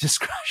that brief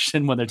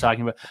discussion when they're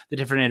talking about the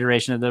different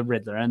iteration of the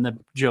Riddler and the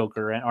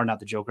Joker, or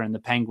not the Joker, and the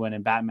Penguin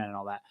and Batman and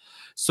all that.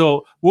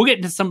 So we'll get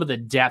into some of the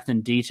depth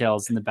and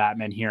details in the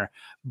Batman here,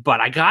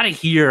 but I got to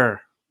hear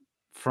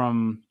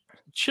from,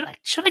 should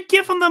I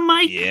give him the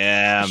mic?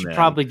 Yeah, I should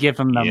probably give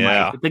him the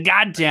mic. The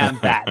goddamn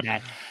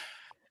Batman.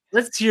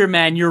 Let's hear,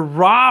 man, your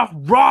raw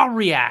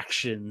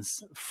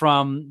reactions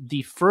from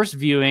the first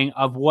viewing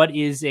of what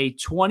is a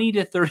 20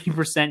 to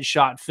 30%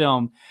 shot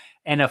film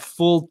and a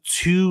full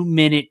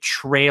 2-minute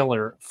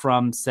trailer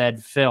from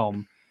said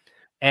film.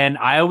 And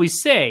I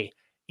always say,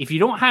 if you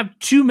don't have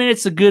 2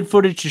 minutes of good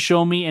footage to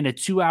show me in a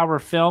 2-hour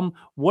film,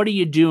 what are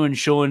you doing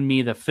showing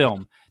me the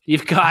film?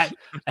 You've got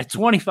a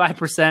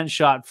 25%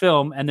 shot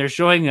film, and they're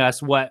showing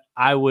us what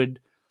I would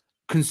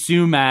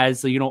consume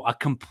as, a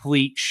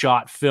complete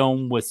shot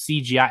film with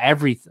CGI,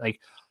 everything. Like,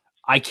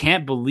 I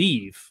can't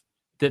believe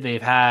that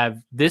they've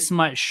had this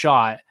much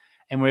shot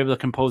and we're able to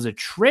compose a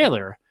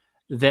trailer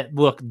that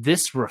looked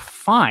this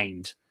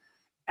refined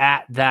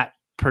at that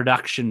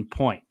production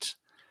point.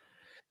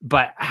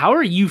 But how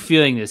are you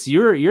feeling this?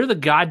 You're the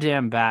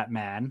goddamn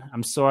Batman.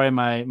 I'm sorry,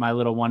 my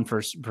little one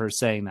for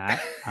saying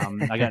that.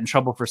 I got in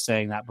trouble for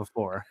saying that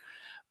before.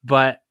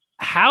 But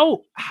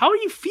how are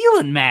you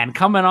feeling, man,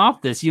 coming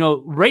off this?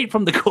 Right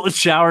from the cold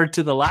shower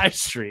to the live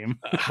stream.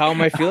 How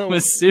am I feeling?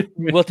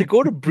 Well, to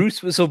go to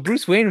Bruce. So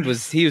Bruce Wayne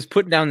was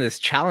putting down this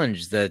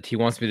challenge that he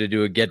wants me to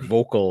do a Get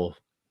Vocal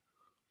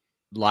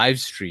live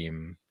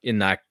stream in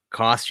that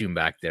costume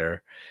back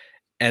there.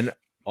 And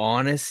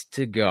honest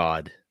to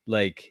God,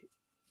 like,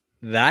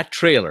 that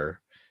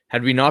trailer,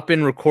 had we not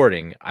been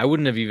recording, I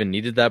wouldn't have even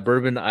needed that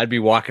bourbon. I'd be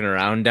walking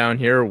around down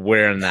here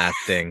wearing that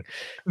thing,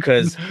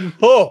 because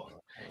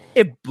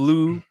it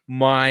blew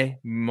my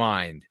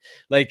mind.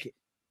 Like,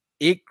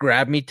 it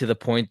grabbed me to the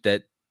point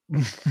that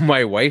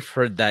my wife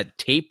heard that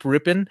tape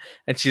ripping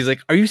and she's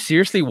like, "Are you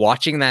seriously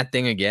watching that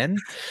thing again?"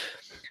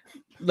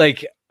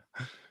 Like,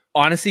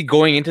 honestly,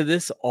 going into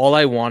this, all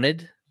I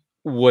wanted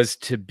was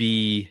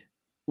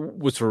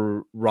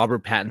for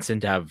Robert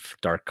Pattinson to have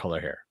dark color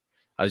hair.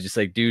 I was just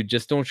like, dude,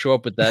 just don't show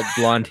up with that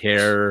blonde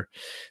hair,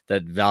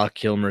 that Val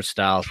Kilmer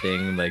style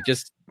thing. Like,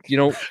 just,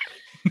 do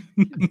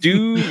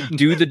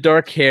the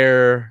dark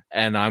hair,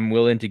 and I'm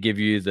willing to give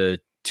you the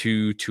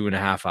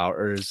 2.5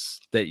 hours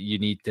that you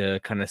need to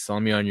kind of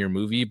sell me on your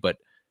movie. But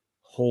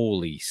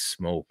holy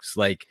smokes,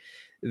 like,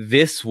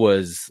 this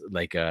was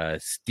like a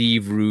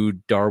Steve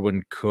Rude,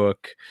 Darwin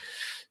Cook,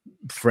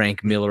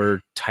 Frank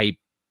Miller type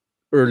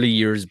early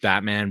years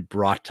Batman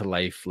brought to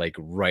life, like,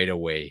 right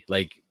away.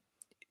 Like,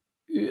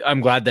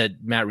 I'm glad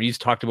that Matt Reeves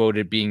talked about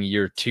it being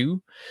year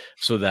 2,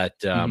 so that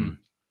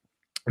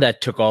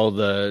that took all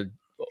the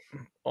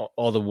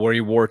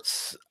worry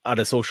warts out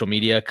of social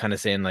media, kind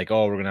of saying like,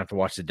 "Oh, we're gonna have to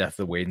watch the Death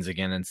of the Waynes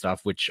again" and stuff,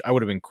 which I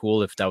would have been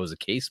cool if that was the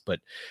case, but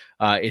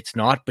it's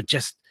not. But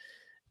just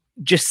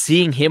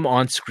seeing him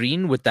on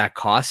screen with that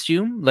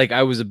costume, like,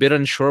 I was a bit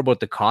unsure about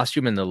the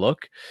costume and the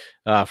look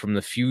from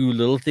the few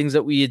little things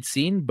that we had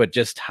seen, but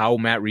just how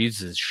Matt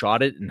Reeves has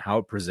shot it and how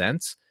it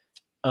presents,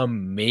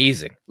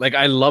 amazing. Like,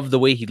 I love the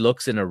way he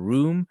looks in a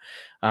room,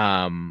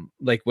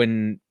 like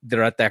when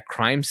they're at that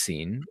crime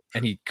scene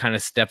and he kind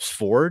of steps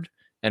forward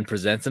and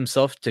presents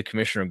himself to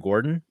Commissioner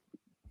Gordon.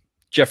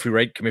 Jeffrey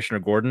Wright, Commissioner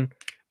Gordon,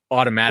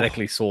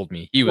 automatically sold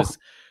me. He was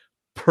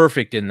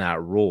perfect in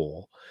that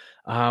role,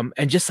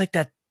 and just like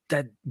that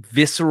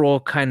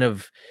visceral kind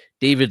of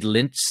David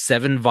Lynch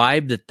 7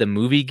 vibe that the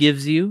movie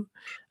gives you,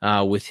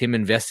 with him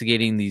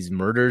investigating these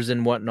murders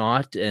and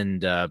whatnot.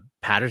 And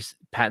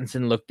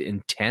Pattinson looked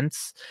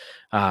intense.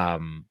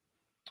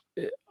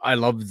 I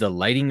love the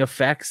lighting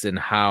effects and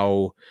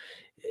how,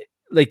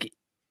 like,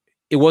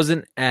 it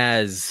wasn't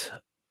as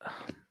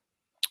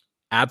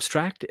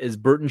abstract as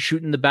Burton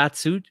shooting the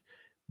Batsuit,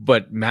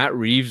 but Matt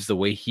Reeves, the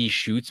way he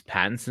shoots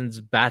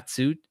Pattinson's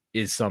Batsuit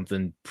is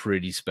something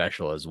pretty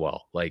special as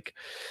well. Like,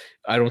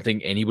 I don't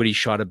think anybody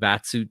shot a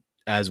Batsuit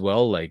as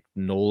well, like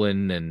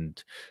Nolan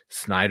and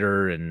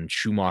Snyder and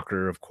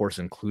Schumacher, of course,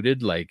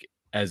 included, like,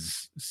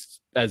 as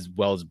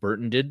well as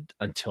Burton did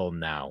until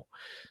now.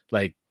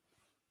 Like,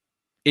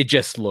 it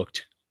just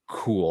looked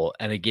cool,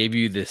 and it gave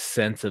you this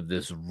sense of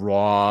this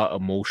raw,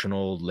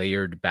 emotional,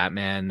 layered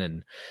Batman,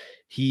 and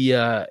he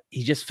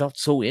just felt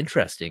so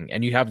interesting.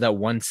 And you have that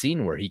one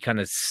scene where he kind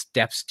of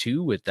steps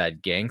to with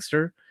that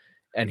gangster,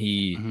 and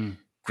he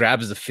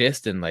grabs the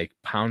fist and like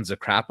pounds the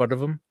crap out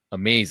of him.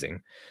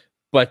 Amazing.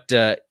 But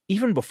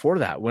even before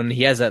that, when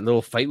he has that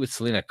little fight with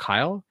Selena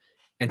Kyle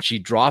and she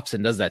drops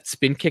and does that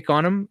spin kick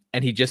on him,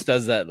 and he just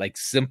does that like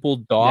simple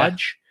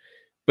dodge,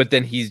 but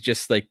then he's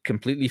just like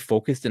completely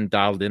focused and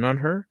dialed in on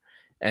her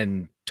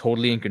and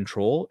totally in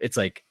control. It's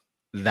like,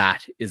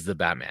 that is the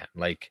Batman.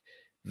 Like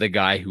the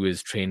guy who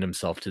has trained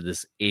himself to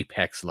this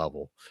apex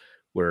level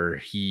where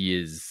he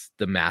is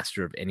the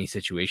master of any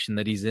situation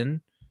that he's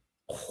in.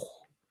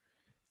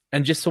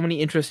 And just so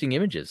many interesting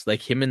images,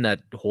 like him in that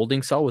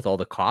holding cell with all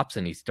the cops,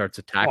 and he starts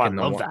attacking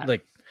I love that.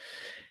 Like,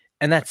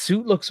 and that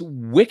suit looks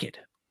wicked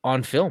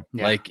on film.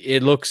 Yeah. Like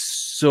it looks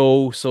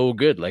so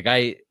good. Like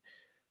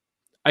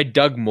I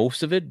dug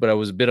most of it, but I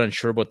was a bit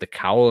unsure about the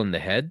cowl and the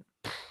head.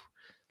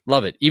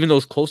 Love it. Even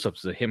those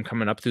close-ups of him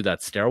coming up through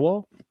that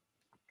stairwell,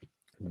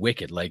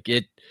 wicked. Like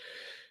it.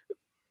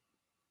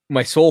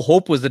 My sole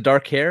hope was the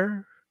dark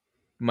hair.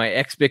 My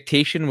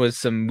expectation was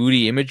some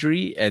moody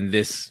imagery, and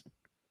this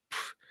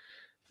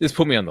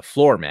put me on the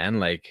floor, man.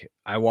 Like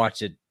I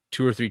watched it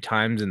 2 or 3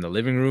 times in the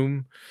living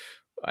room.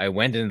 I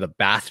went into the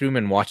bathroom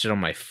and watched it on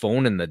my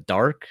phone in the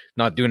dark,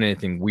 not doing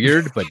anything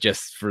weird, but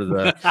just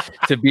for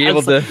to be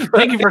able to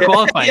thank you for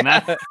qualifying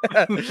that.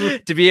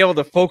 To be able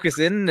to focus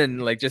in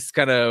and like just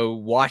kind of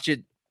watch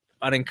it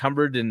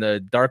unencumbered in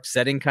the dark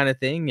setting kind of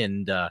thing.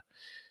 And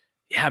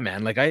yeah,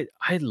 man, like I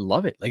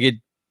love it. Like it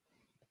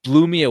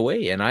blew me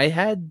away, and I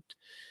had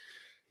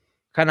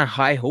kind of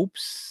high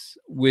hopes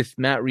with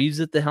Matt Reeves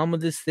at the helm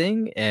of this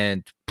thing,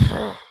 and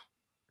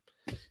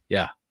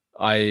yeah,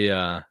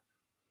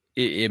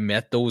 it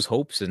met those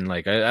hopes, and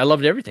like I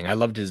loved everything. I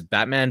loved his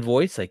Batman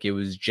voice. Like it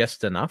was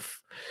just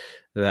enough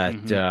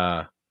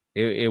that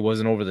it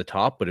wasn't over the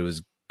top, but it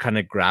was kind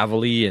of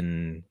gravelly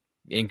and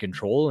in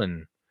control.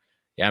 And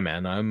yeah,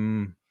 man,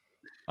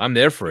 I'm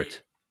there for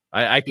it.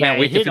 I can't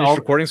wait to finish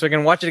recording so I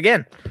can watch it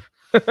again.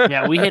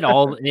 Yeah,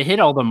 it hit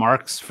all the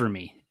marks for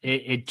me.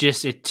 It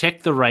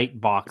ticked the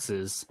right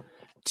boxes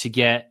to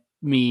get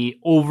me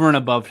over and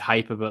above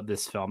hype about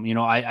this film. You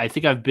know, I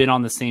think I've been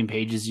on the same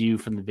page as you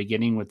from the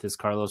beginning with this,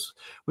 Carlos,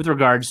 with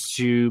regards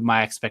to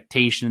my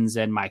expectations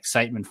and my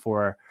excitement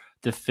for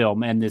the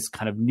film and this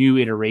kind of new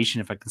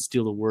iteration, if I can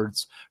steal the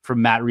words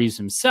from Matt Reeves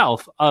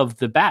himself, of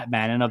the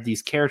Batman and of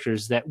these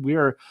characters that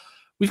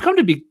we've come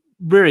to be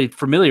very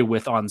familiar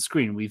with on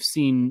screen. We've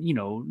seen, you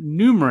know,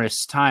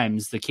 numerous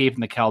times the Cape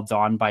and the Cowl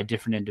donned by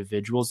different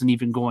individuals, and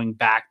even going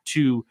back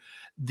to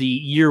the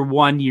year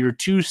 1, year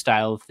 2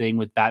 style of thing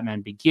with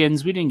Batman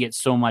Begins. We didn't get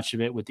so much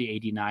of it with the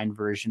 89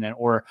 version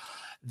or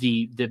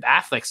the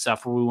Affleck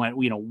stuff where we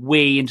went, you know,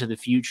 way into the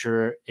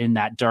future in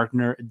that Dark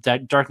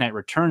Knight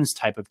Returns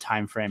type of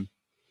time frame.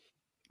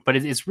 But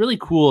it's really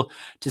cool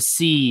to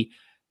see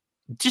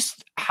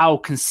just how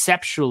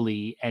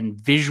conceptually and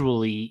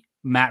visually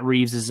Matt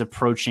Reeves is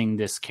approaching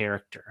this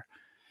character.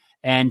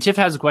 And Tiff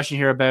has a question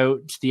here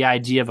about the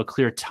idea of a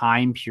clear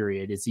time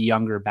period. Is the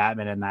younger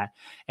Batman in that?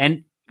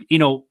 And, you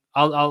know,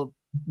 I'll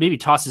maybe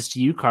toss this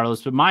to you,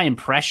 Carlos, but my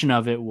impression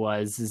of it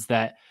is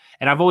that,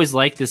 and I've always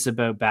liked this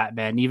about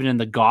Batman, even in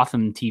the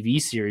Gotham TV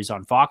series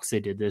on Fox, they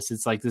did this.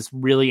 It's like this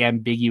really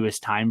ambiguous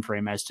time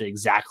frame as to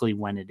exactly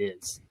when it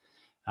is.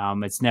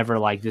 It's never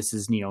like this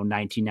is, you know,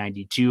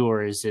 1992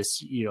 or is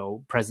this, you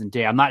know, present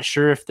day. I'm not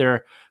sure if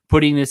they're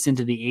putting this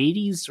into the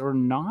 80s or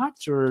not,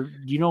 or do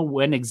you know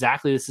when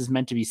exactly this is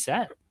meant to be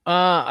set?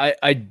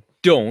 I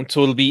don't.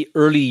 So it'll be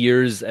early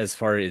years as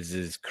far as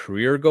his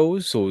career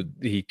goes. So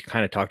he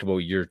kind of talked about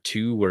year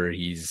 2 where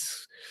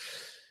he's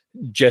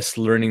just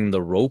learning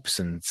the ropes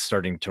and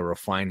starting to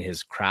refine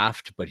his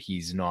craft, but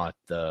he's not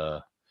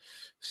the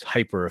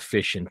hyper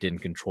efficient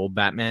and controlled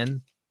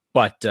Batman.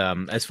 But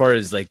as far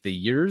as like the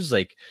years,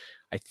 like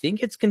I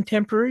think it's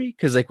contemporary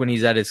because like when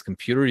he's at his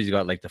computer, he's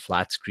got like the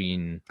flat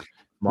screen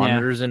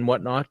monitors and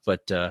whatnot.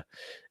 But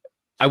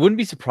I wouldn't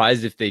be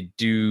surprised if they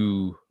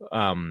do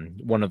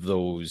one of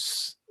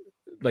those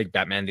like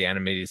Batman the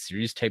Animated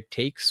Series type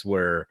takes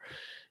where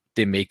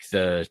they make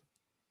the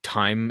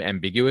time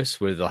ambiguous,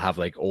 where they'll have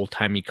like old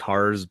timey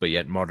cars but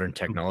yet modern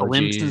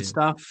technology blimps and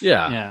stuff.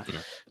 Yeah,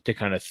 to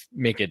kind of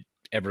make it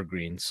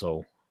evergreen.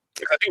 So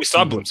I think we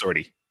saw blimps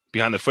already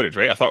behind the footage,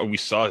 right? I thought we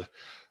saw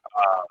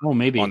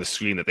maybe on the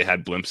screen that they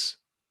had blimps.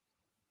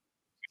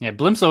 Yeah,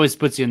 blimps always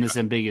puts you in this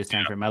ambiguous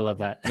time frame. I love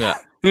that. Yeah.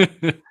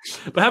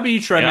 But how about you,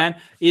 Troy, man?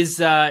 Is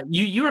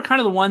you were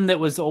kind of the one that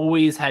was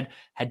always had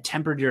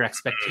tempered your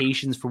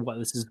expectations for what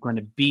this is going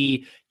to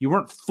be. You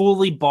weren't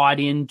fully bought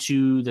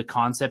into the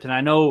concept, and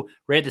I know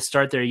right at the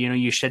start there, you know,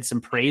 you shed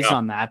some praise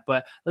on that.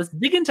 But let's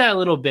dig into that a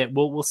little bit.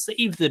 We'll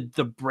save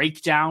the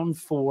breakdown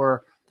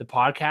for the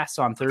podcast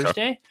on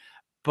Thursday,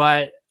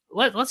 but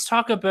let's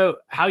talk about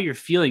how you're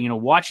feeling. You know,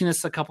 watching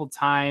this a couple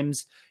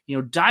times. You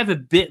know, dive a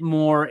bit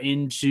more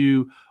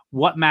into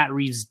what Matt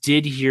Reeves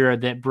did here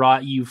that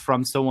brought you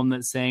from someone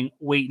that's saying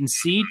wait and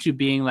see to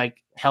being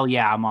like, hell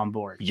yeah, I'm on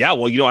board. Yeah,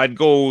 well, you know, I'd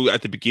go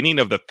at the beginning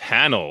of the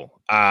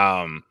panel,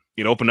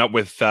 open up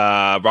with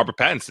Robert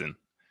Pattinson.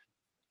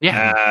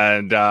 Yeah.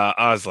 And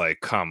I was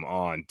like, come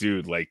on,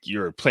 dude, like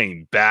you're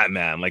playing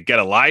Batman, like get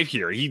alive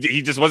here.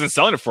 He just wasn't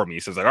selling it for me.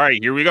 So I was like, all right,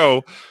 here we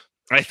go.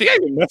 I think I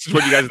even messaged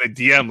one of you guys in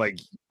the DM, like,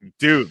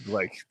 dude,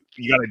 like,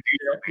 you gotta do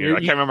something here. I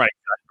can't remember.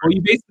 Well,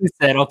 you basically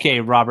said,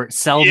 "Okay, Robert,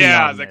 sell me." Yeah,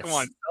 I on was like, this.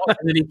 come on. And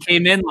then he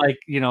came in like,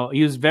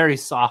 he was very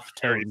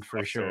soft toned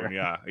for sure.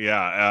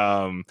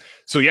 Yeah.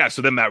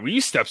 So then Matt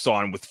Reeves steps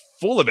on with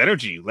full of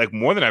energy, like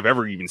more than I've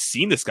ever even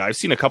seen this guy. I've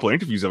seen a couple of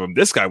interviews of him.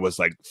 This guy was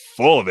like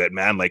full of it,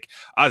 man. Like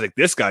I was like,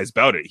 this guy's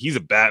about it. He's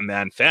a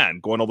Batman fan,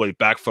 going all the way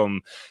back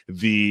from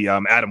the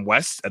Adam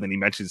West, and then he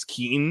mentions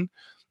Keaton.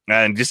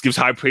 And just gives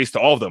high praise to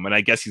all of them. And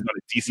I guess he's on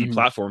a DC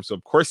platform, so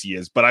of course he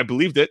is. But I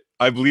believed it.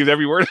 I believed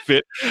every word of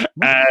it.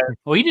 And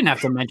well, he didn't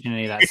have to mention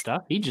any of that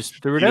stuff. He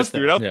just threw it out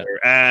there.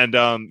 And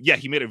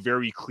he made it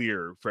very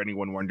clear for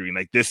anyone wondering,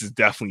 like, this is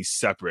definitely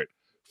separate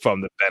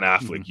from the Ben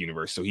Affleck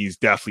universe. So he's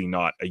definitely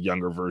not a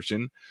younger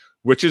version,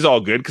 which is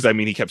all good because, I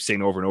mean, he kept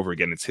saying over and over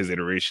again, it's his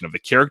iteration of the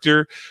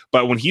character.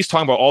 But when he's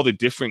talking about all the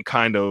different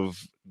kind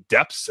of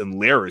depths and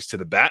layers to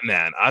the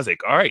Batman, I was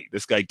like, all right,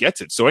 this guy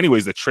gets it. So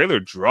anyways, the trailer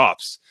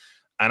drops.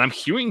 And I'm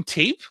hearing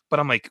tape, but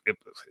I'm like,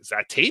 is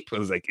that tape? I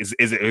was like, is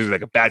it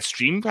like a bad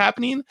stream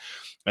happening?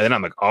 And then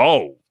I'm like,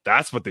 oh,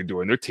 that's what they're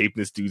doing. They're taping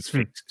this dude's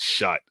face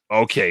shut.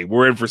 Okay,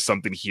 we're in for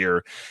something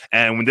here.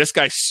 And when this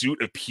guy's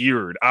suit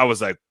appeared, I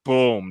was like,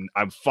 boom,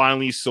 I'm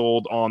finally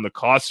sold on the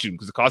costume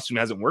because the costume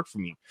hasn't worked for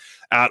me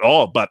at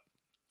all. But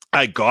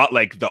I got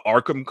like the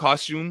Arkham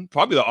costume,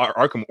 probably the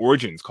Arkham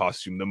Origins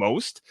costume the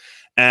most.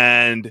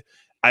 And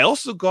I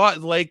also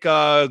got like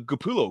Greg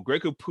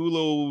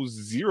Capullo's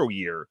 0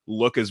 year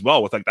look as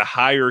well with like the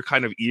higher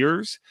kind of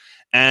ears.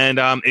 And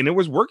it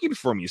was working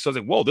for me. So I was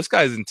like, whoa, this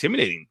guy is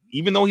intimidating,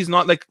 even though he's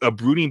not like a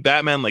brooding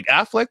Batman like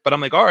Affleck. But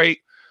I'm like, all right,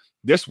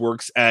 this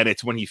works. And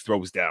it's when he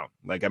throws down,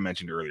 like I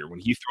mentioned earlier, when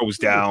he throws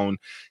down,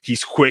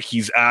 he's quick,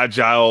 he's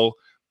agile,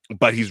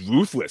 but he's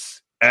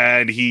ruthless.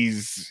 And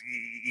he's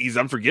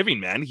unforgiving,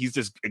 man. He's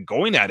just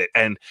going at it.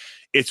 And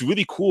it's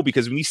really cool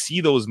because when you see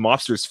those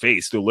mobsters'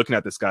 face, they're looking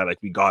at this guy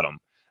like, we got him.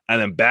 And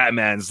then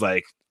Batman's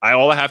like,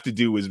 all I have to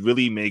do is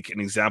really make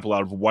an example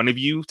out of one of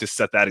you to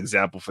set that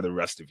example for the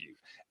rest of you.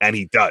 And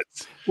he does.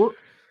 Well,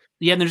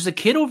 yeah, and there's a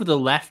kid over the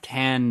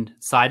left-hand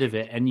side of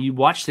it, and you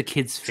watch the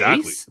kid's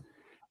face, and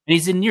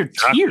he's in near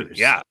tears.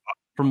 Yeah.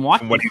 From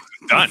what he's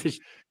done.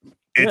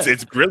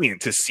 It's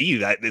brilliant to see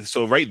that.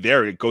 So right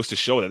there, it goes to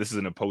show that this is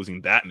an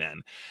opposing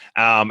Batman.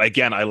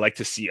 Again, I like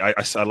to see.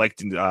 I liked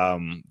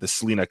the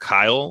Selena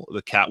Kyle,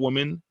 the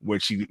Catwoman,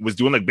 where she was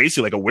doing like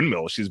basically like a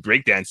windmill. She was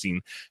breakdancing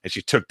and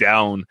she took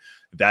down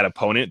that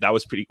opponent. That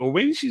was pretty. Or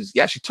maybe she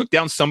took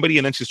down somebody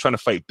and then she's trying to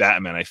fight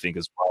Batman, I think,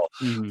 as well.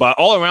 But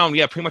all around,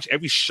 pretty much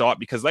every shot,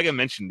 because like I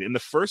mentioned in the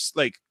first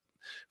like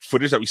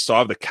footage that we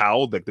saw of the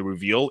cowl, like the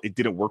reveal, it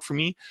didn't work for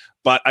me.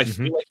 But I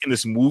feel like in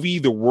this movie,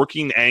 they're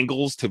working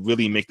angles to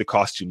really make the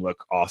costume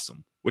look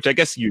awesome, which I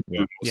guess you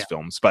do in most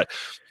films. But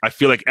I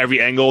feel like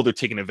every angle they're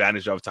taking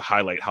advantage of to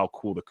highlight how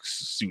cool the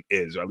suit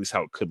is, or at least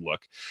how it could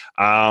look.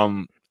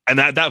 And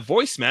that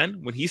voice, man,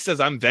 when he says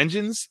 "I'm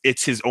vengeance,"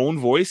 it's his own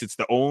voice. It's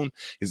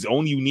his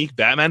own unique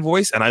Batman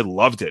voice, and I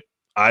loved it.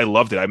 I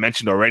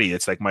mentioned already,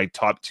 it's like my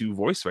top 2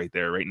 voice right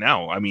there, right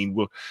now. I mean,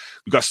 we've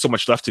got so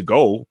much left to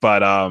go,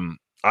 but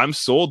I'm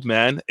sold,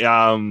 man.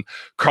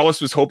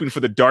 Carlos was hoping for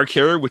the dark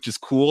hair, which is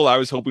cool. I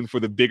was hoping for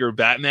the bigger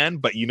Batman,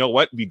 but you know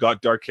what? We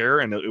got dark hair,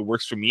 and it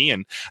works for me.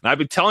 And I've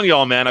been telling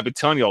y'all, man.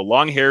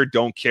 Long hair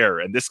don't care.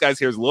 And this guy's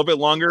hair is a little bit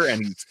longer,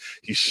 and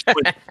he's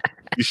showing,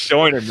 he's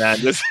showing it, man.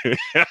 This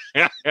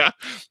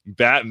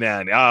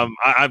Batman.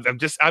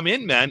 I'm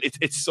in, man.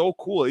 It's so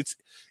cool.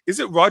 Is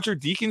it Roger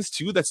Deakins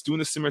too that's doing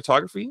the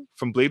cinematography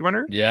from Blade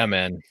Runner? Yeah,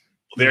 man.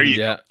 There you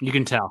go. You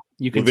can tell.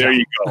 There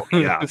you go.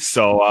 Yeah.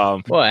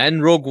 So well,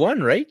 and Rogue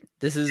One, right?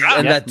 This is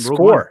that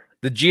score.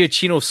 The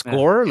Giacchino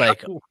score,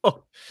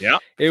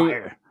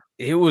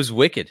 it was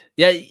wicked.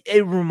 Yeah,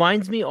 it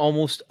reminds me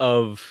almost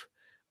of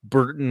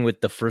Burton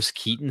with the first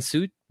Keaton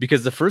suit,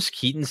 because the first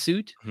Keaton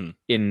suit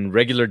in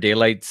regular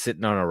daylight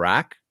sitting on a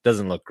rack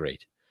doesn't look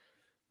great.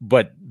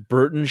 But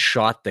Burton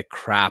shot the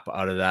crap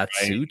out of that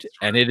suit,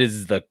 and it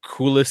is the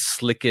coolest,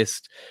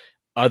 slickest,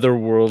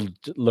 otherworld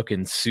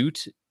looking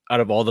suit out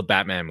of all the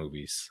Batman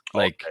movies.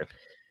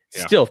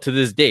 Still to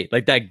this day,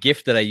 like that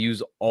GIF that I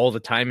use all the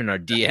time in our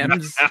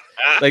DMs,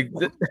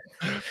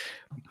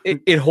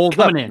 it holds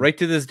up right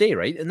to this day,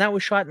 right? And that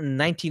was shot in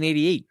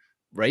 1988,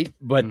 right?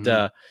 But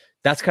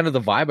that's kind of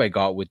the vibe I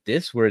got with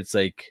this, where it's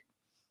like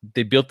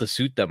they built the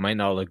suit that might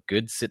not look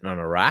good sitting on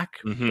a rack,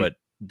 but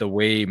the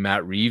way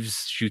Matt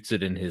Reeves shoots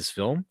it in his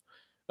film,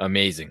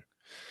 amazing.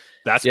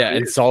 That's weird.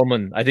 And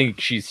Solomon, I think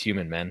she's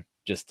human, man.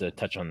 Just to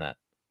touch on that.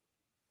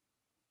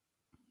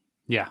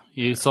 Yeah,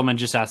 someone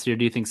just asked you,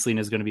 do you think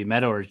Selena is going to be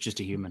meta or just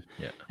a human?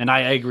 Yeah, and I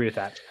agree with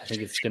that. I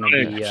think it's going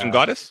to be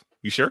goddess.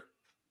 You sure?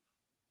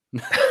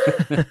 No,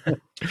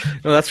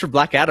 that's for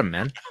Black Adam,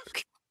 man.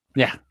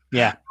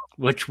 Yeah,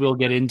 which we'll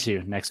get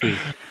into next week.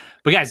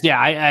 But guys,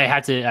 I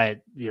had to.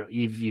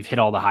 You've hit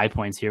all the high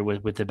points here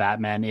with the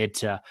Batman.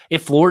 It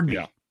floored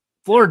me.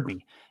 Floored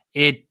me.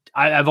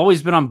 I've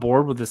always been on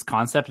board with this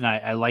concept, and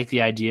I like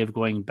the idea of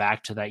going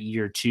back to that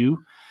year 2.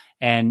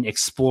 And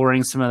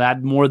exploring some of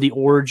that, more the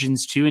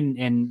origins too,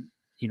 and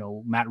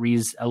Matt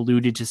Reeves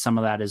alluded to some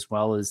of that as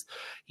well, as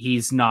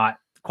he's not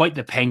quite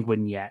the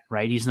Penguin yet,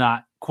 right? He's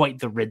not quite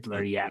the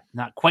Riddler yet,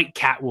 not quite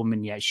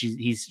Catwoman yet.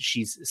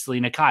 She's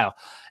Selena Kyle.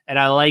 And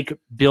I like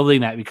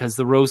building that because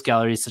the Rose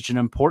Gallery is such an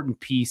important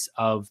piece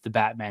of the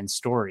Batman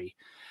story.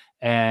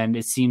 And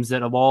it seems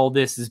that of all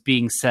this is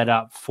being set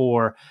up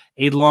for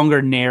a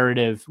longer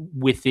narrative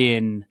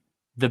within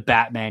the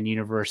Batman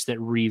universe that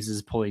Reeves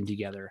is pulling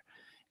together.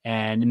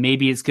 And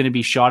maybe it's going to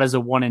be shot as a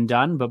one and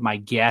done, but my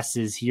guess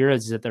is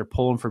that they're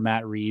pulling for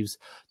Matt Reeves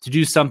to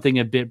do something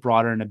a bit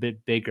broader and a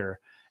bit bigger.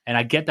 And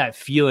I get that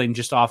feeling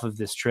just off of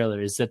this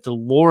trailer, is that the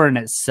lore in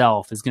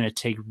itself is going to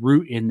take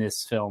root in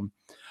this film,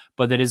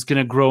 but that it's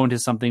going to grow into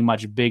something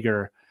much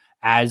bigger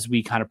as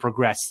we kind of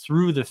progress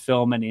through the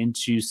film and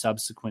into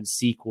subsequent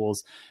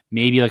sequels,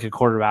 maybe like a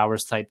quarter of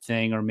hours type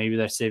thing, or maybe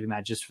they're saving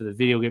that just for the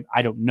video game.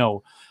 I don't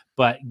know.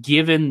 But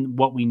given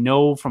what we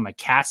know from a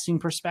casting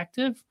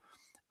perspective,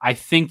 I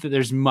think that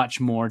there's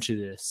much more to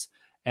this.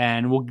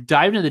 And we'll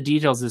dive into the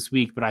details this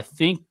week, but I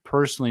think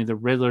personally the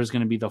Riddler is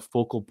going to be the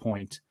focal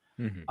point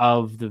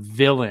of the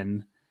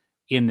villain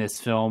in this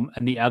film,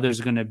 and the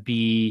others are going to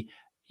be,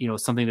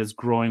 something that's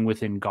growing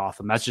within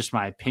Gotham. That's just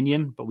my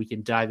opinion, but we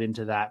can dive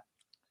into that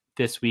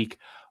this week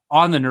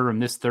on the Nerd Room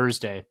this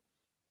Thursday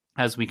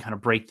as we kind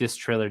of break this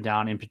trailer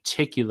down, in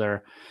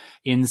particular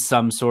in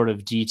some sort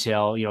of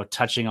detail,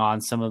 touching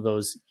on some of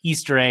those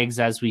Easter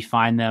eggs as we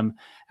find them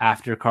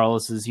after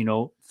Carlos's,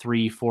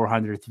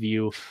 300-400th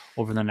view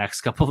over the next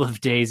couple of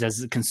days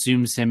as it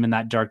consumes him in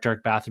that dark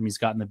bathroom he's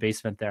got in the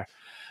basement there.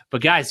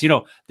 But guys,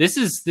 this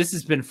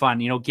has been fun.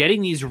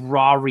 Getting these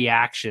raw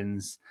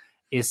reactions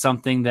is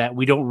something that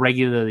we don't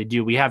regularly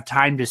do. We have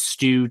time to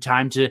stew,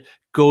 time to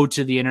go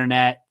to the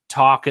internet,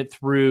 talk it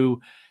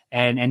through,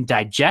 and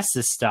digest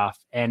this stuff.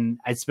 And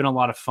it's been a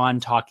lot of fun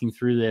talking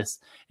through this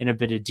in a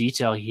bit of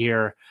detail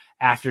here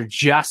after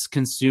just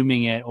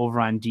consuming it over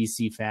on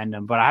DC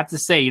Fandom. But I have to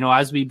say,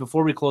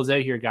 before we close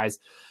out here, guys,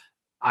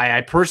 I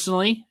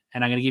personally,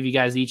 and I'm going to give you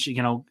guys each,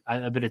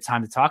 a bit of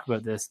time to talk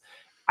about this.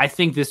 I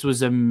think this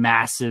was a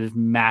massive,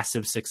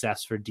 massive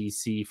success for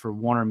DC, for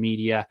Warner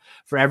Media,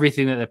 for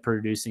everything that they're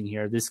producing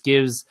here. This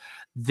gives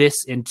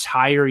this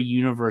entire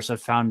universe a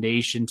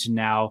foundation to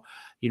now,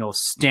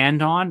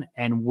 stand on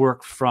and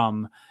work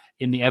from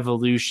in the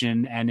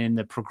evolution and in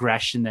the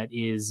progression that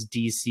is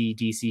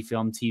DC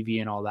film, TV,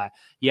 and all that.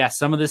 Yeah,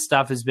 some of this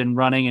stuff has been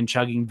running and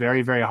chugging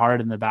very, very hard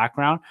in the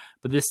background,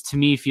 but this to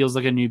me feels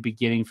like a new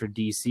beginning for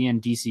DC,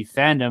 and DC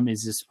Fandom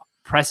is this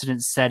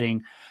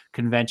precedent-setting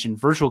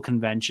virtual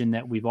convention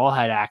that we've all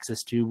had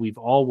access to. We've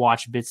all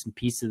watched bits and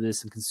pieces of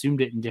this and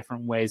consumed it in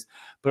different ways,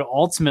 but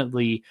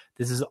ultimately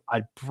this is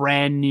a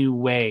brand new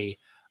way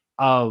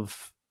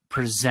of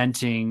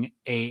presenting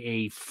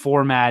a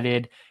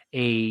formatted,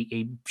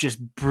 a just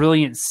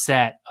brilliant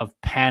set of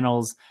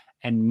panels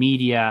and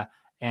media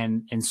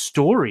and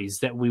stories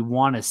that we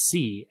want to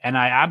see. And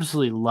I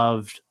absolutely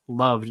loved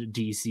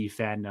DC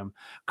Fandom.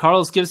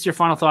 Carlos, give us your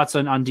final thoughts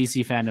on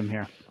DC Fandom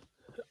here.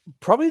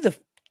 Probably the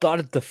thought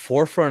at the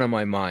forefront of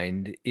my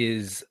mind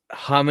is,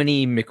 how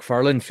many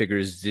McFarlane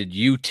figures did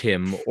you,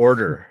 Tim,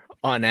 order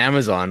on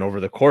Amazon over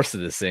the course of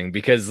this thing?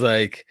 Because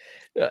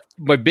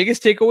my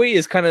biggest takeaway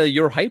is kind of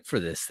your hype for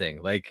this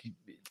thing. Like,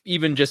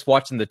 even just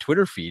watching the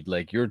Twitter feed,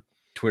 like your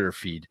Twitter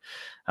feed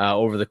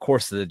over the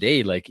course of the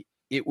day, like,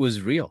 it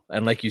was real.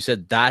 And like you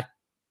said, that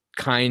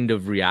kind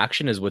of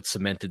reaction is what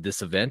cemented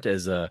this event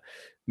as a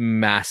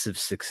massive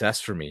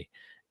success for me.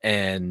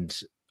 And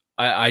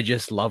I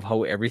just love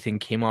how everything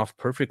came off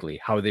perfectly,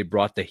 how they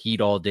brought the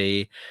heat all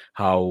day,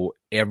 how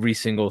every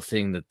single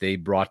thing that they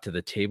brought to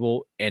the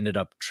table ended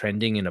up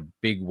trending in a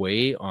big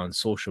way on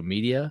social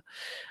media.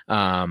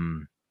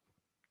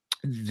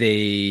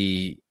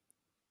 They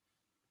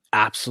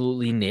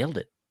absolutely nailed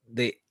it.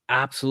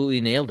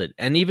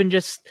 And even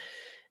just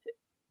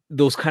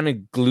those kind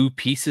of glue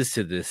pieces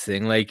to this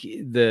thing, like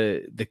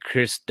the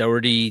Chris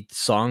Doherty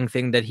song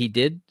thing that he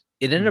did,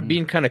 it ended up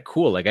being kind of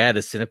cool. Like, I had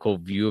a cynical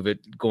view of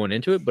it going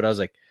into it, but I was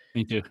like,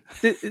 me too.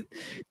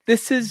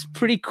 This is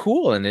pretty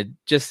cool. And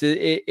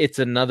it's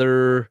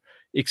another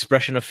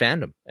expression of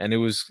fandom. And it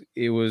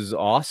was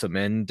awesome.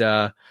 And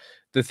the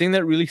thing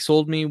that really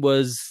sold me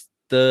was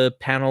the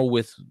panel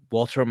with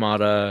Walter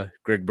Amata,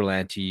 Greg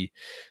Berlanti,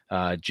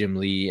 Jim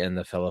Lee, and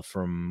the fella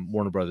from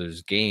Warner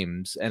Brothers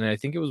Games. And I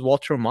think it was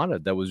Walter Amata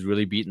that was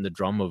really beating the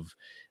drum of,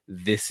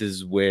 this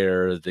is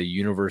where the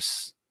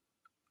universe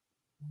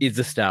is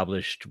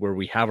established, where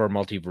we have our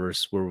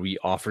multiverse, where we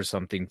offer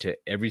something to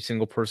every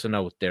single person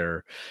out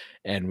there,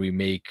 and we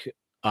make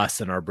us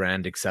and our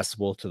brand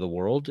accessible to the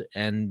world.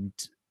 And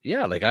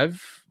yeah, like,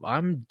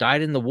 I'm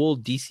dyed in the wool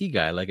DC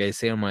guy. Like I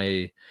say on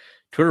my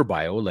Twitter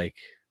bio, like,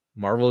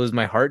 Marvel is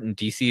my heart and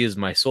DC is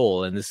my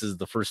soul. And this is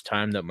the first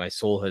time that my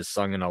soul has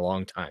sung in a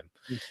long time,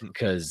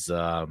 because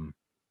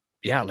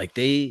like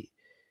they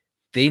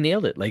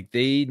nailed it. Like,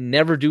 they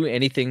never do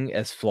anything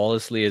as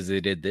flawlessly as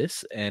they did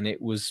this, and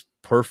it was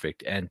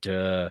perfect. And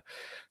to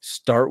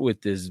start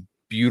with this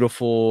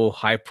beautiful,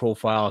 high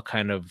profile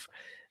kind of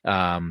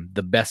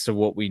the best of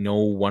what we know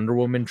Wonder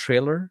Woman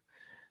trailer,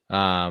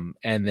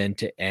 And then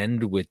to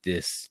end with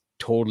this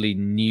totally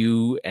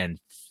new and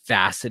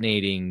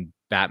fascinating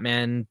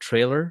Batman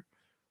trailer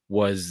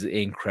was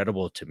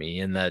incredible to me,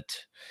 in that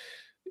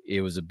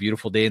it was a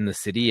beautiful day in the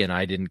city, and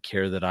I didn't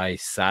care that I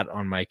sat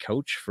on my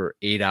couch for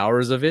 8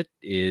 hours of it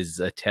is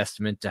a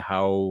testament to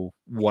how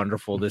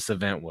wonderful this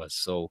event was.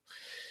 So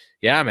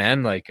yeah,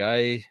 man, like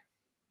I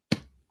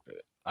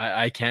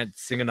can't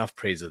sing enough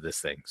praise of this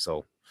thing.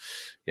 So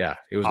yeah,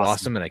 it was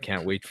awesome, and I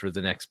can't wait for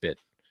the next bit.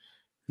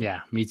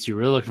 Yeah, me too.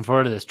 Really looking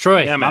forward to this.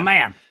 Troy, Yeah, my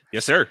man.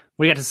 Yes, sir.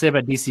 What do you got to say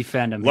about DC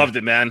Fandom? Loved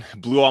it, man.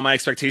 Blew all my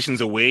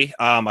expectations away.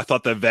 I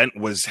thought the event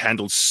was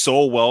handled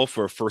so well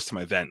for a first-time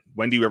event.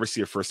 When do you ever see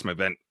a first-time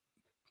event,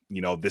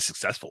 this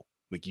successful?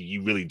 Like,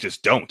 you really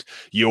just don't.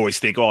 You always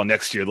think, oh,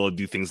 next year they'll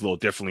do things a little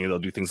differently. They'll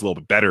do things a little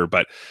bit better.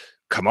 But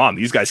come on,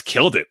 these guys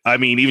killed it. I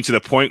mean, even to the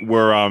point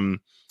where,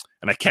 and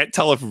I can't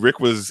tell if I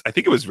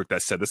think it was Rick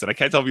that said this, and I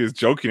can't tell if he was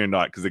joking or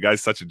not, because the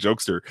guy's such a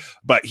jokester,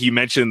 but he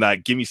mentioned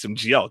that, give me some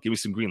GL, give me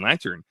some Green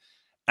Lantern.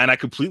 And I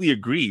completely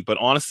agree. But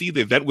honestly,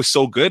 the event was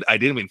so good, I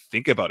didn't even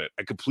think about it.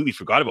 I completely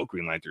forgot about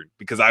Green Lantern,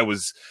 because I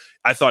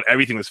thought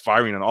everything was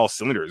firing on all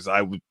cylinders.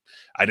 I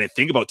didn't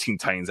think about Teen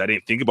Titans. I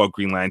didn't think about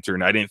Green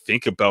Lantern. I didn't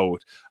think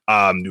about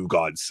New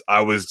Gods.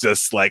 I was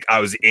just like, I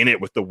was in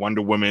it with the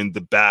Wonder Woman,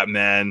 the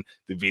Batman,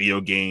 the video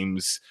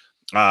games,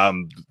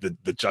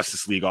 the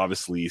Justice League,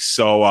 obviously.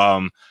 So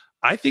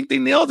I think they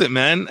nailed it,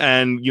 man.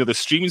 And the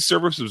streaming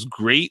service was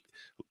great.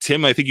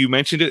 Tim, I think you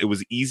mentioned it. It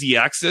was easy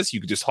access.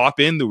 You could just hop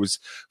in. There was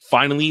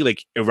finally,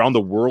 like, around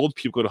the world,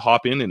 people could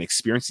hop in and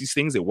experience these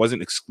things. It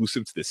wasn't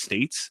exclusive to the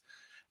States.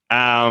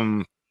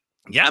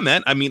 Yeah,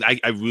 man. I mean,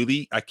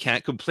 I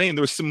can't complain.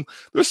 There's some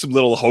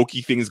little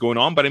hokey things going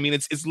on, but I mean,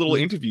 it's little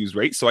interviews,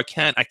 right? So I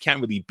can't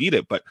really beat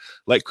it. But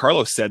like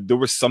Carlos said, there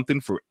was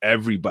something for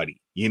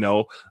everybody.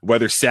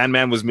 Whether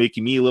Sandman was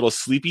making me a little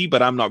sleepy,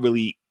 but I'm not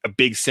really a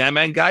big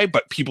Sandman guy,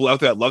 but people out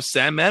there that love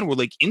Sandman were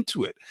like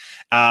into it.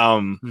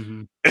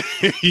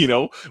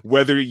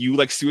 Whether you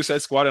like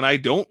Suicide Squad and I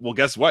don't, well,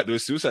 guess what?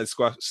 There's Suicide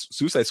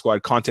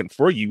Squad content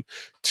for you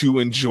to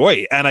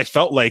enjoy. And I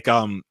felt like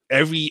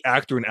every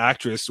actor and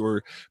actress,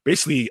 or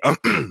basically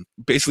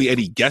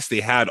any guest they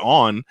had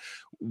on,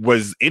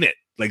 was in it.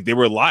 Like, they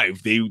were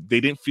live. They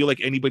didn't feel like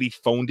anybody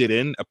phoned it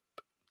in,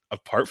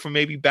 apart from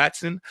maybe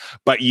Batson.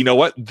 But you know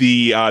what?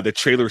 The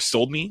trailer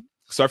sold me,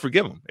 so I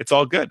forgive him. It's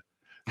all good.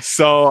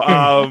 So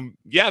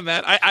yeah,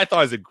 man, I thought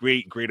it was a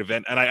great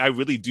event, and I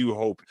really do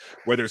hope,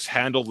 whether it's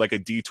handled like a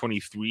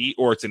D23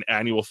 or it's an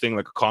annual thing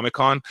like a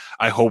Comic-Con,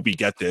 I hope we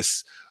get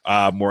this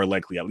more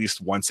likely at least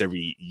once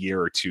every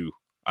year or two.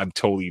 I'm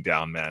totally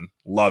down, man.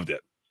 Loved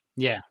it.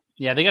 Yeah,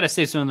 they got to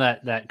save some of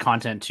that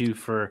content too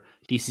for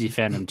DC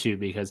Fandom too,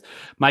 because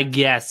my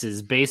guess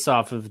is, based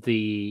off of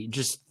the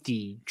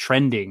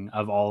trending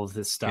of all of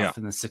this stuff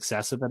and the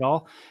success of it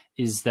all,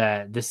 is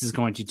that this is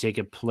going to take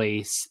a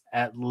place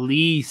at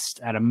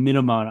least at a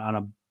minimum on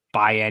a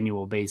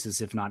biannual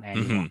basis, if not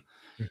annual.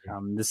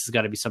 This has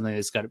got to be something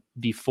that's got to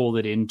be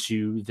folded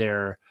into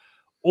their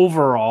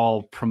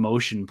overall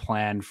promotion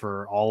plan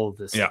for all of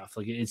this stuff.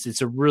 Like,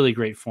 it's a really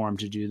great forum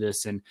to do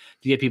this and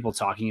to get people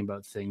talking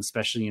about things,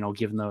 especially,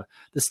 given the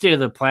state of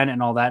the planet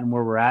and all that, and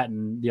where we're at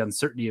and the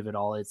uncertainty of it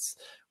all. It's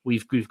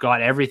we've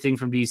got everything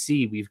from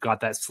DC. We've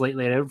got that slate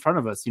laid out in front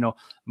of us.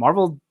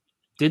 Marvel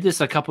did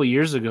this a couple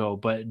years ago,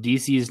 but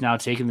DC has now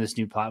taken this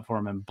new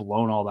platform and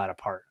blown all that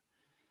apart.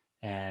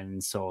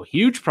 And so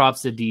huge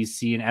props to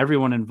DC and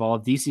everyone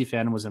involved. DC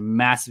Fandom was a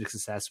massive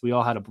success. We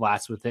all had a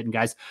blast with it. And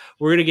guys,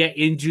 we're going to get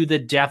into the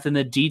depth and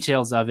the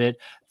details of it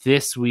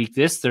this week,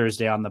 this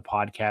Thursday on the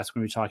podcast.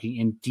 We're going to be talking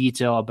in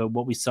detail about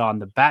what we saw in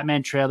the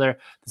Batman trailer,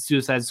 the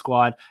Suicide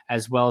Squad,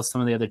 as well as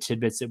some of the other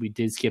tidbits that we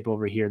did skip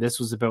over here. This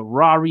was about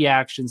raw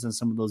reactions and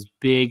some of those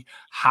big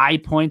high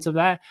points of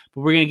that.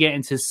 But we're going to get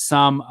into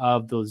some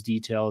of those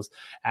details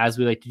as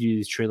we like to do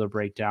these trailer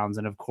breakdowns.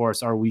 And of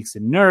course, our Weeks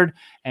in Nerd,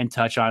 and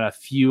touch on a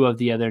few of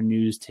the other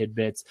news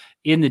tidbits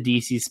in the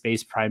DC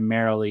space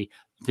primarily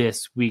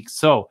this week.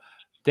 So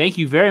thank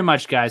you very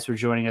much, guys, for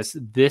joining us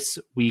this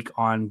week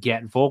on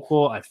Get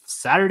Vocal, a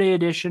Saturday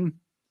edition,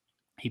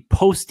 a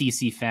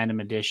post-DC Fandom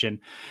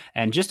edition.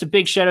 And just a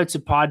big shout out to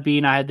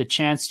Podbean. I had the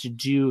chance to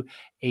do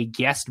a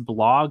guest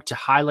blog to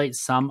highlight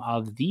some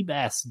of the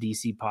best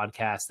DC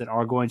podcasts that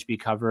are going to be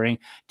covering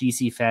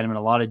DC Fandom in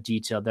a lot of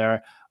detail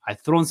there.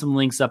 I've thrown some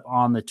links up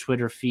on the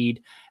Twitter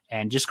feed,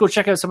 and just go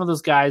check out some of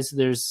those guys.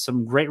 There's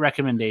some great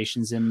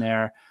recommendations in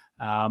there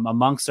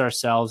amongst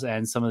ourselves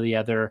and some of the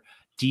other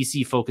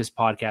DC-focused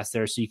podcasts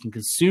there, so you can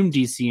consume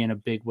DC in a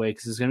big way,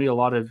 because there's going to be a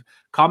lot of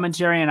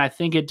commentary, and I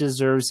think it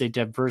deserves a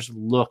diverse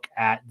look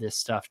at this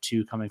stuff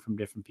too, coming from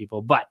different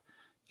people. But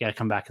you got to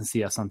come back and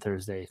see us on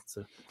Thursday.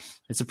 So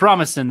it's a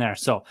promise in there.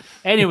 So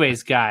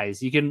anyways,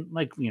 guys, you can,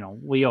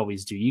 we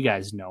always do. You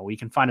guys know, you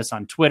can find us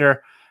on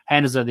Twitter.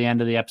 Handles at the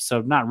end of the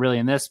episode. Not really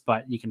in this,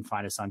 but you can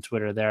find us on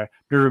Twitter there,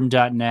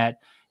 nerdroom.net.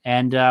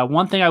 And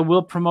one thing I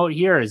will promote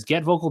here is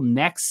Get Vocal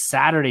next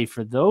Saturday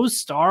for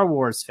those Star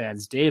Wars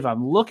fans. Dave,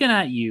 I'm looking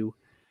at you.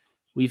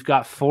 We've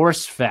got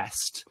Force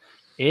Fest,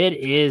 It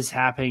is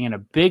happening in a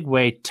big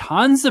way.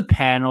 Tons of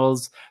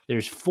panels.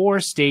 There's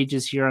 4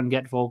 stages here on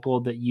Get Vocal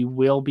that you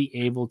will be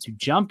able to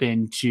jump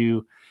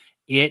into.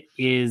 It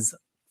is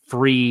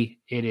free.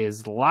 It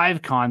is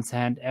live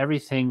content.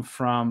 Everything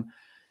from,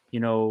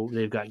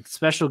 they've got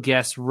special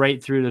guests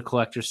right through the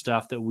collector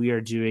stuff that we are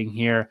doing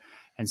here.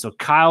 And so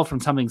Kyle from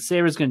Tumbling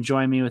Saber is going to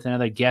join me with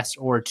another guest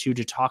or two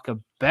to talk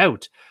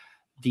about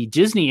the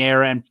Disney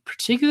era, and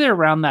particularly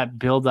around that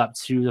build up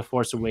to The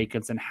Force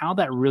Awakens and how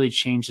that really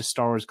changed the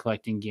Star Wars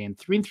collecting game.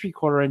 3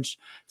 3/4 inch,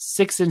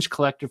 6-inch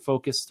collector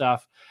focused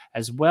stuff,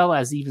 as well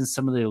as even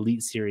some of the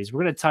Elite series.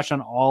 We're going to touch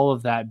on all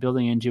of that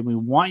building into it. We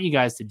want you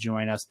guys to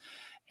join us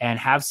and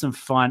have some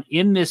fun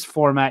in this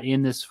format,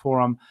 in this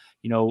forum,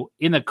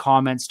 in the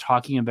comments,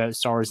 talking about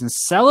Star Wars and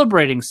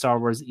celebrating Star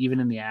Wars, even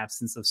in the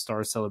absence of Star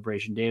Wars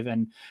Celebration. Dave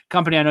and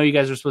company, I know you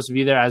guys were supposed to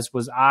be there, as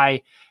was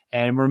I,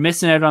 and we're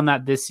missing out on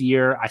that this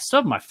year. I still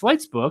have my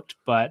flights booked,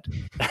 but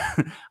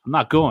I'm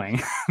not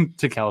going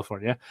to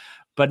California.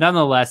 But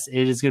nonetheless,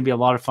 it is going to be a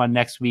lot of fun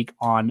next week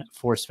on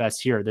Force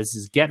Fest here. This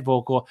is Get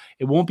Vocal.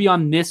 It won't be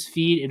on this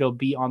feed. It'll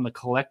be on the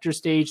collector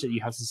stage that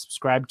you have to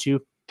subscribe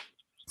to.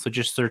 So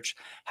just search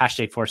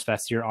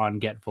 #ForceFest here on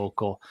Get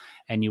Vocal,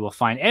 and you will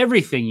find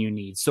everything you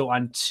need. So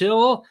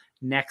until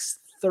next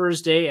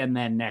Thursday and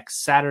then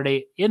next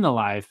Saturday in the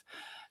live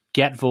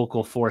Get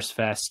Vocal Force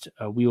Fest,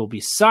 we will be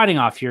signing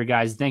off here,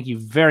 guys. Thank you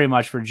very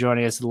much for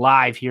joining us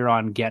live here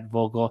on Get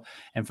Vocal.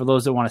 And for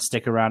those that want to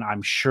stick around,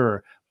 I'm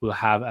sure we'll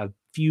have a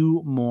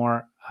few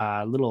more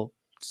little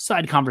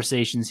side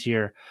conversations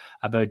here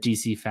about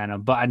DC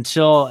Fandom. But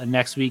until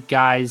next week,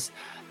 guys,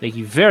 thank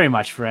you very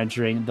much for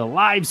entering the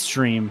live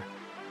stream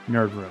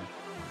Nerd Room.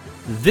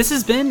 This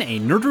has been a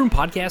Nerd Room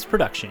podcast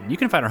production. You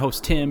can find our hosts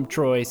Tim,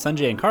 Troy,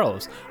 Sanjay, and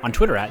Carlos on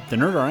Twitter at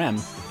TheNerdRM,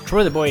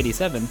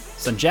 TroyTheBoy87,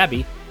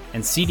 Sanjabi,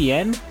 and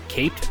CDN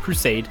Caped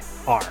Crusade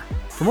R.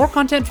 For more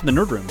content from the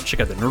Nerd Room, check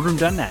out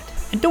thenerdroom.net.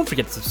 And don't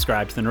forget to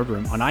subscribe to the Nerd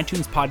Room on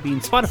iTunes,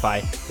 Podbean,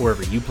 Spotify, or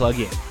wherever you plug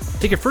in.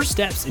 Take your first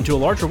steps into a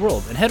larger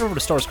world and head over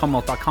to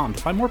StarWarsCommonwealth.com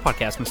to find more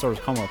podcasts from the Star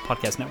Wars Commonwealth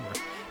Podcast Network,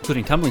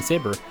 including Tumbling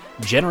Saber,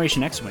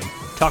 Generation X-Wing,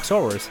 Talk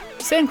Star Wars,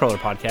 Sandcrawler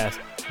Podcast,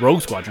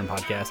 Rogue Squadron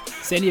Podcast,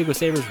 San Diego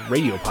Sabres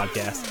Radio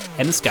Podcast,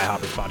 and the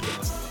Skyhoppers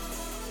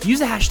Podcast. Use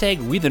the hashtag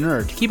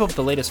WeTheNerd to keep up with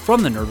the latest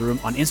from the Nerd Room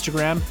on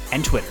Instagram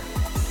and Twitter.